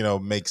that, you know,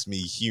 makes me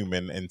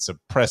human and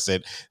suppress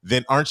it,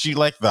 then aren't you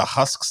like the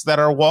husks that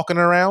are walking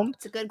around?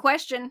 It's a good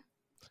question.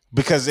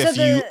 Because go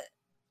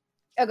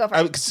for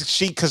it.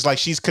 Because like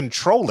she's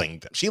controlling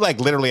them. She like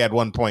literally at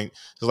one point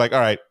was like, all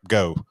right,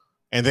 go.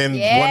 And then one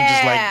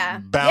just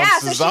like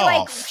bounces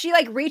off. She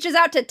reaches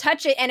out to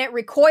touch it and it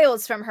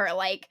recoils from her.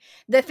 Like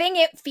the thing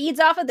it feeds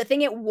off of, the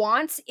thing it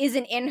wants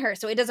isn't in her,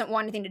 so it doesn't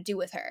want anything to do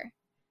with her.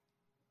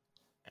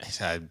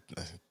 I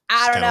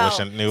don't know. Wish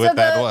I knew it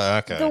that way.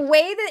 Okay. The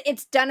way that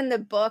it's done in the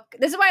book,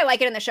 this is why I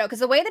like it in the show, because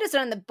the way that it's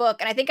done in the book,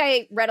 and I think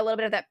I read a little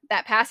bit of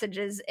that passage,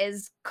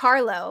 is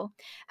Carlo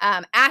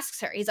asks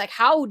her, he's like,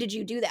 how did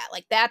you do that?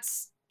 Like that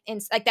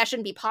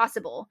shouldn't be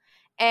possible.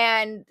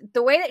 And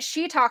the way that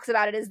she talks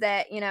about it is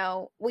that, you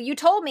know, well, you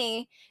told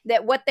me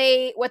that what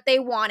they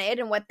wanted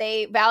and what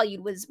they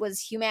valued was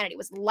humanity,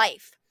 was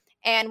life.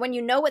 And when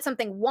you know what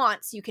something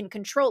wants, you can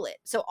control it.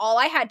 So all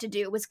I had to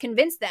do was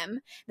convince them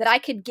that I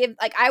could give,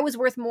 like, I was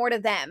worth more to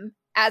them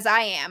as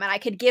I am, and I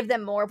could give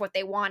them more of what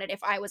they wanted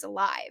if I was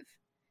alive.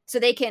 So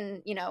they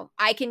can, you know,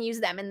 I can use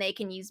them and they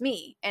can use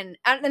me. And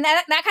that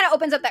kind of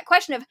opens up that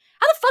question of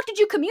how the fuck did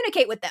you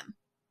communicate with them?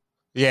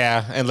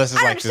 Yeah, unless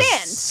it's like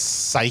this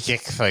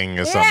psychic thing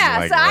or something like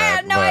that. Yeah, so I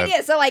had no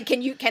idea. So like,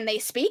 can they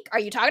speak? Are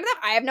you talking to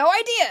them? I have no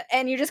idea.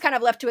 And you're just kind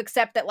of left to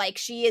accept that like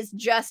she is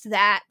just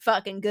that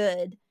fucking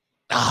good.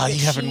 Oh,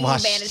 you haven't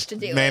watched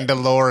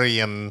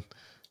Mandalorian.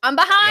 I'm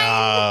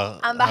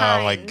behind. I'm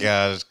behind. Oh my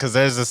gosh, because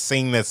there's a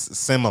scene that's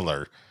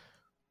similar.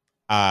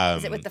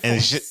 Is it with the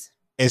Force?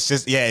 It's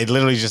just it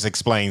literally just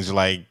explains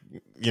like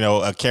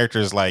a character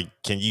is like,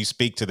 can you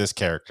speak to this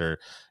character?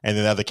 And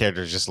then the other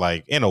character is just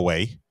like, in a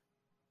way.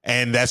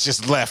 And that's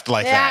just left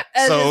like that.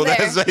 So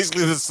that's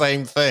basically the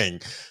same thing.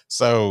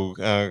 So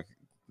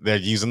they're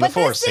using the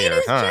Force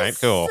here. All right,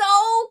 cool.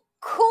 So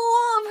cool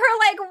of her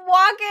like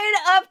walking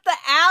up the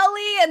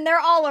alley and they're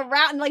all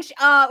around and like it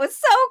was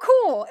so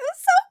cool. It was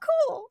so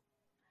cool.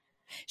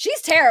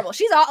 She's terrible.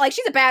 She's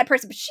a bad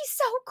person, but she's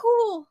so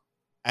cool.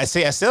 I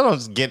still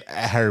don't get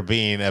her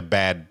being a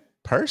bad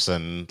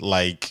person,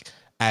 like,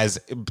 as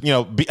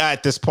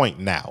at this point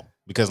now,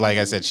 because like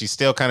I said, she's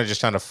still kind of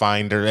just trying to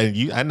find her,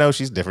 and I know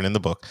she's different in the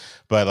book,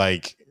 but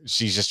like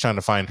she's just trying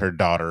to find her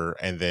daughter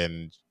and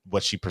then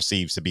what she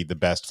perceives to be the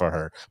best for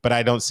her. But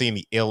I don't see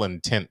any ill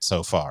intent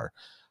so far.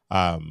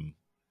 And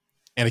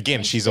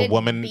again, she's a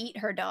woman. Beat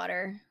her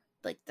daughter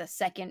like the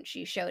second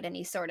she showed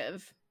any sort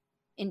of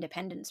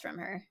independence from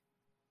her.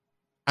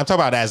 I'm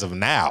talking about as of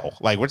now.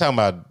 Like, we're talking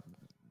about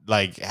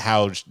like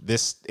how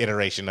this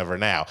iteration of her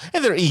now,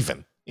 and they're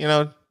even. She beat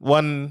her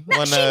in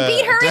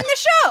the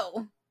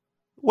show.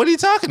 What are you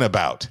talking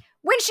about?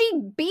 When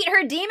she beat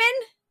her demon?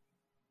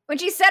 When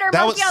she set her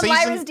monkey on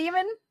Lyra's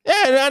demon?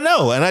 Yeah, I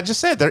know. And I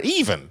just said they're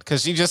even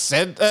because she just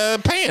said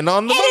pan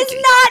on the monkey. It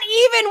is not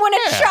even when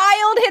a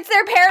child hits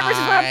their parent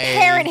versus when a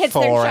parent hits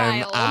their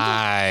child.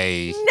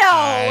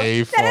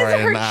 That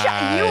isn't her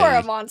child. You are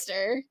a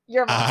monster.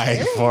 You're a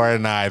monster. Eye for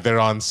an eye. They're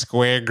on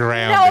square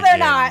ground. No, they're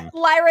not.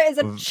 Lyra is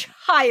a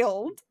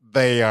child.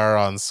 They are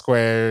on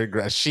square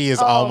ground. She is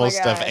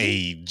almost of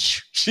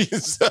age.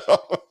 She's so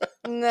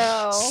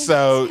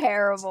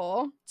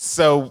terrible.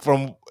 So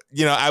from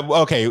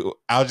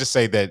I'll just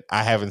say that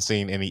I haven't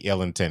seen any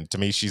ill intent. To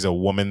me, she's a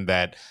woman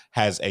that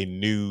has a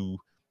new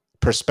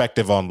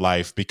perspective on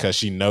life because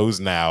she knows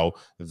now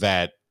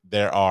that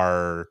there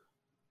are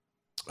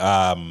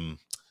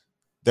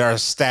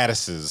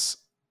statuses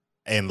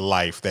in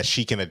life that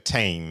she can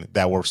attain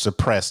that were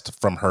suppressed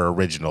from her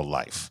original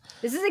life.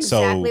 This is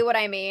exactly what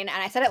I mean.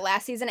 And I said it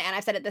last season and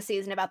I've said it this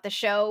season about the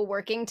show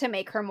working to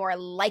make her more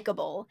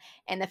likable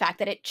and the fact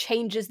that it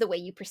changes the way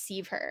you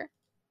perceive her.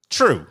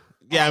 True.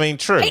 Yeah, I mean,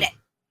 true. Hate it.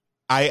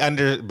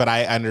 But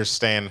I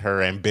understand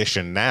her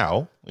ambition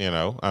now,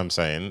 I'm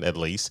saying at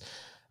least,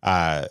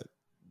 as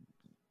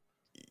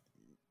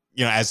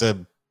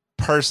a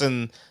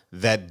person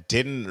that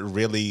didn't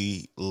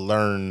really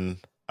learn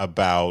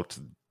about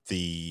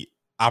the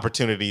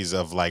opportunities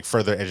of like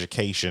further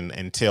education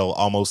until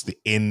almost the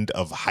end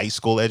of high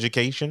school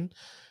education,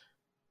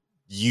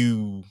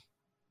 you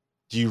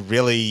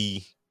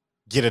really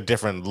get a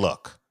different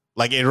look.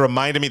 Like, it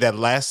reminded me that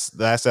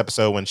last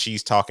episode when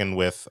she's talking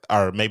with,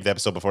 or maybe the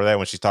episode before that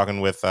when she's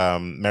talking with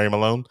Mary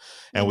Malone,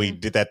 and we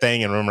did that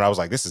thing, and remember I was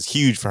like, this is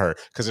huge for her,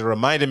 because it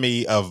reminded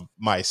me of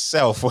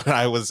myself when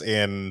I was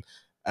in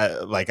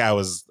I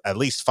was at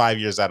least 5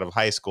 years out of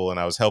high school, and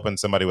I was helping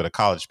somebody with a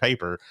college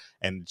paper,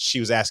 and she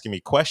was asking me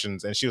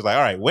questions, and she was like,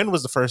 all right, when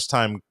was the first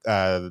time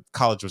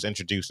college was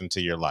introduced into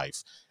your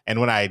life? And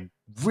when I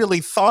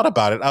really thought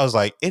about it, I was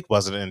like, it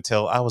wasn't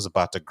until I was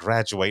about to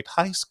graduate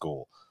high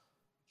school.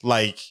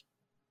 Like,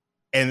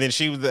 and then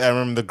I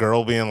remember the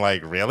girl being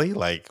like, really?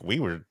 Like, we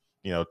were,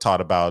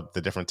 taught about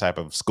the different type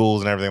of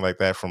schools and everything like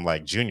that from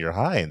like junior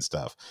high and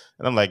stuff.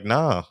 And I'm like,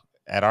 no,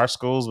 at our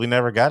schools, we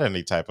never got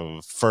any type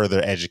of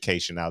further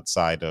education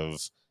outside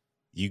of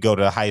you go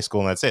to high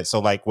school and that's it. So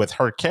like with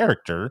her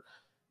character,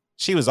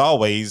 there was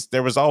always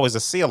a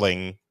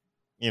ceiling,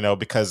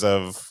 because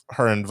of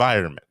her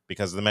environment,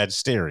 because of the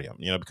magisterium,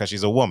 because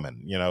she's a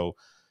woman,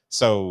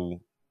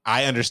 So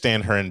I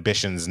understand her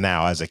ambitions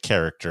now as a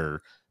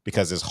character,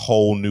 because this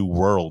whole new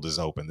world is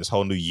open. This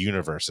whole new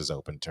universe is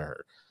open to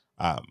her.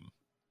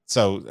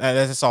 So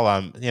that's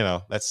all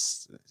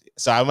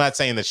so I'm not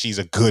saying that she's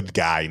a good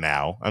guy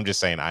now. I'm just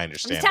saying I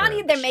understand. I'm telling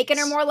you, they're making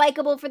her more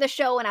likable for the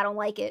show, and I don't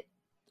like it.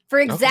 For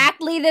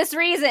exactly this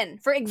reason.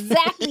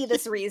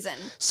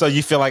 So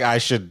you feel like I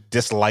should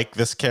dislike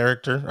this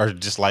character or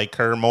dislike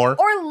her more?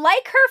 Or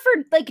like her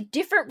for like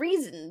different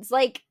reasons.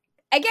 Like,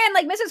 again,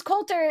 like Mrs.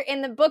 Coulter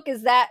in the book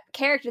is that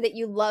character that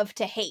you love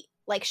to hate.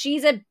 Like,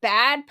 she's a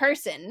bad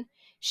person.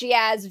 She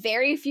has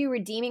very few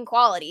redeeming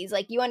qualities.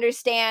 Like, you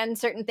understand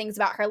certain things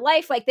about her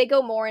life. Like, they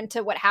go more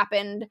into what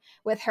happened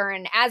with her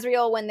and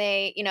Azriel when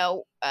they,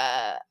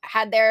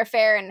 had their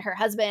affair, and her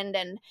husband.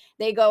 And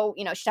they go,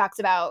 she talks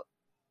about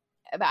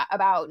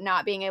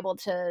not being able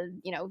to,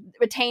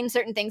 retain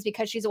certain things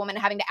because she's a woman,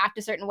 having to act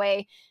a certain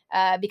way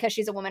because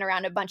she's a woman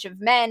around a bunch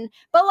of men.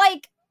 But,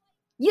 like,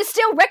 you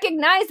still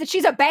recognize that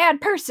she's a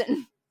bad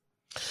person.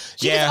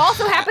 She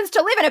also happens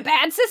to live in a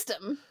bad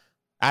system.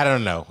 I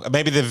don't know.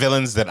 Maybe the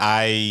villains that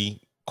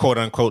I quote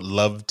unquote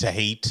love to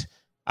hate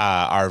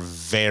are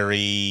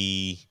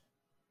very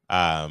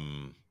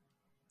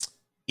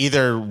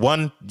either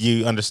one,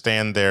 you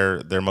understand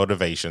their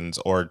motivations,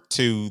 or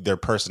two, their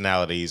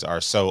personalities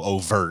are so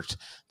overt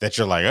that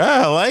you're like, oh,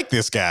 I like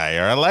this guy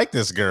or I like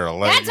this girl.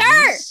 Like,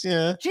 that's her.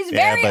 Yeah, she's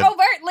very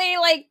overtly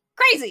like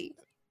crazy.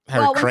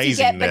 Her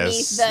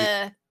craziness.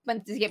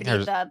 Once you get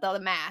beneath the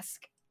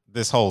mask.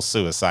 This whole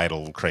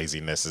suicidal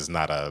craziness is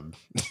not a.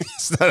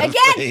 It's not again,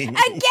 more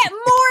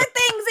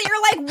things that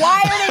you're like,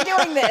 why are they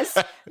doing this?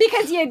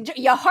 Because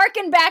you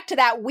harken back to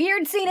that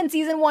weird scene in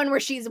season 1 where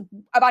she's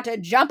about to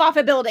jump off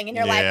a building, and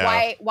you're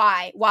like,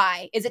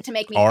 why? Is it to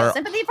make me feel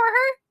sympathy for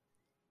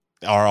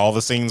her? Are all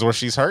the scenes where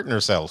she's hurting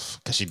herself?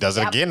 Because she does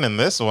it again in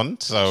this one.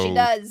 So she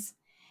does,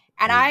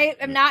 and I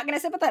am not going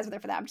to sympathize with her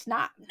for that. I'm just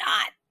not.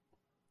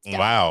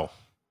 Wow.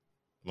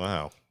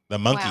 The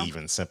monkey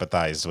even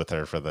sympathized with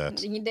her for that.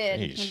 He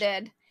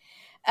did.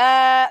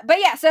 But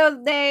yeah,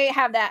 so they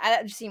have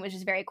that scene, which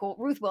is very cool.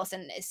 Ruth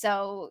Wilson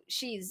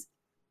she's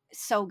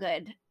so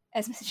good.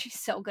 She's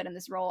so good in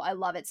this role. I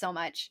love it so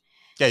much.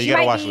 Yeah, you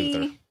gotta watch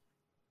Luther.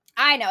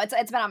 I know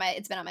it's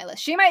been on my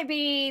list. She might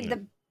be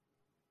the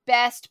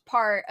best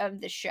part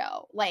of the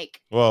show,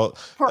 like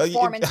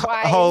performance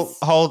wise.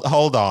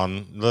 Hold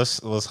on.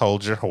 Let's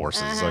hold your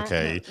horses,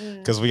 okay?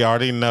 Because we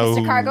already know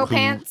Mr. Cargo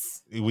Pants.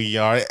 We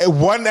are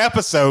one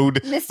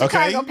episode. Mr.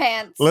 Cargo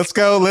Pants. Let's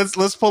go.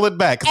 Let's pull it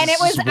back. And it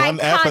was one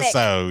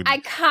episode.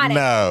 Iconic.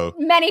 No,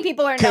 many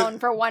people are known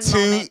for one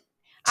moment.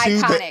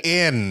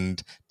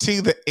 Iconic.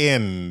 To the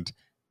end,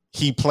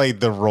 he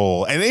played the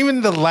role, and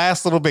even the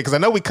last little bit. Because I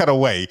know we cut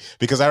away.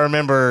 Because I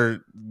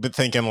remember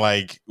thinking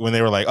like when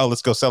they were like, "Oh,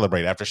 let's go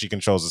celebrate after she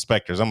controls the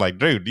specters." I'm like,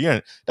 dude,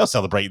 you're not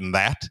celebrating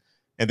that.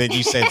 And then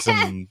you said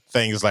some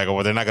things like, "Oh,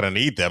 well, they're not going to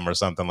need them" or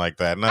something like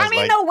that. And I was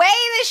the way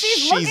that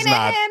she's looking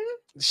at him.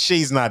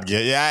 She's not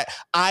good. Yeah,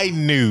 I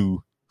knew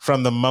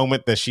from the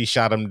moment that she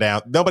shot him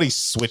down. Nobody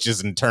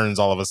switches and turns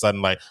all of a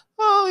sudden like,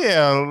 oh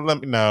yeah,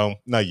 let me know.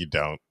 No, you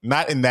don't.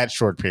 Not in that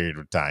short period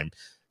of time.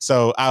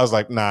 So I was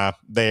like, nah,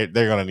 they're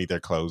gonna need their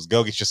clothes.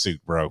 Go get your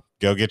suit, bro.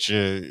 Go get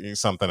you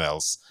something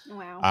else.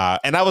 Wow.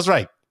 And I was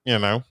right.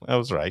 I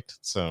was right.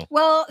 So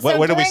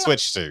where do we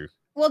switch to?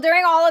 Well,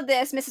 during all of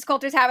this, Mrs.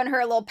 Coulter's having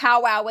her little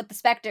powwow with the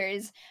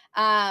Spectres.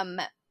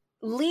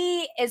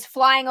 Lee is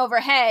flying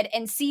overhead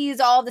and sees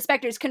all the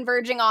Spectres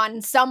converging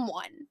on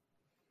someone.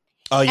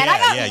 Oh yeah, and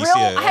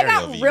I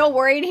got real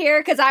worried here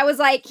because I was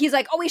like, he's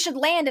like, oh, we should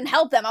land and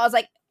help them. I was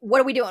like, what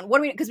are we doing?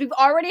 Because we've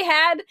already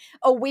had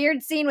a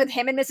weird scene with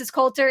him and Mrs.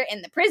 Coulter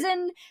in the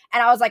prison,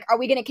 and I was like, are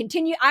we going to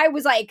continue? I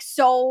was like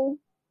so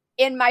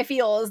in my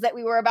feels that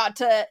we were about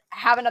to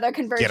have another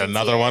conversion. Get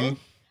another one.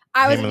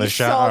 I was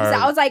so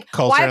upset. I was like,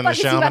 why the fuck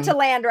is he about to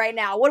land right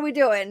now? What are we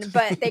doing?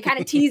 But they kind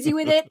of tease you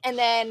with it. And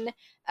then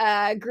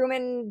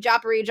Grumman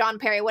Joffrey, John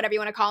Perry, whatever you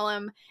want to call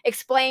him,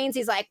 explains.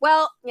 He's like,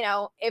 well,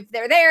 if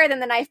they're there, then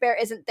the knife bear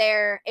isn't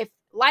there. If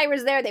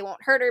Lyra's there, they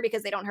won't hurt her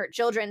because they don't hurt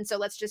children. So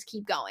let's just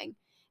keep going.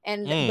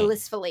 And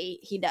blissfully,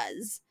 he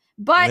does.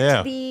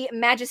 But the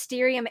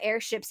Magisterium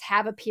airships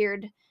have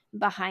appeared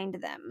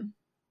behind them.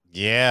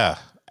 Yeah.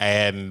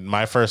 And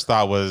my first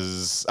thought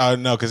was, oh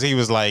no, because he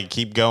was like,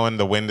 keep going,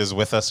 the wind is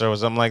with us or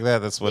something like that.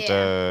 That's what,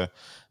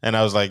 and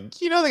I was like,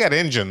 they got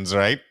engines,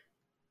 right?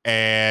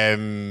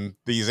 And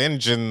these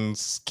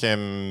engines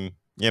can,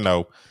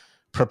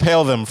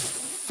 propel them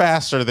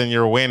faster than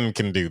your wind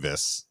can do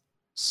this.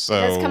 So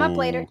it does come up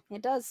later.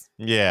 It does.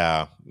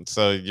 Yeah.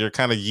 So you're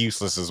kind of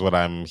useless is what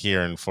I'm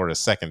hearing for a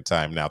second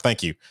time now.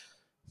 Thank you.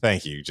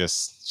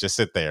 Just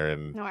sit there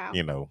and,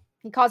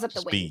 He calls up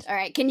the wind. All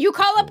right. Can you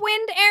call up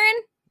wind,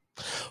 Aaron?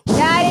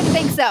 Yeah, I didn't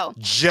think so.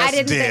 Just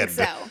did.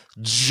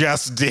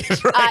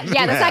 That's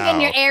not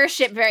getting your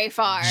airship very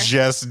far.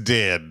 Just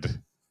did.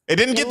 It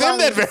didn't get them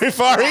that very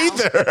far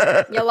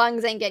either. Your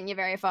lungs ain't getting you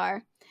very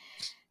far.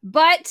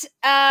 But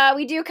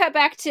we do cut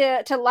back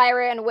to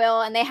Lyra and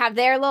Will, and they have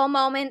their little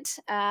moment.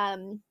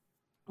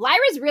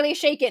 Lyra's really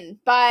shaken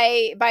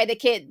by the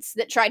kids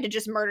that tried to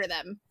just murder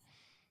them.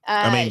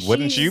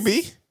 Wouldn't you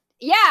be?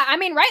 Yeah,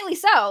 rightly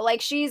so.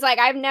 Like, she's like,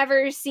 I've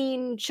never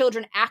seen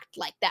children act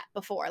like that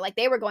before. Like,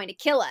 they were going to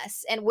kill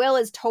us. And Will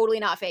is totally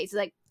not phased. He's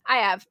like, I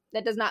have.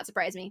 That does not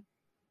surprise me.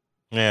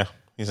 Yeah.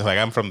 He's like,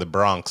 I'm from the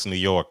Bronx, New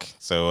York.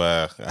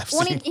 So,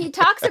 he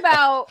talks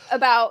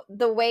about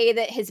the way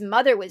that his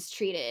mother was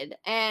treated.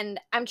 And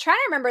I'm trying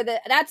to remember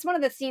that's one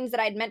of the scenes that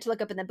I'd meant to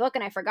look up in the book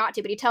and I forgot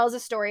to. But he tells a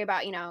story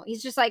about,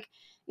 he's just like,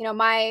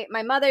 my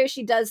mother,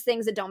 she does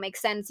things that don't make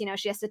sense.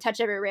 She has to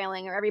touch every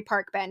railing or every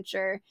park bench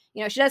or,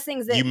 she does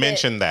things that... You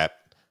mentioned that.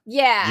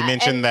 Yeah. You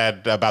mentioned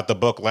that about the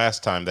book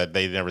last time that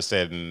they never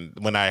said. And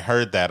when I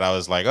heard that, I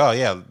was like, oh,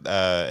 yeah,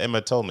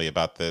 Emma told me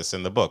about this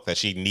in the book that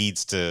she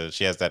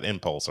has that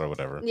impulse or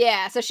whatever.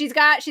 Yeah. So she's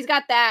got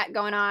that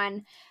going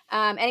on.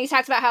 And he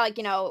talks about how,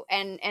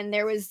 and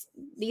there was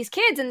these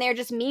kids and they're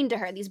just mean to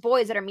her, these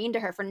boys that are mean to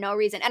her for no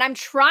reason. And I'm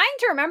trying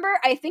to remember,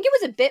 I think it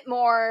was a bit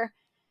more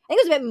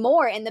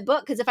in the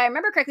book, because if I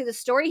remember correctly, the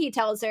story he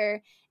tells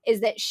her is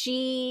that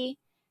she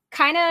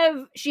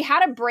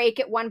had a break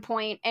at one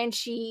point and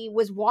she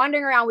was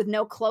wandering around with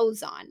no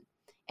clothes on,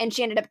 and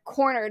she ended up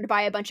cornered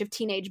by a bunch of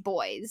teenage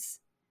boys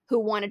who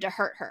wanted to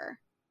hurt her.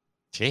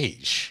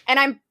 Jeez. And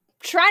I'm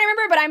trying to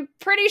remember, but I'm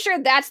pretty sure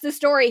that's the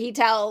story he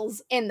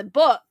tells in the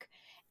book.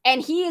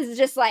 And he is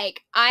just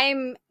like,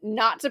 I'm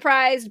not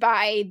surprised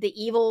by the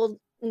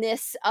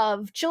evilness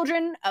of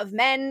children, of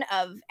men,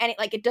 of any,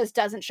 it just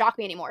doesn't shock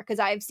me anymore because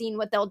I've seen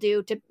what they'll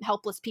do to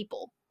helpless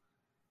people.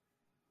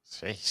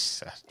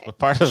 Jeez. What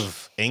part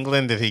of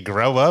England did he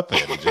grow up in?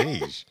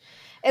 Jeez.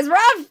 It's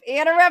rough. He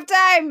had a rough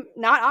time.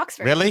 Not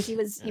Oxford. Really? He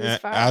was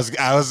far.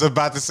 I was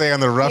about to say on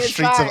the rough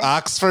streets of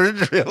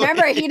Oxford. Really?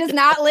 Remember, he does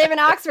not live in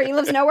Oxford. He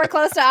lives nowhere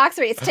close to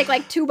Oxford. He has to take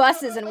like 2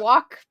 buses and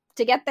walk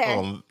to get there.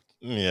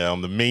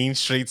 On the mean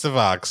streets of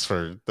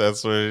Oxford.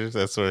 That's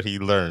where he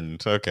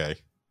learned. Okay.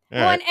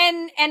 Well,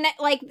 and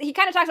like he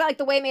kind of talks about like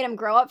the way it made him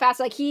grow up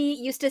fast. Like he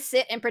used to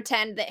sit and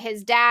pretend that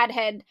his dad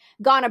had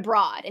gone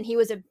abroad and he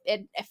was a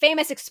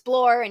famous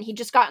explorer and he'd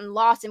just gotten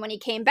lost. And when he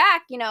came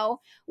back,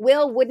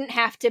 Will wouldn't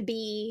have to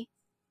be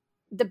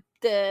the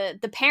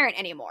parent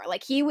anymore.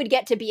 Like he would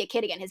get to be a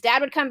kid again. His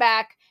dad would come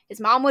back. His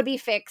mom would be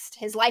fixed.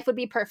 His life would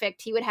be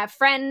perfect. He would have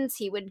friends.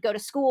 He would go to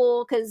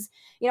school because,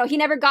 he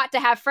never got to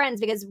have friends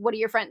because what do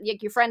your friends,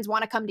 your friends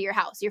want to come to your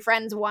house. Your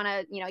friends want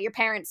to, your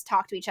parents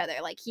talk to each other.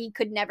 Like he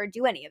could never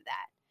do any of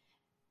that.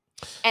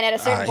 And at a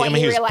certain point,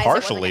 he realized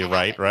partially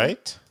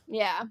right?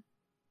 Yeah.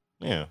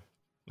 Yeah.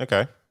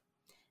 Okay.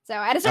 So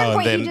at a certain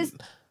point,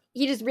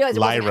 he just realized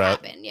it wasn't gonna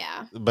happen.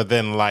 Yeah. But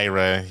then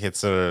Lyra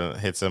hits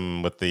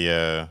him with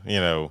the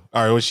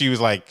or she was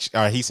like,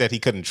 he said he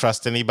couldn't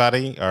trust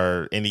anybody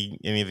or any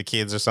of the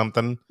kids or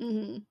something.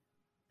 Mm-hmm.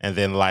 And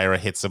then Lyra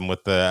hits him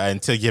with the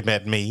until you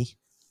met me.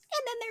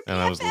 And then they're BFFs.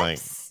 And I was like,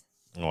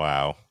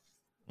 wow,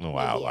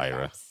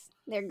 Lyra.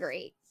 They're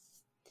great.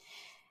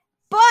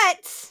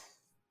 But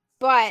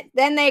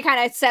then they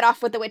kind of set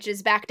off with the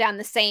witches back down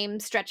the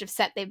same stretch of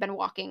set they've been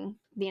walking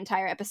the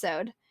entire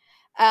episode.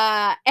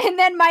 And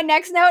then my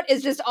next note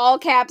is just all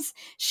caps.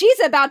 She's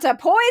about to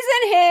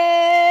poison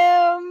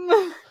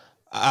him.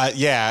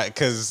 Yeah,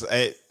 because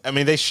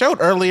they showed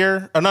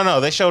earlier. Oh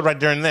no, they showed right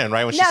during then,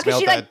 right when she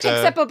smelled that.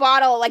 Picks up a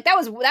bottle. Like that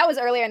was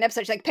earlier in the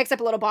episode. She like picks up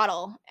a little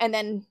bottle, and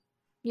then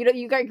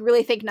you guys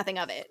really think nothing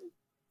of it.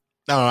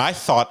 No, I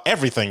thought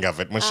everything of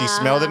it when she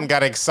smelled it and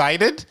got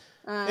excited.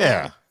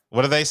 Yeah.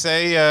 What do they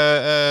say?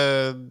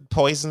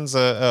 Poison's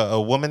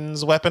a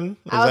woman's weapon.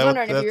 I was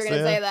wondering if you were going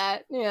to say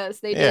that. Yes,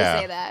 they do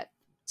say that.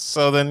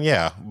 So then,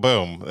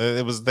 boom,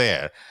 it was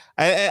there.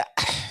 I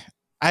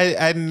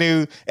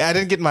knew I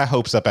didn't get my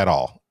hopes up at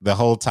all the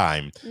whole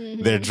time.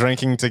 Mm-hmm. They're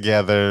drinking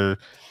together.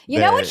 You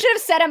know what should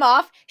have set him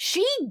off?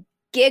 She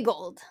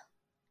giggled.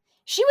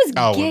 She was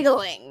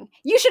giggling.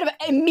 You should have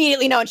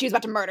immediately known she was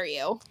about to murder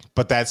you.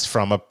 But that's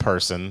from a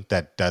person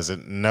that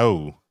doesn't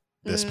know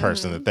this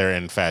person that they're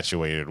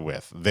infatuated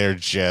with. They're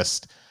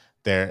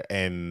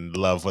in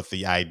love with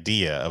the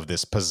idea of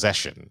this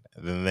possession.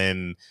 And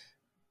then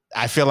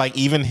I feel like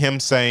even him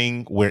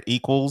saying we're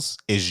equals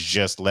is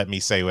just let me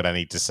say what I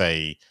need to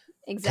say.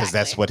 Exactly. Because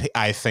that's what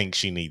I think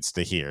she needs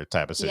to hear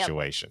type of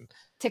situation. Yep.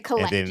 To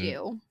collect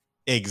you.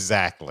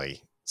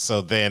 Exactly.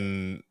 So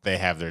then they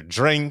have their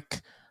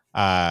drink.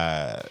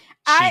 My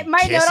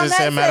kisses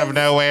him out of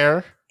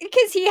nowhere.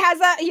 Because he's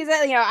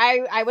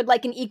I would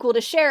like an equal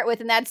to share it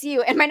with, and that's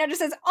you. And my note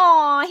just says,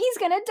 "Aw, he's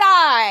gonna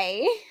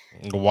die."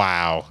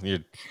 Wow,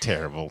 you're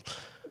terrible.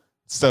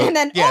 So and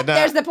then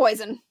there's the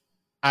poison.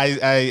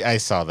 I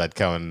saw that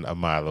coming a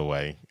mile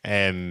away,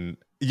 and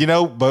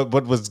but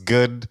what was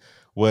good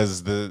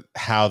was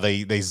how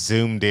they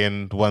zoomed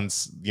in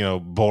once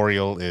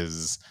Boreal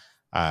is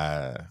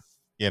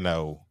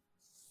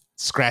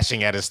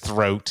scratching at his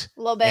throat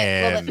a little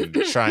bit.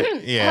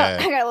 Trying. Yeah,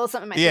 I got a little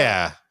something in my throat.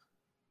 Yeah.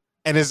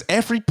 And is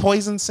every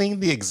poison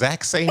scene the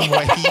exact same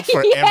way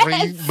for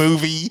every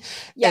movie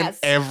and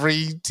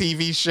every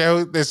TV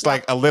show? There's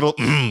like a little,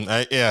 you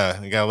got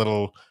a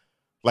little,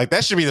 like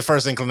that should be the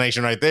first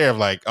inclination right there of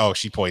like, oh,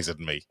 she poisoned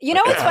me. You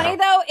know what's funny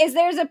though, is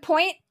there's a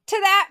point to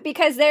that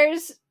because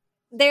there's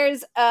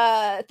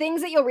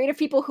things that you'll read of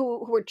people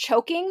who are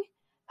choking,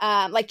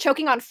 like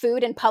choking on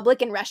food in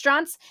public in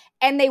restaurants,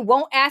 and they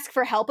won't ask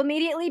for help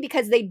immediately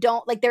because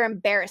they're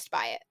embarrassed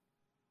by it.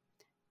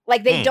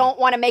 Like they don't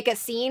want to make a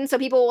scene, so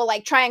people will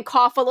like try and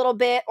cough a little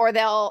bit, or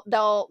they'll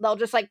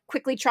just like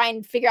quickly try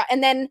and figure out,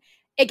 and then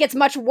it gets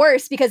much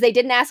worse because they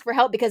didn't ask for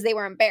help because they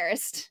were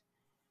embarrassed.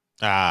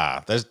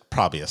 There's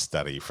probably a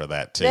study for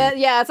that too.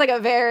 Yeah, it's like a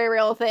very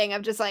real thing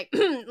of just like,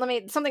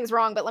 something's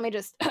wrong, but let me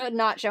just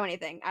not show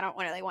anything. I don't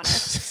really want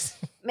to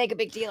make a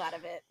big deal out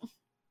of it.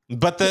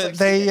 But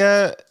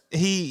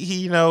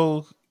he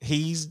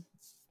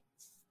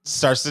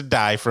starts to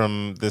die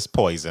from this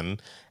poison.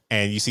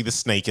 And you see the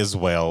snake as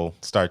well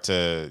start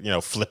to,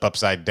 flip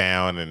upside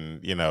down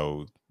and,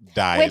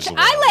 die Which as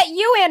well. I let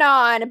you in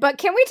on, but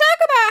can we talk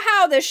about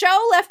how the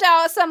show left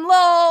out some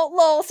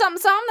little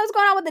something that was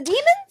going on with the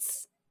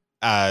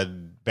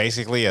demons?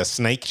 Basically a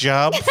snake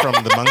job from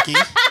the monkey.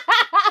 Way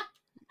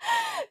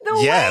the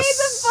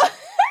book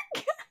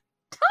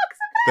talks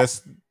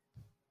about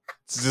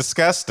it's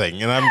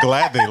disgusting, and I'm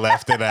glad they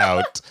left it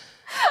out.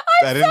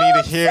 I didn't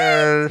need to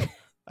hear...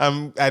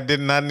 I did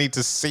not need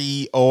to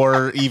see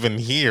or even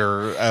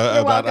hear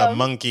about a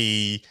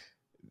monkey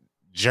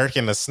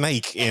jerking a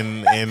snake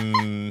in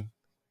any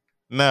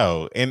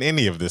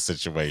of this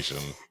situation.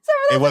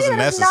 So it wasn't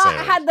necessary.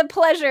 Not had the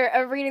pleasure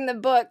of reading the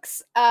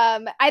books.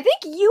 I think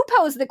you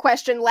posed the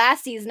question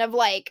last season of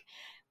like,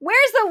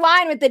 where's the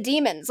line with the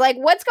demons? Like,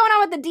 what's going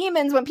on with the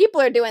demons when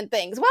people are doing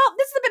things? Well,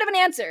 this is a bit of an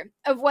answer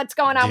of what's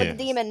going on with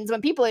the demons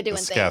when people are doing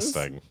things.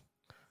 Disgusting.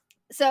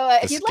 So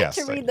if you'd like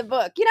to read the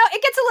book,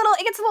 it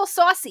gets a little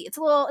saucy. It's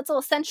a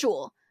little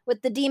sensual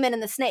with the demon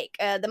and the snake,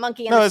 the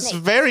monkey and the snake. No,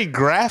 it's very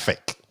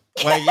graphic.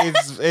 Like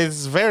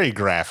it's very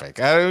graphic.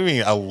 I don't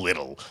mean a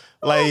little.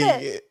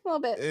 A little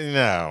bit.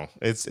 No,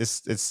 it's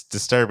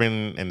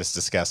disturbing and it's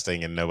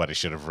disgusting, and nobody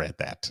should have read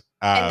that.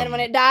 And then when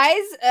it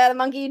dies, the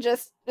monkey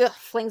just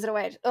flings it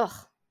away. Ugh.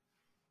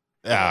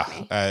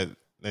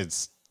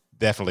 It's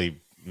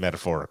definitely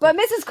metaphorical. But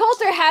Mrs.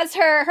 Coulter has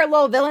her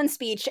little villain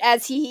speech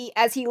as he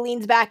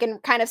leans back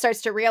and kind of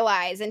starts to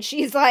realize, and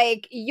she's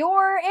like,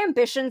 "Your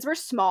ambitions were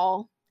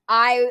small.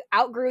 I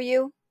outgrew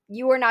you.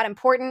 You are not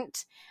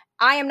important.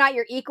 I am not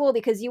your equal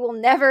because you will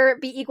never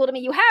be equal to me.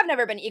 You have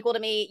never been equal to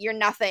me. You're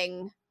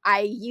nothing.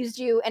 I used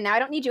you, and now I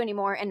don't need you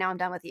anymore, and now I'm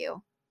done with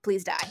you.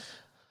 Please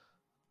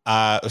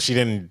die." She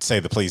didn't say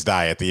the "please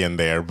die" at the end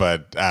there,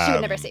 but she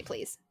would never say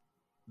please.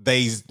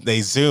 They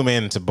zoom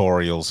into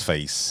Boreal's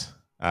face,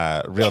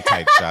 real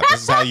tight shot.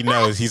 This is how you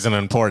know he's an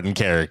important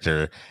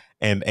character,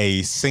 and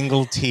a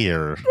single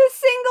tear.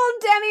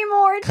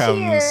 Demi-Moore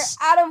comes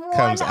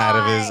out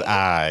of his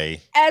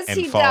eye as and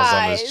he falls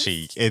dies. on his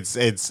cheek.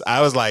 It's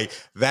I was like,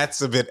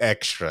 that's a bit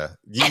extra.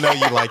 You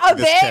like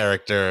this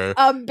character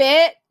a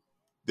bit.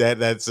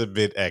 That's a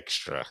bit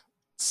extra.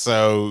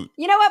 So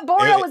you know what?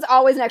 Boreal was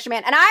always an extra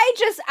man, and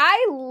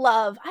I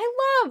love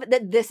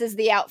that this is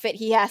the outfit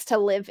he has to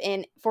live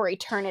in for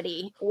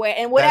eternity.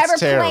 In whatever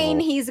plane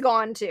he's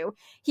gone to,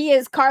 he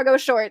is cargo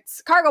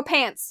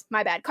pants.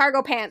 My bad,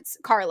 cargo pants,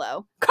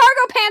 Carlo.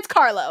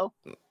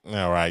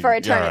 All right, for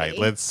eternity. All right,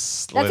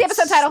 that's the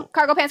episode title.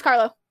 Cargo pants,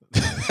 Carlo.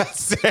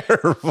 That's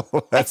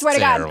terrible. I swear to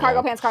God,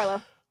 cargo pants,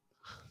 Carlo.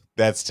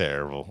 That's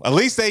terrible. At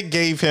least they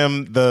gave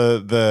him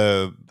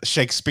the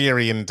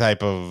Shakespearean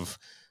type of,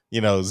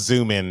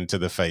 zoom in to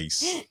the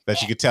face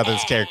that you could tell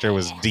this character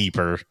was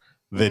deeper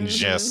than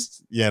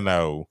just,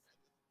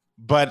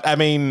 But I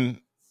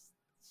mean,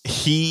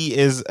 he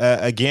is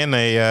again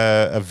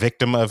a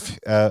victim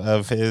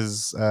of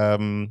his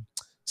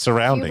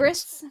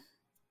surroundings.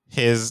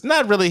 Hubris?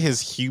 Not really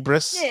his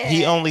hubris. Yeah.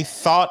 He only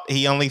thought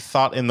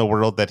in the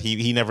world that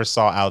he never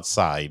saw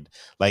outside.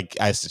 Like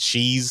I said,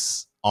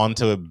 she's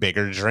onto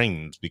bigger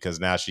dreams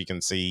because now she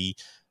can see,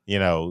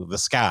 the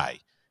sky.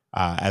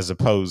 As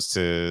opposed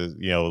to,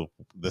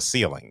 the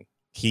ceiling.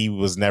 He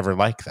was never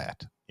like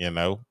that,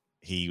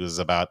 He was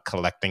about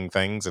collecting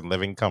things and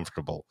living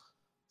comfortable.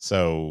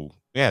 So,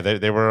 yeah,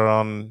 they were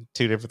on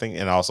two different things.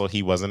 And also,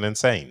 he wasn't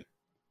insane.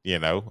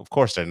 Of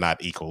course, they're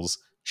not equals.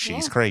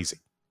 She's crazy.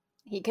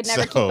 He could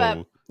never keep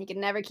up. He could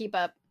never keep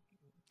up.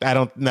 I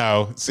don't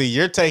know. See,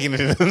 you're taking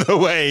it in the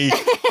way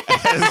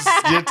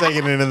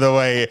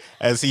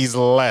as he's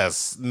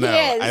less. No,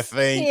 I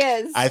think he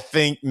is. I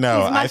think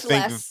no. He's much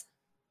less.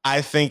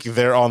 I think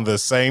they're on the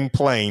same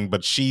plane,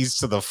 but she's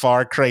to the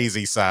far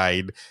crazy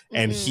side,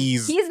 and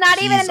he's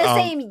not even in the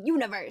same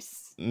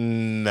universe.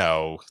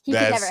 No, he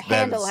could never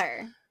handle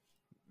her.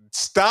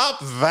 Stop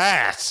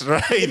that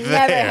right there.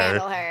 Never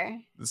handle her.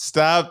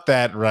 Stop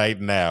that right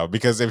now,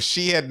 because if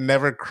she had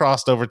never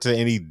crossed over to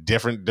any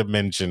different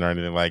dimension or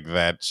anything like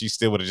that, she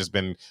still would have just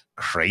been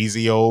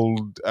crazy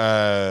old.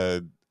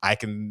 I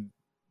can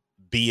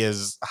be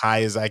as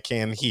high as I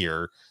can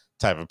here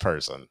type of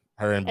person.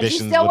 Her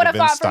ambitions would have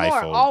been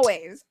stifled.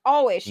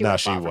 Always. No,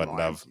 she wouldn't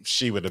have.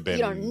 She would have been.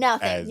 You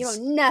know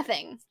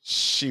nothing.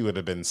 She would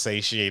have been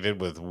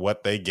satiated with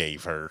what they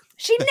gave her.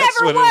 She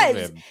never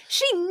was.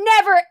 She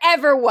never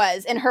ever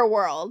was in her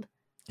world.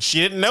 She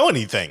didn't know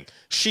anything.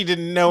 She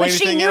didn't know anything.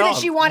 But she knew that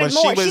she wanted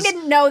more. She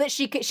didn't know that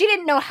she could. She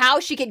didn't know how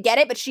she could get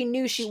it, but she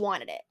knew she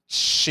wanted it.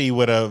 She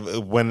would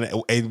have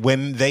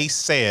when they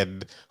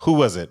said, who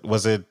was it?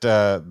 Was it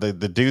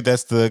the dude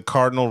that's the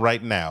cardinal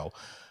right now,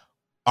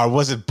 or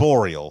was it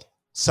Boreal?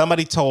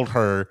 Somebody told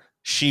her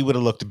she would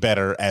have looked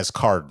better as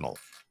cardinal,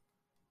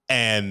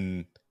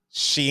 and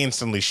she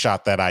instantly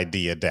shot that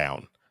idea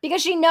down.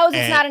 Because she knows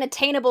it's not an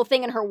attainable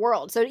thing in her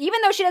world. So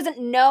even though she doesn't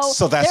know,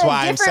 so that's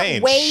why I'm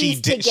saying ways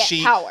to get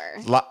power.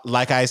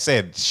 Like I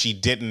said, she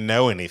didn't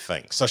know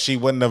anything. So she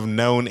wouldn't have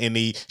known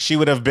any. She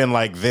would have been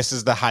like, "This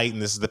is the height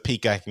and this is the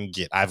peak I can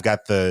get. I've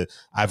got the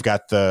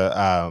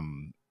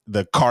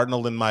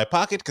cardinal in my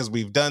pocket because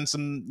we've done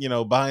some,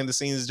 behind the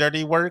scenes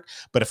dirty work.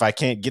 But if I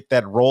can't get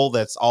that role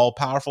that's all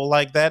powerful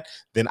like that,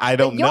 then I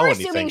don't know anything else."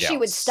 You're assuming she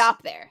would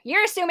stop there.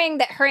 You're assuming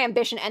that her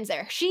ambition ends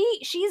there.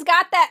 She's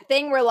got that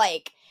thing where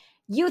like.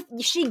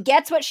 She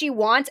gets what she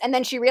wants, and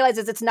then she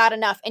realizes it's not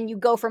enough, and you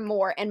go for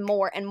more and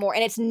more and more,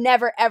 and it's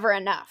never ever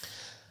enough.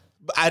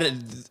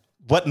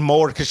 What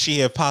more could she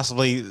have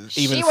possibly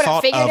even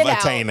thought of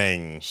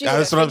attaining?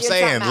 That's what I'm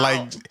saying.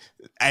 Like,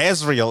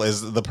 Azrael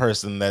is the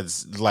person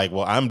that's like,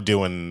 well, I'm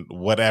doing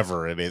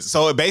whatever it is.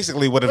 So it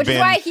basically would have been.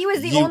 Which is why he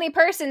was the only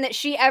person that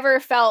she ever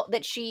felt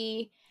that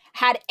she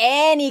had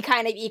any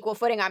kind of equal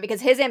footing on,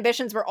 because his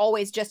ambitions were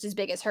always just as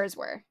big as hers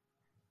were.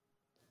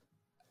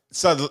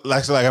 So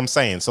like I'm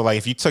saying, so like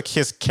if you took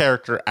his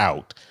character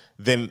out,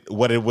 then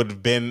what it would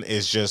have been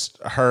is just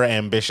her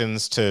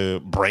ambitions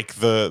to break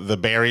the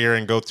barrier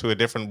and go to a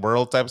different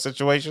world type of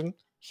situation.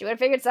 She would have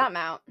figured something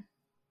out.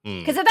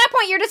 Because at that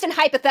point, you're just in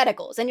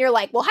hypotheticals, and you're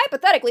like, well,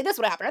 hypothetically, this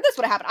would happen, or this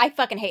would happen. I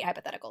fucking hate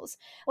hypotheticals.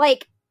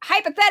 Like,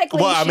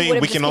 hypothetically, well, I mean,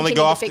 we can only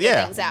go off,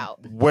 things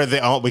out.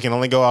 We can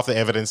only go off the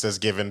evidence that's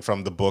given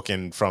from the book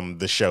and from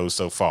the show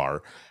so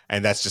far,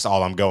 and that's just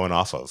all I'm going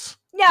off of.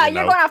 Yeah,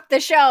 you're going off the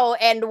show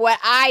and what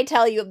I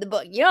tell you of the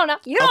book. You don't know.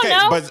 You don't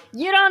know.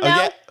 You don't know.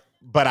 Yeah,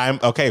 but I'm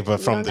okay.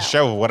 But from the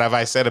show, what have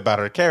I said about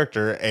her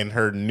character and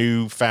her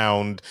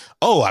newfound?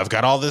 Oh, I've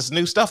got all this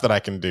new stuff that I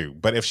can do.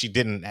 But if she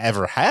didn't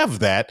ever have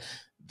that,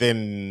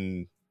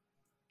 then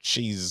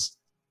she's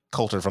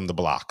Coulter from the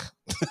block.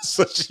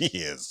 So she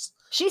is.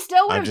 She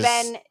still would have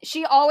been,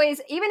 she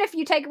always, even if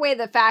you take away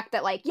the fact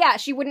that, like, yeah,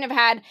 she wouldn't have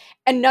had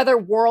another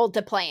world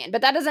to play in,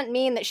 but that doesn't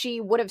mean that she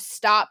would have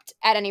stopped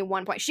at any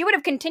one point. She would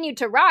have continued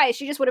to rise.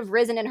 She just would have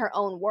risen in her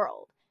own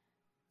world.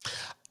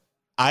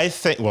 I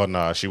think, well,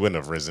 no, she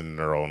wouldn't have risen in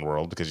her own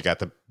world because you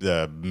got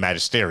the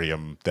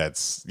magisterium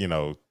that's,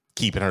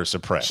 keeping her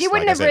suppressed. She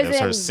wouldn't have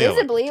risen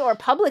visibly or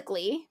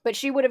publicly, but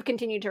she would have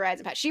continued to rise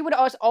and pass. She would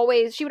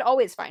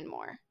always find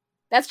more.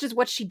 That's just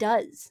what she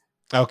does.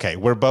 Okay,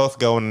 we're both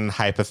going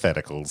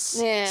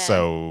hypotheticals. Yeah.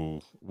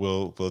 So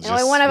we'll just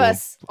only one of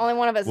us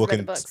has read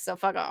the books, so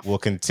fuck off. We'll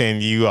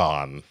continue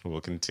on.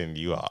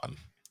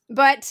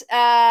 But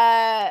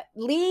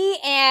Lee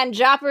and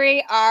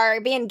Joffrey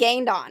are being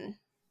gained on.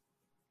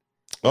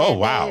 Oh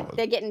wow.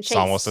 They're getting chased. It's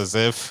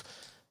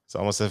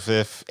almost as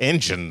if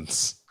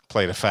engines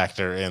played a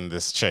factor in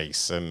this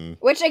chase, and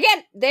which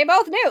again they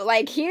both knew.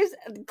 Like he's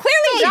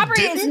clearly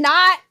Joffrey is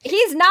not.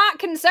 He's not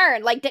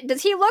concerned. Like,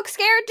 does he look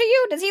scared to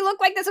you? Does he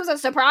look like this was a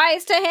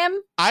surprise to him?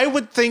 I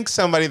would think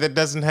somebody that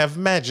doesn't have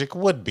magic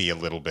would be a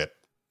little bit.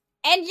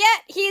 And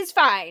yet he's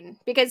fine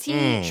because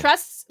he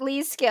trusts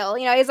Lee's skill.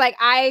 He's like,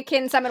 I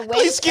can summon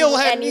wind. Lee's skill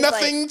had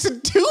nothing to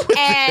do with it.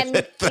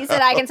 And he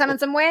said, I can summon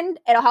some wind.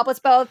 It'll help us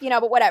both.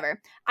 But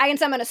whatever. I can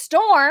summon a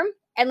storm.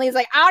 And Lee's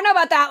like, I don't know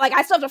about that. Like,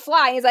 I still have to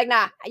fly. And he's like,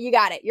 nah, you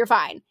got it. You're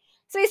fine.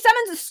 So he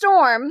summons a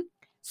storm,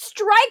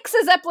 strikes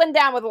a Zeppelin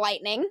down with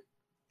lightning,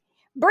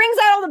 brings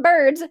out all the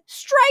birds,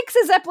 strikes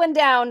a Zeppelin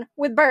down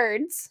with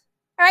birds.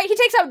 All right, he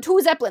takes out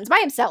 2 Zeppelins by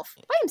himself.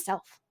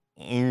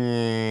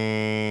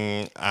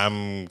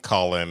 I'm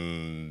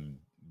calling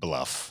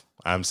bluff.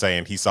 I'm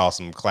saying he saw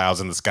some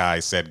clouds in the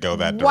sky, said go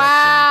that direction.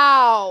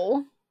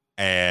 Wow.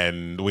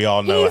 And we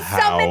all know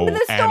how summoned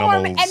the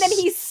storm, and then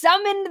he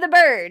summoned the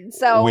bird.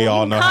 So we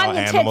all know how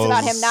animals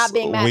about him not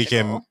being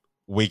magical.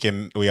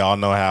 We all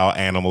know how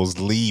animals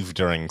leave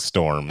during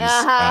storms.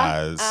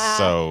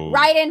 So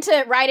right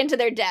into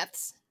their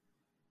deaths.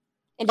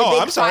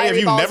 I'm sorry. Have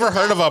you never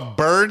heard of a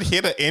bird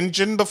hit an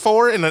engine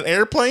before in an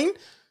airplane?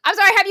 I'm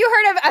sorry. Have you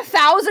heard of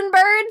 1,000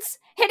 birds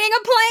hitting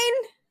a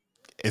plane?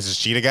 It's a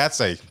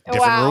Shitagatse.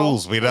 Different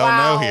rules. We don't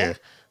know here.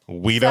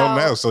 We don't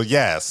know. So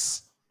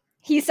yes.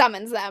 He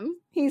summons them.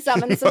 He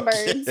summons some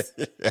birds.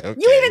 Okay.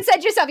 You even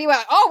said yourself, you were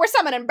like, oh, we're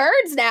summoning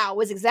birds now,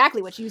 was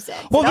exactly what you said.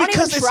 So well,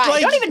 because it's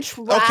like... Don't even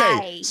try.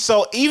 Okay,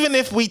 so even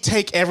if we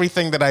take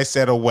everything that I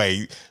said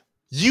away,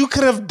 you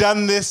could have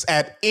done this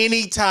at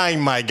any time,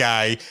 my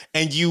guy,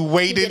 and you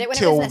waited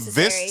till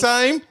this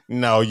time?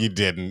 No, you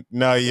didn't.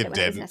 No, you didn't.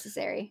 It was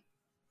necessary.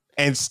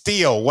 And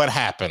still, what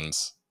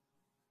happens?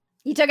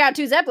 He took out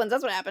 2 Zeppelins.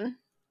 That's what happened.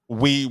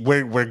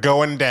 We're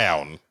going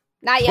down.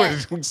 Not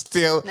yet. We're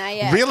still. Not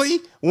yet. Really?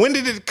 When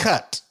did it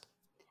cut?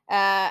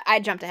 I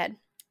jumped ahead.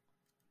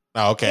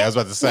 Oh, okay. I was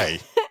about to say.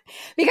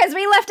 Because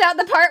we left out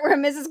the part where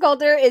Mrs.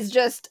 Coulter is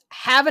just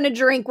having a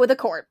drink with a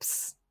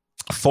corpse.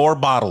 4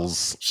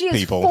 bottles. She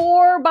is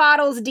 4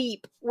 bottles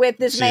deep with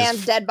this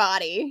man's dead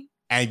body.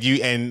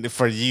 And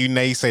for you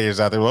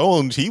naysayers out there,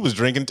 well, he was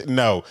drinking.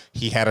 No,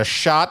 he had a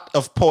shot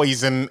of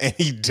poison and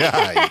he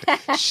died.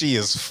 She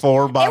is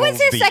 4 bottles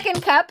deep. It was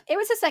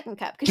his second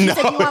cup. Because she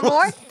said, "Do you want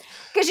more?"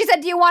 Because she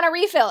said, "Do you want a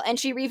refill?" And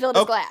she refilled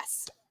his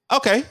glass.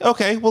 Okay.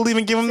 We'll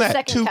even give him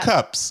that. 2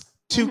 cups.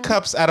 2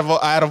 cups out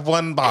of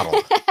 1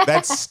 bottle.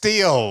 That's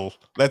still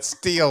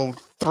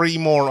 3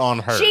 more on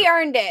her. She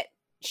earned it.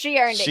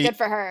 Good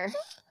for her.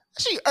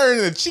 She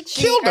earned it. She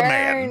killed a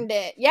man. Earned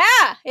it.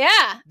 Yeah.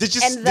 Did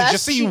you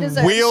see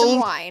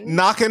Will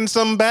knocking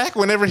some back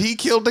whenever he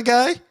killed the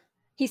guy?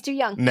 He's too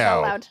young.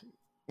 No. Not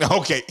allowed.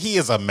 Okay, he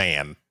is a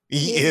man.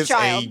 He is a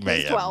man.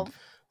 He's 12.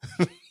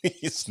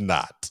 He's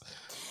not.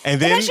 And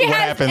then what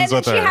happens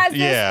with her? She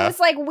has this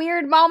like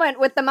weird moment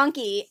with the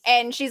monkey,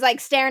 and she's like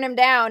staring him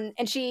down,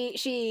 and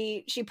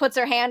she puts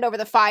her hand over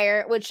the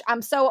fire, which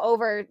I'm so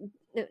over.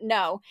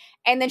 No,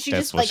 and then she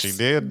just like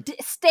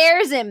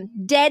stares him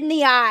dead in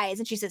the eyes,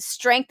 and she says,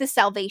 "Strength is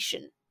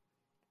salvation."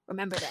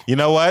 Remember that. You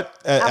know what?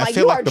 I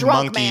feel like the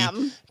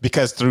monkey,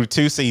 because through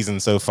 2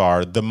 seasons so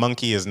far, the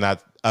monkey has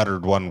not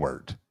uttered one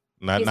word,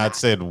 not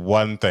said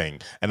one thing,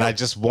 and I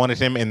just wanted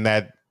him in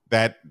that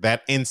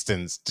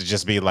instance to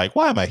just be like,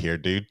 why am I here,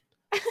 dude?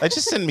 Like,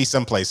 just send me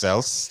someplace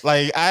else.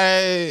 Like,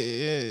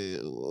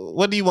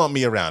 what do you want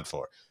me around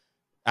for?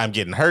 I'm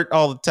getting hurt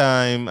all the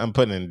time. I'm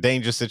put in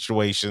dangerous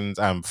situations.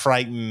 I'm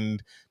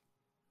frightened.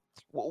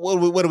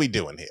 What are we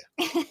doing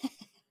here?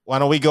 Why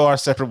don't we go our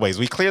separate ways?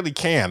 We clearly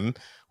can.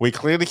 We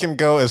clearly can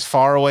go as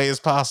far away as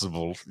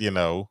possible,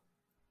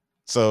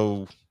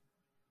 So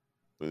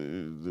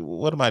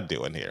what am I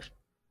doing here?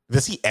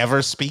 Does he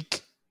ever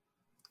speak?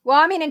 Well,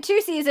 I mean, in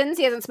 2 seasons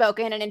he hasn't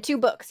spoken, and in 2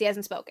 books he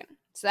hasn't spoken.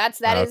 So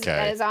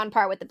that is on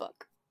par with the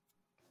book.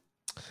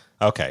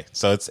 Okay,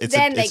 so it's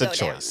a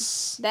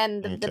choice.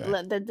 Down. Then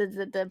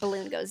the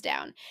balloon goes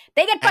down.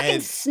 They get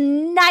fucking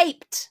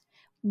sniped.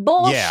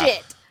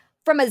 Bullshit.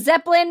 From a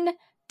Zeppelin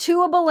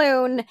to a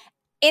balloon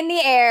in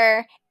the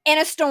air in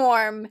a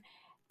storm.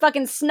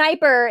 Fucking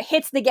sniper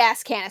hits the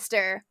gas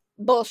canister.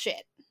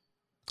 Bullshit.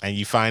 And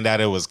you find out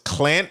it was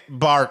Clint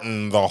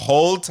Barton the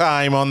whole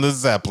time on the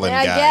Zeppelin,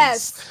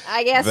 guys.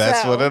 I guess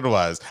that's so. what it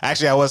was.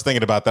 Actually, I was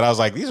thinking about that. I was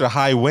like, these are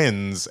high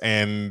winds,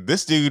 and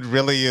this dude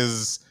really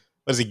is.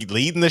 Was he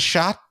leading the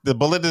shot? The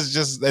bullet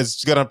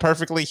is gonna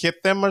perfectly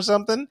hit them or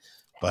something.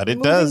 But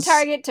it does.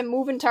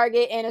 Moving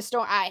target in a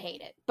storm. I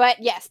hate it.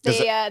 But yes,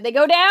 they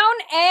go down,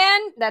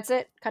 and that's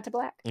it. Cut to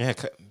black. Yeah.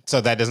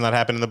 So that does not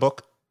happen in the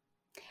book.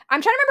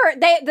 I'm trying to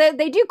remember.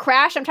 They do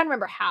crash. I'm trying to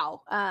remember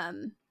how.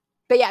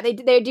 But yeah,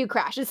 they do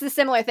crash. It's a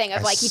similar thing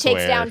of like he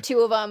takes down 2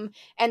 of them,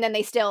 and then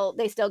they still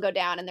go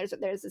down, and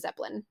there's a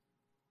Zeppelin.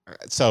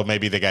 So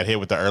maybe they got hit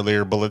with the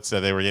earlier bullets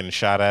that they were getting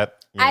shot at.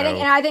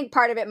 I think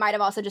part of it might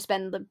have also just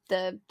been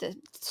the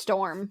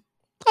storm.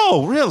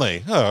 Oh,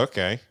 really? Oh,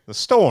 okay. The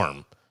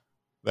storm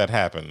that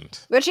happened.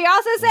 Which he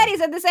also said. He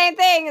said the same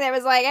thing. It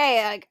was like,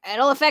 hey,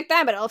 it'll affect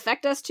them, but it'll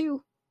affect us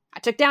too. I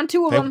took down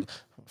 2 of them.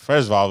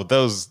 First of all, with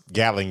those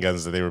Gatling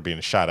guns that they were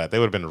being shot at, they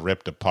would have been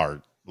ripped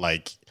apart.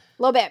 Like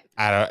a little bit.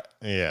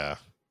 Yeah.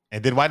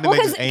 And then why didn't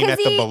they just aim at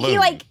the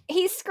balloon?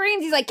 He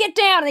screams, he's like, get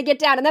down, and they get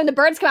down, and then the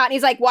birds come out, and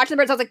he's like, watching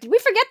the birds. I was like, did we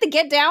forget the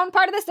get down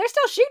part of this? They're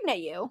still shooting at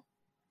you.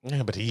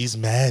 Yeah, but he's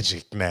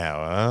magic now,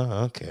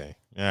 huh? Okay.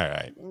 All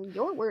right.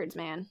 Your words,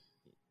 man.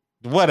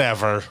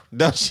 Whatever.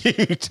 Don't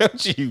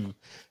you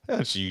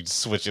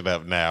switch it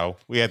up now.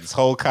 We had this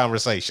whole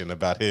conversation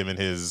about him and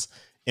his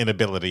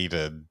inability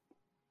to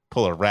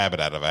pull a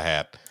rabbit out of a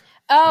hat.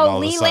 Oh,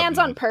 Lee lands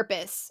on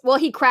purpose. Well,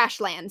 he crash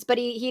lands, but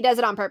he does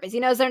it on purpose.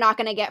 He knows they're not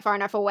going to get far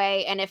enough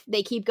away, and if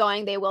they keep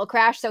going, they will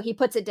crash, so he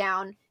puts it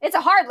down. It's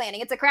a hard landing.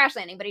 It's a crash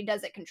landing, but he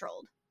does it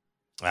controlled.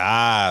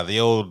 Ah,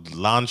 the old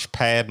launch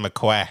pad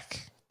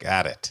McQuack.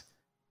 Got it.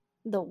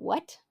 The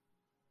what?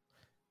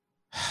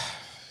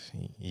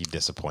 You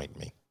disappoint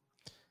me.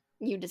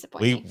 You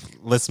disappoint me.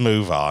 Let's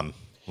move on.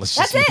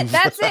 That's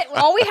it.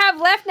 All we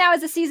have left now is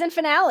the season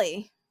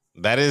finale.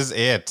 That is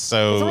it.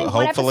 So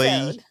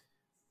hopefully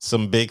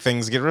some big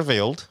things get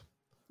revealed.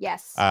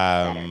 Yes.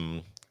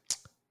 And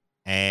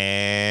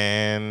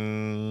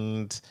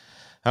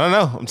I don't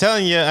know. I'm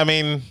telling you, I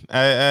mean,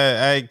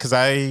 I'm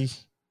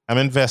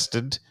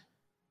invested,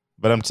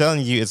 but I'm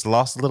telling you, it's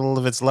lost a little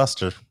of its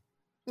luster.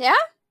 Yeah?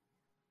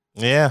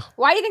 Yeah.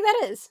 Why do you think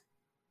that is?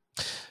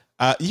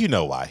 You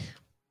know why.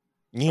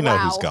 You know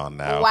who's gone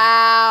now.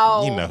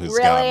 Wow. You know who's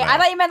really? gone now. I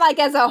thought you meant like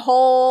as a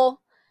whole,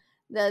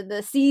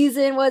 the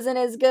season wasn't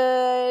as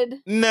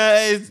good. No,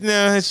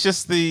 it's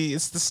just the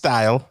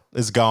style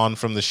is gone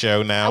from the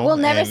show now. I will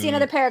never see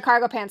another pair of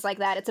cargo pants like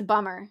that. It's a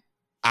bummer.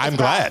 I'm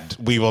glad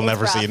we will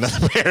never see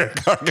another pair of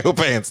cargo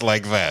pants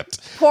like that.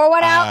 Pour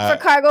one out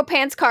for cargo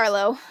pants,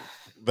 Carlo.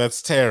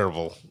 That's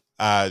terrible.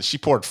 She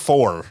poured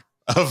 4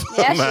 of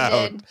them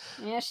out.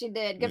 Yeah, she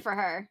did. Good for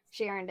her.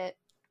 She earned it.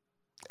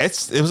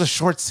 It was a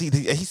short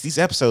season. These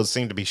episodes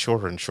seem to be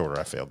shorter and shorter,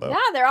 I feel, though. Yeah,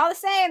 they're all the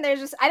same. I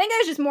think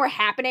there's just more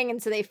happening,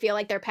 and so they feel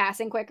like they're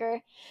passing quicker.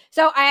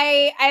 So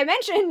I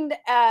mentioned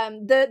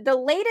the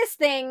latest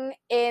thing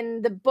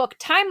in the book,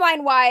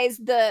 timeline-wise,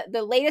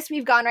 the latest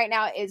we've gone right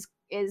now is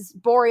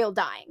Boreal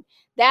dying.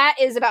 That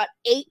is about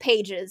 8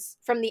 pages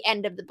from the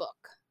end of the book.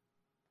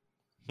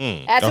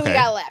 That's what we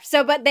got left.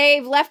 So, but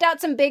they've left out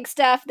some big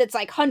stuff that's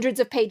like hundreds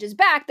of pages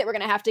back that we're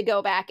going to have to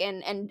go back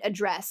and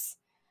address.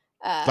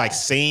 Like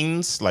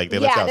scenes, like they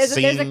left out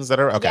scenes that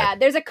are okay. Yeah,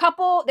 there's a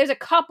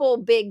couple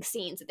big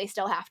scenes that they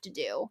still have to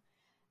do,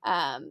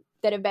 that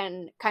have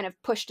been kind of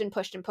pushed and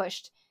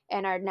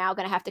are now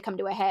going to have to come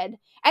to a head.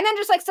 And then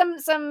just like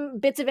some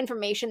bits of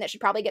information that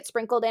should probably get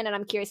sprinkled in, and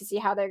I'm curious to see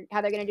how they're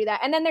going to do that.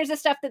 And then there's the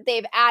stuff that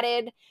they've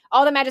added,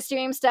 all the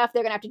Magisterium stuff.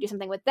 They're going to have to do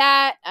something with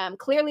that.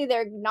 Clearly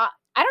they're not.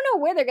 I don't know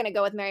where they're going to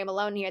go with Mary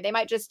Malone here. They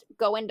might just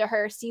go into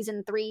her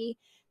season 3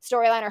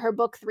 storyline or her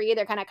book 3.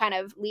 They're kind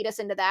of lead us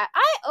into that.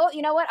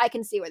 You know what? I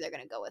can see where they're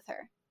going to go with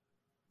her.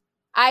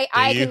 I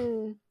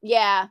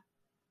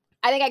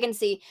think I can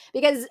see,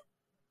 because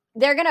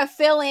they're going to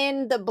fill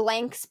in the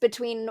blanks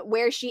between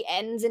where she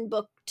ends in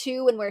book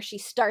 2 and where she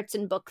starts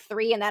in book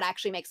 3. And that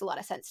actually makes a lot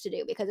of sense to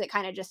do, because it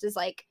kind of just is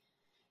like,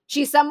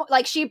 she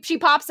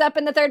pops up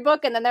in the 3rd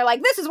book, and then they're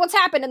like, this is what's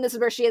happened, and this is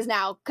where she is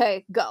now.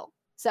 Okay, go.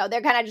 So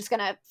they're kind of just going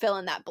to fill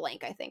in that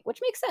blank, I think, which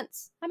makes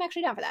sense. I'm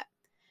actually down for that.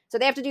 So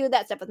they have to do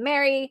that stuff with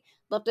Mary.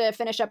 They'll have to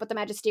finish up with the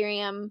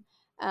Magisterium.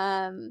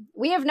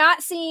 We've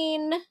not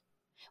seen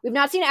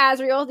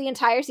Azriel the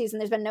entire season.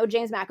 There's been no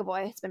James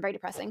McAvoy. It's been very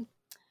depressing.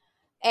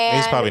 And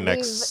he's probably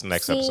next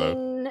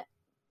episode.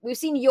 We've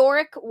seen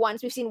Yorick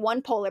once. We've seen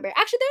one polar bear.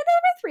 Actually, there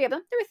were 3 of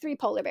them. There were 3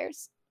 polar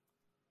bears.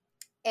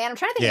 And I'm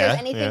trying to think if there's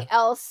anything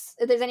else.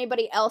 If there's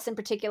anybody else in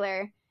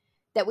particular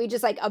that we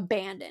just like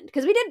abandoned,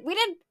 because we did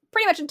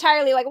pretty much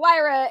entirely, like,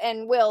 Lyra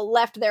and Will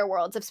left their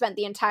worlds,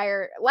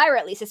 Lyra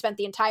at least has spent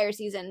the entire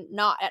season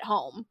not at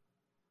home.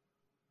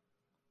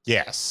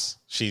 Yes.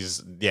 She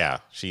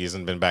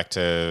hasn't been back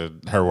to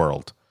her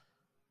world.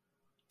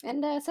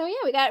 And so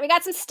yeah, we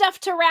got some stuff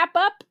to wrap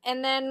up,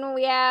 and then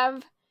we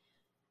have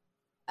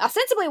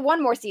ostensibly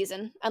one more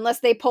season, unless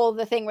they pull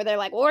the thing where they're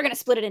like, well, we're going to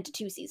split it into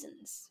 2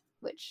 seasons.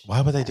 Which,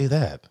 why would they do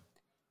that?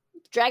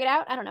 Drag it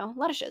out? I don't know. A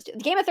lot of shows do.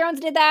 Game of Thrones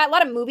did that. A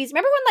lot of movies.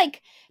 Remember when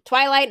like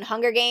Twilight and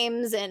Hunger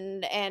Games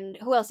and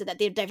who else did that?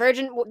 The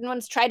Divergent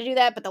ones tried to do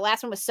that, but the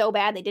last one was so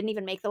bad they didn't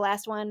even make the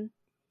last one.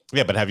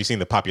 Yeah, but have you seen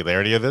the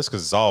popularity of this?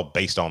 Because it's all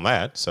based on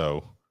that.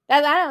 So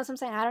I don't know. That's what I'm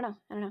saying. I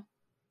don't know.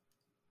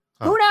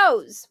 Huh. Who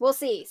knows? We'll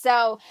see.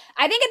 So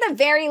I think at the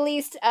very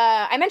least,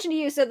 I mentioned to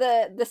you, so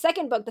the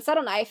second book, The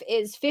Subtle Knife,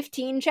 is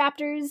 15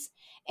 chapters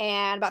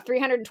and about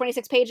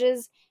 326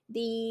 pages.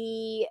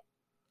 The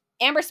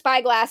Amber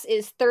Spyglass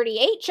is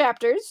 38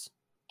 chapters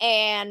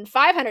and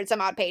 500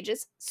 some odd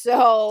pages. So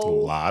a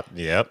lot,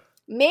 yep.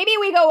 Maybe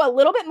we go a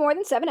little bit more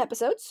than 7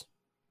 episodes.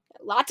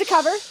 A lot to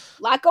cover,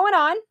 a lot going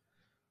on.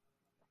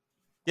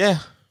 Yeah.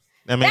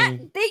 I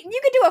mean, you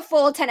could do a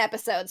full 10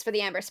 episodes for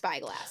the Amber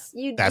Spyglass.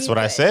 That's what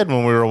I said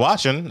when we were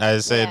watching. I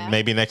said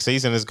maybe next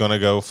season is going to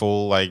go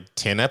full like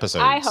 10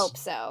 episodes. I hope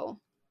so.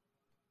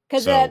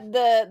 Because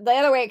the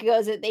other way it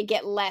goes, they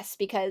get less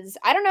because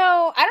I don't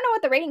know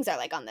what the ratings are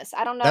like on this.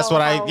 I don't know. That's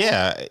what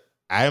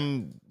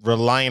I'm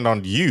relying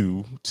on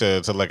you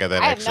to look at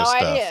that extra stuff. I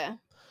have no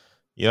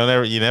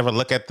idea. You never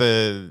look at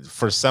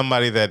for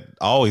somebody that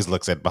always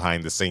looks at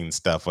behind the scenes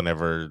stuff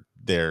whenever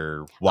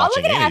they're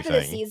watching anything. I'll look at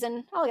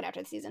it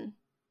after the season.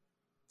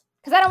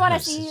 Because I don't want to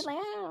see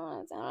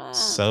like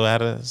so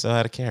out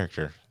of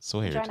character. It's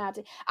weird.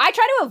 I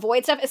try to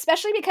avoid stuff,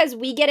 especially because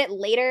we get it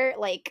later.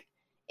 Like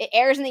it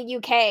airs in the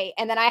UK,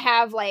 and then I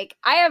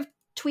have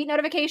tweet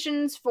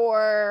notifications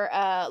for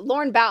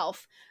Lorne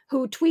Balfe,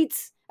 who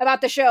tweets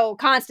about the show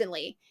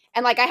constantly.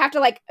 And like I have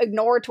to like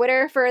ignore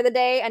Twitter for the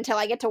day until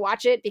I get to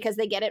watch it because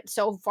they get it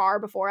so far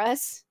before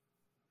us.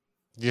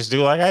 Just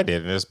do like I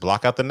did and just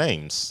block out the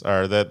names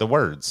or the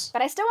words.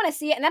 But I still want to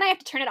see it, and then I have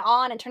to turn it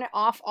on and turn it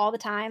off all the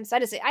time. So I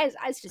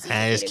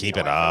just keep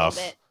it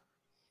off.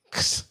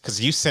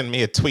 Because you sent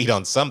me a tweet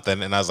on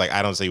something, and I was like,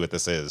 I don't see what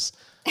this is.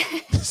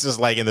 This is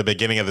like in the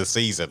beginning of the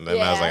season, and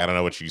I was like, I don't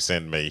know what you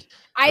sent me.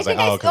 I think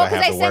I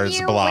sent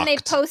you blocked when they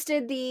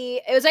posted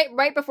it was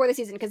right before the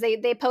season because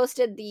they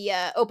posted the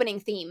opening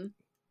theme.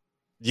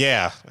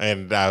 Yeah,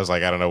 and I was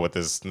like, I don't know what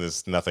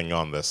there's nothing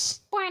on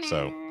this.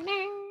 So.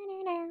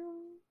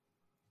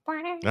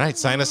 All right,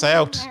 sign us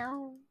out.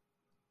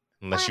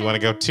 Unless you want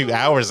to go 2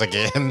 hours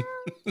again.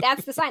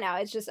 That's the sign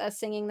out. It's just us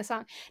singing the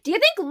song. Do you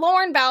think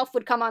Lorne Balfe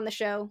would come on the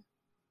show?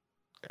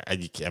 I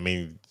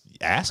mean,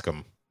 ask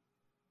him.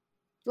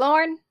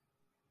 Lorne,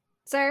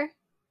 sir,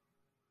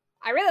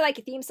 I really like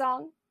your theme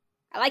song.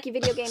 I like your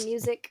video game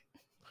music.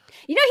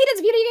 You know he does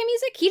video game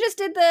music? He just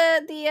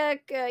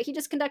did he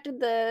just conducted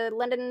the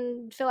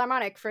London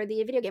Philharmonic for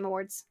the Video Game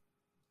Awards.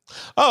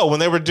 Oh, when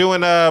they were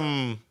doing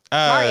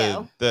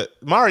Mario. The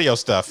Mario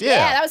stuff.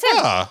 Yeah, that was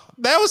him.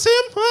 That was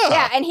him?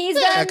 Yeah, and he's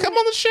done... come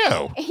on the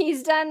show.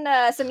 He's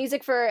done some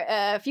music for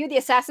a few of the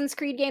Assassin's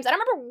Creed games. I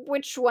don't remember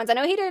which ones. I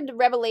know he did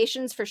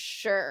Revelations for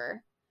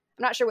sure.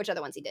 I'm not sure which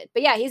other ones he did.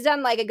 But yeah, he's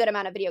done like a good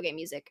amount of video game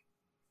music.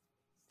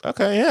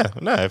 Okay, yeah.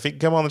 No, if he can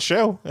come on the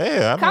show,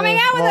 I'm coming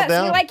out with us.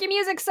 Down. We like your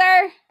music,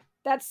 sir.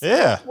 That's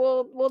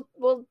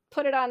We'll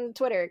put it on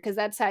Twitter because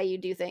that's how you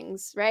do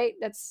things, right?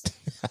 That's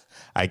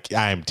I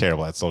am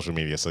terrible at social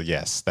media, so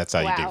yes, that's how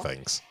you do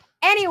things.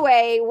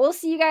 Anyway, we'll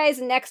see you guys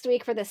next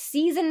week for the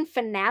season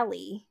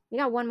finale. We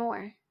got one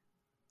more.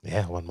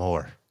 Yeah, one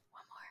more.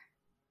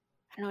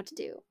 I don't know what to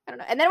do. I don't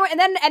know.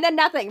 And then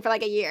nothing for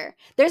like a year.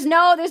 There's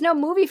no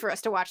movie for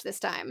us to watch this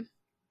time.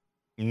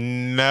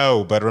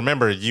 No, but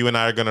remember, you and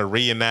I are going to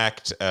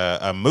reenact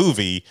a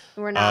movie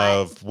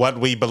of what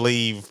we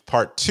believe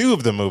part 2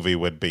 of the movie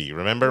would be.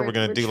 Remember, we're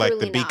going to do like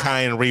the Be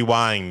Kind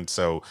Rewind.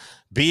 So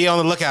be on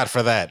the lookout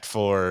for that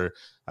for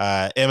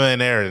Emma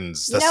and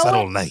Aaron's The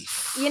Subtle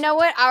Knife. You know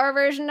what our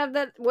version of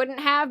that wouldn't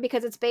have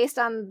because it's based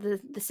on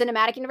the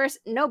cinematic universe?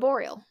 No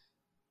Boreal.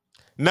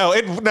 No,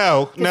 it would.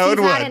 No,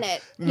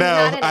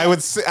 I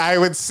would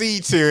see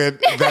to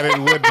it that it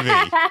would be.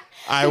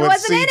 I would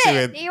see to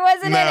it. He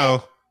wasn't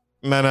in it.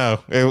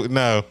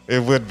 No,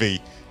 it would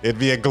be. It'd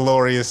be a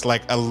glorious,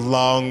 like a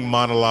long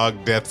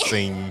monologue death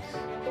scene.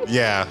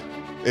 Yeah,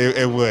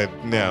 it would.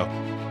 No.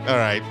 All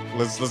right,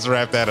 let's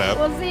wrap that up.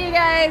 We'll see you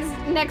guys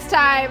next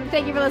time.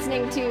 Thank you for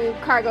listening to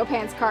Cargo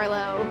Pants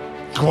Carlo.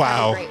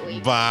 Wow.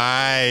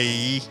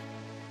 Bye.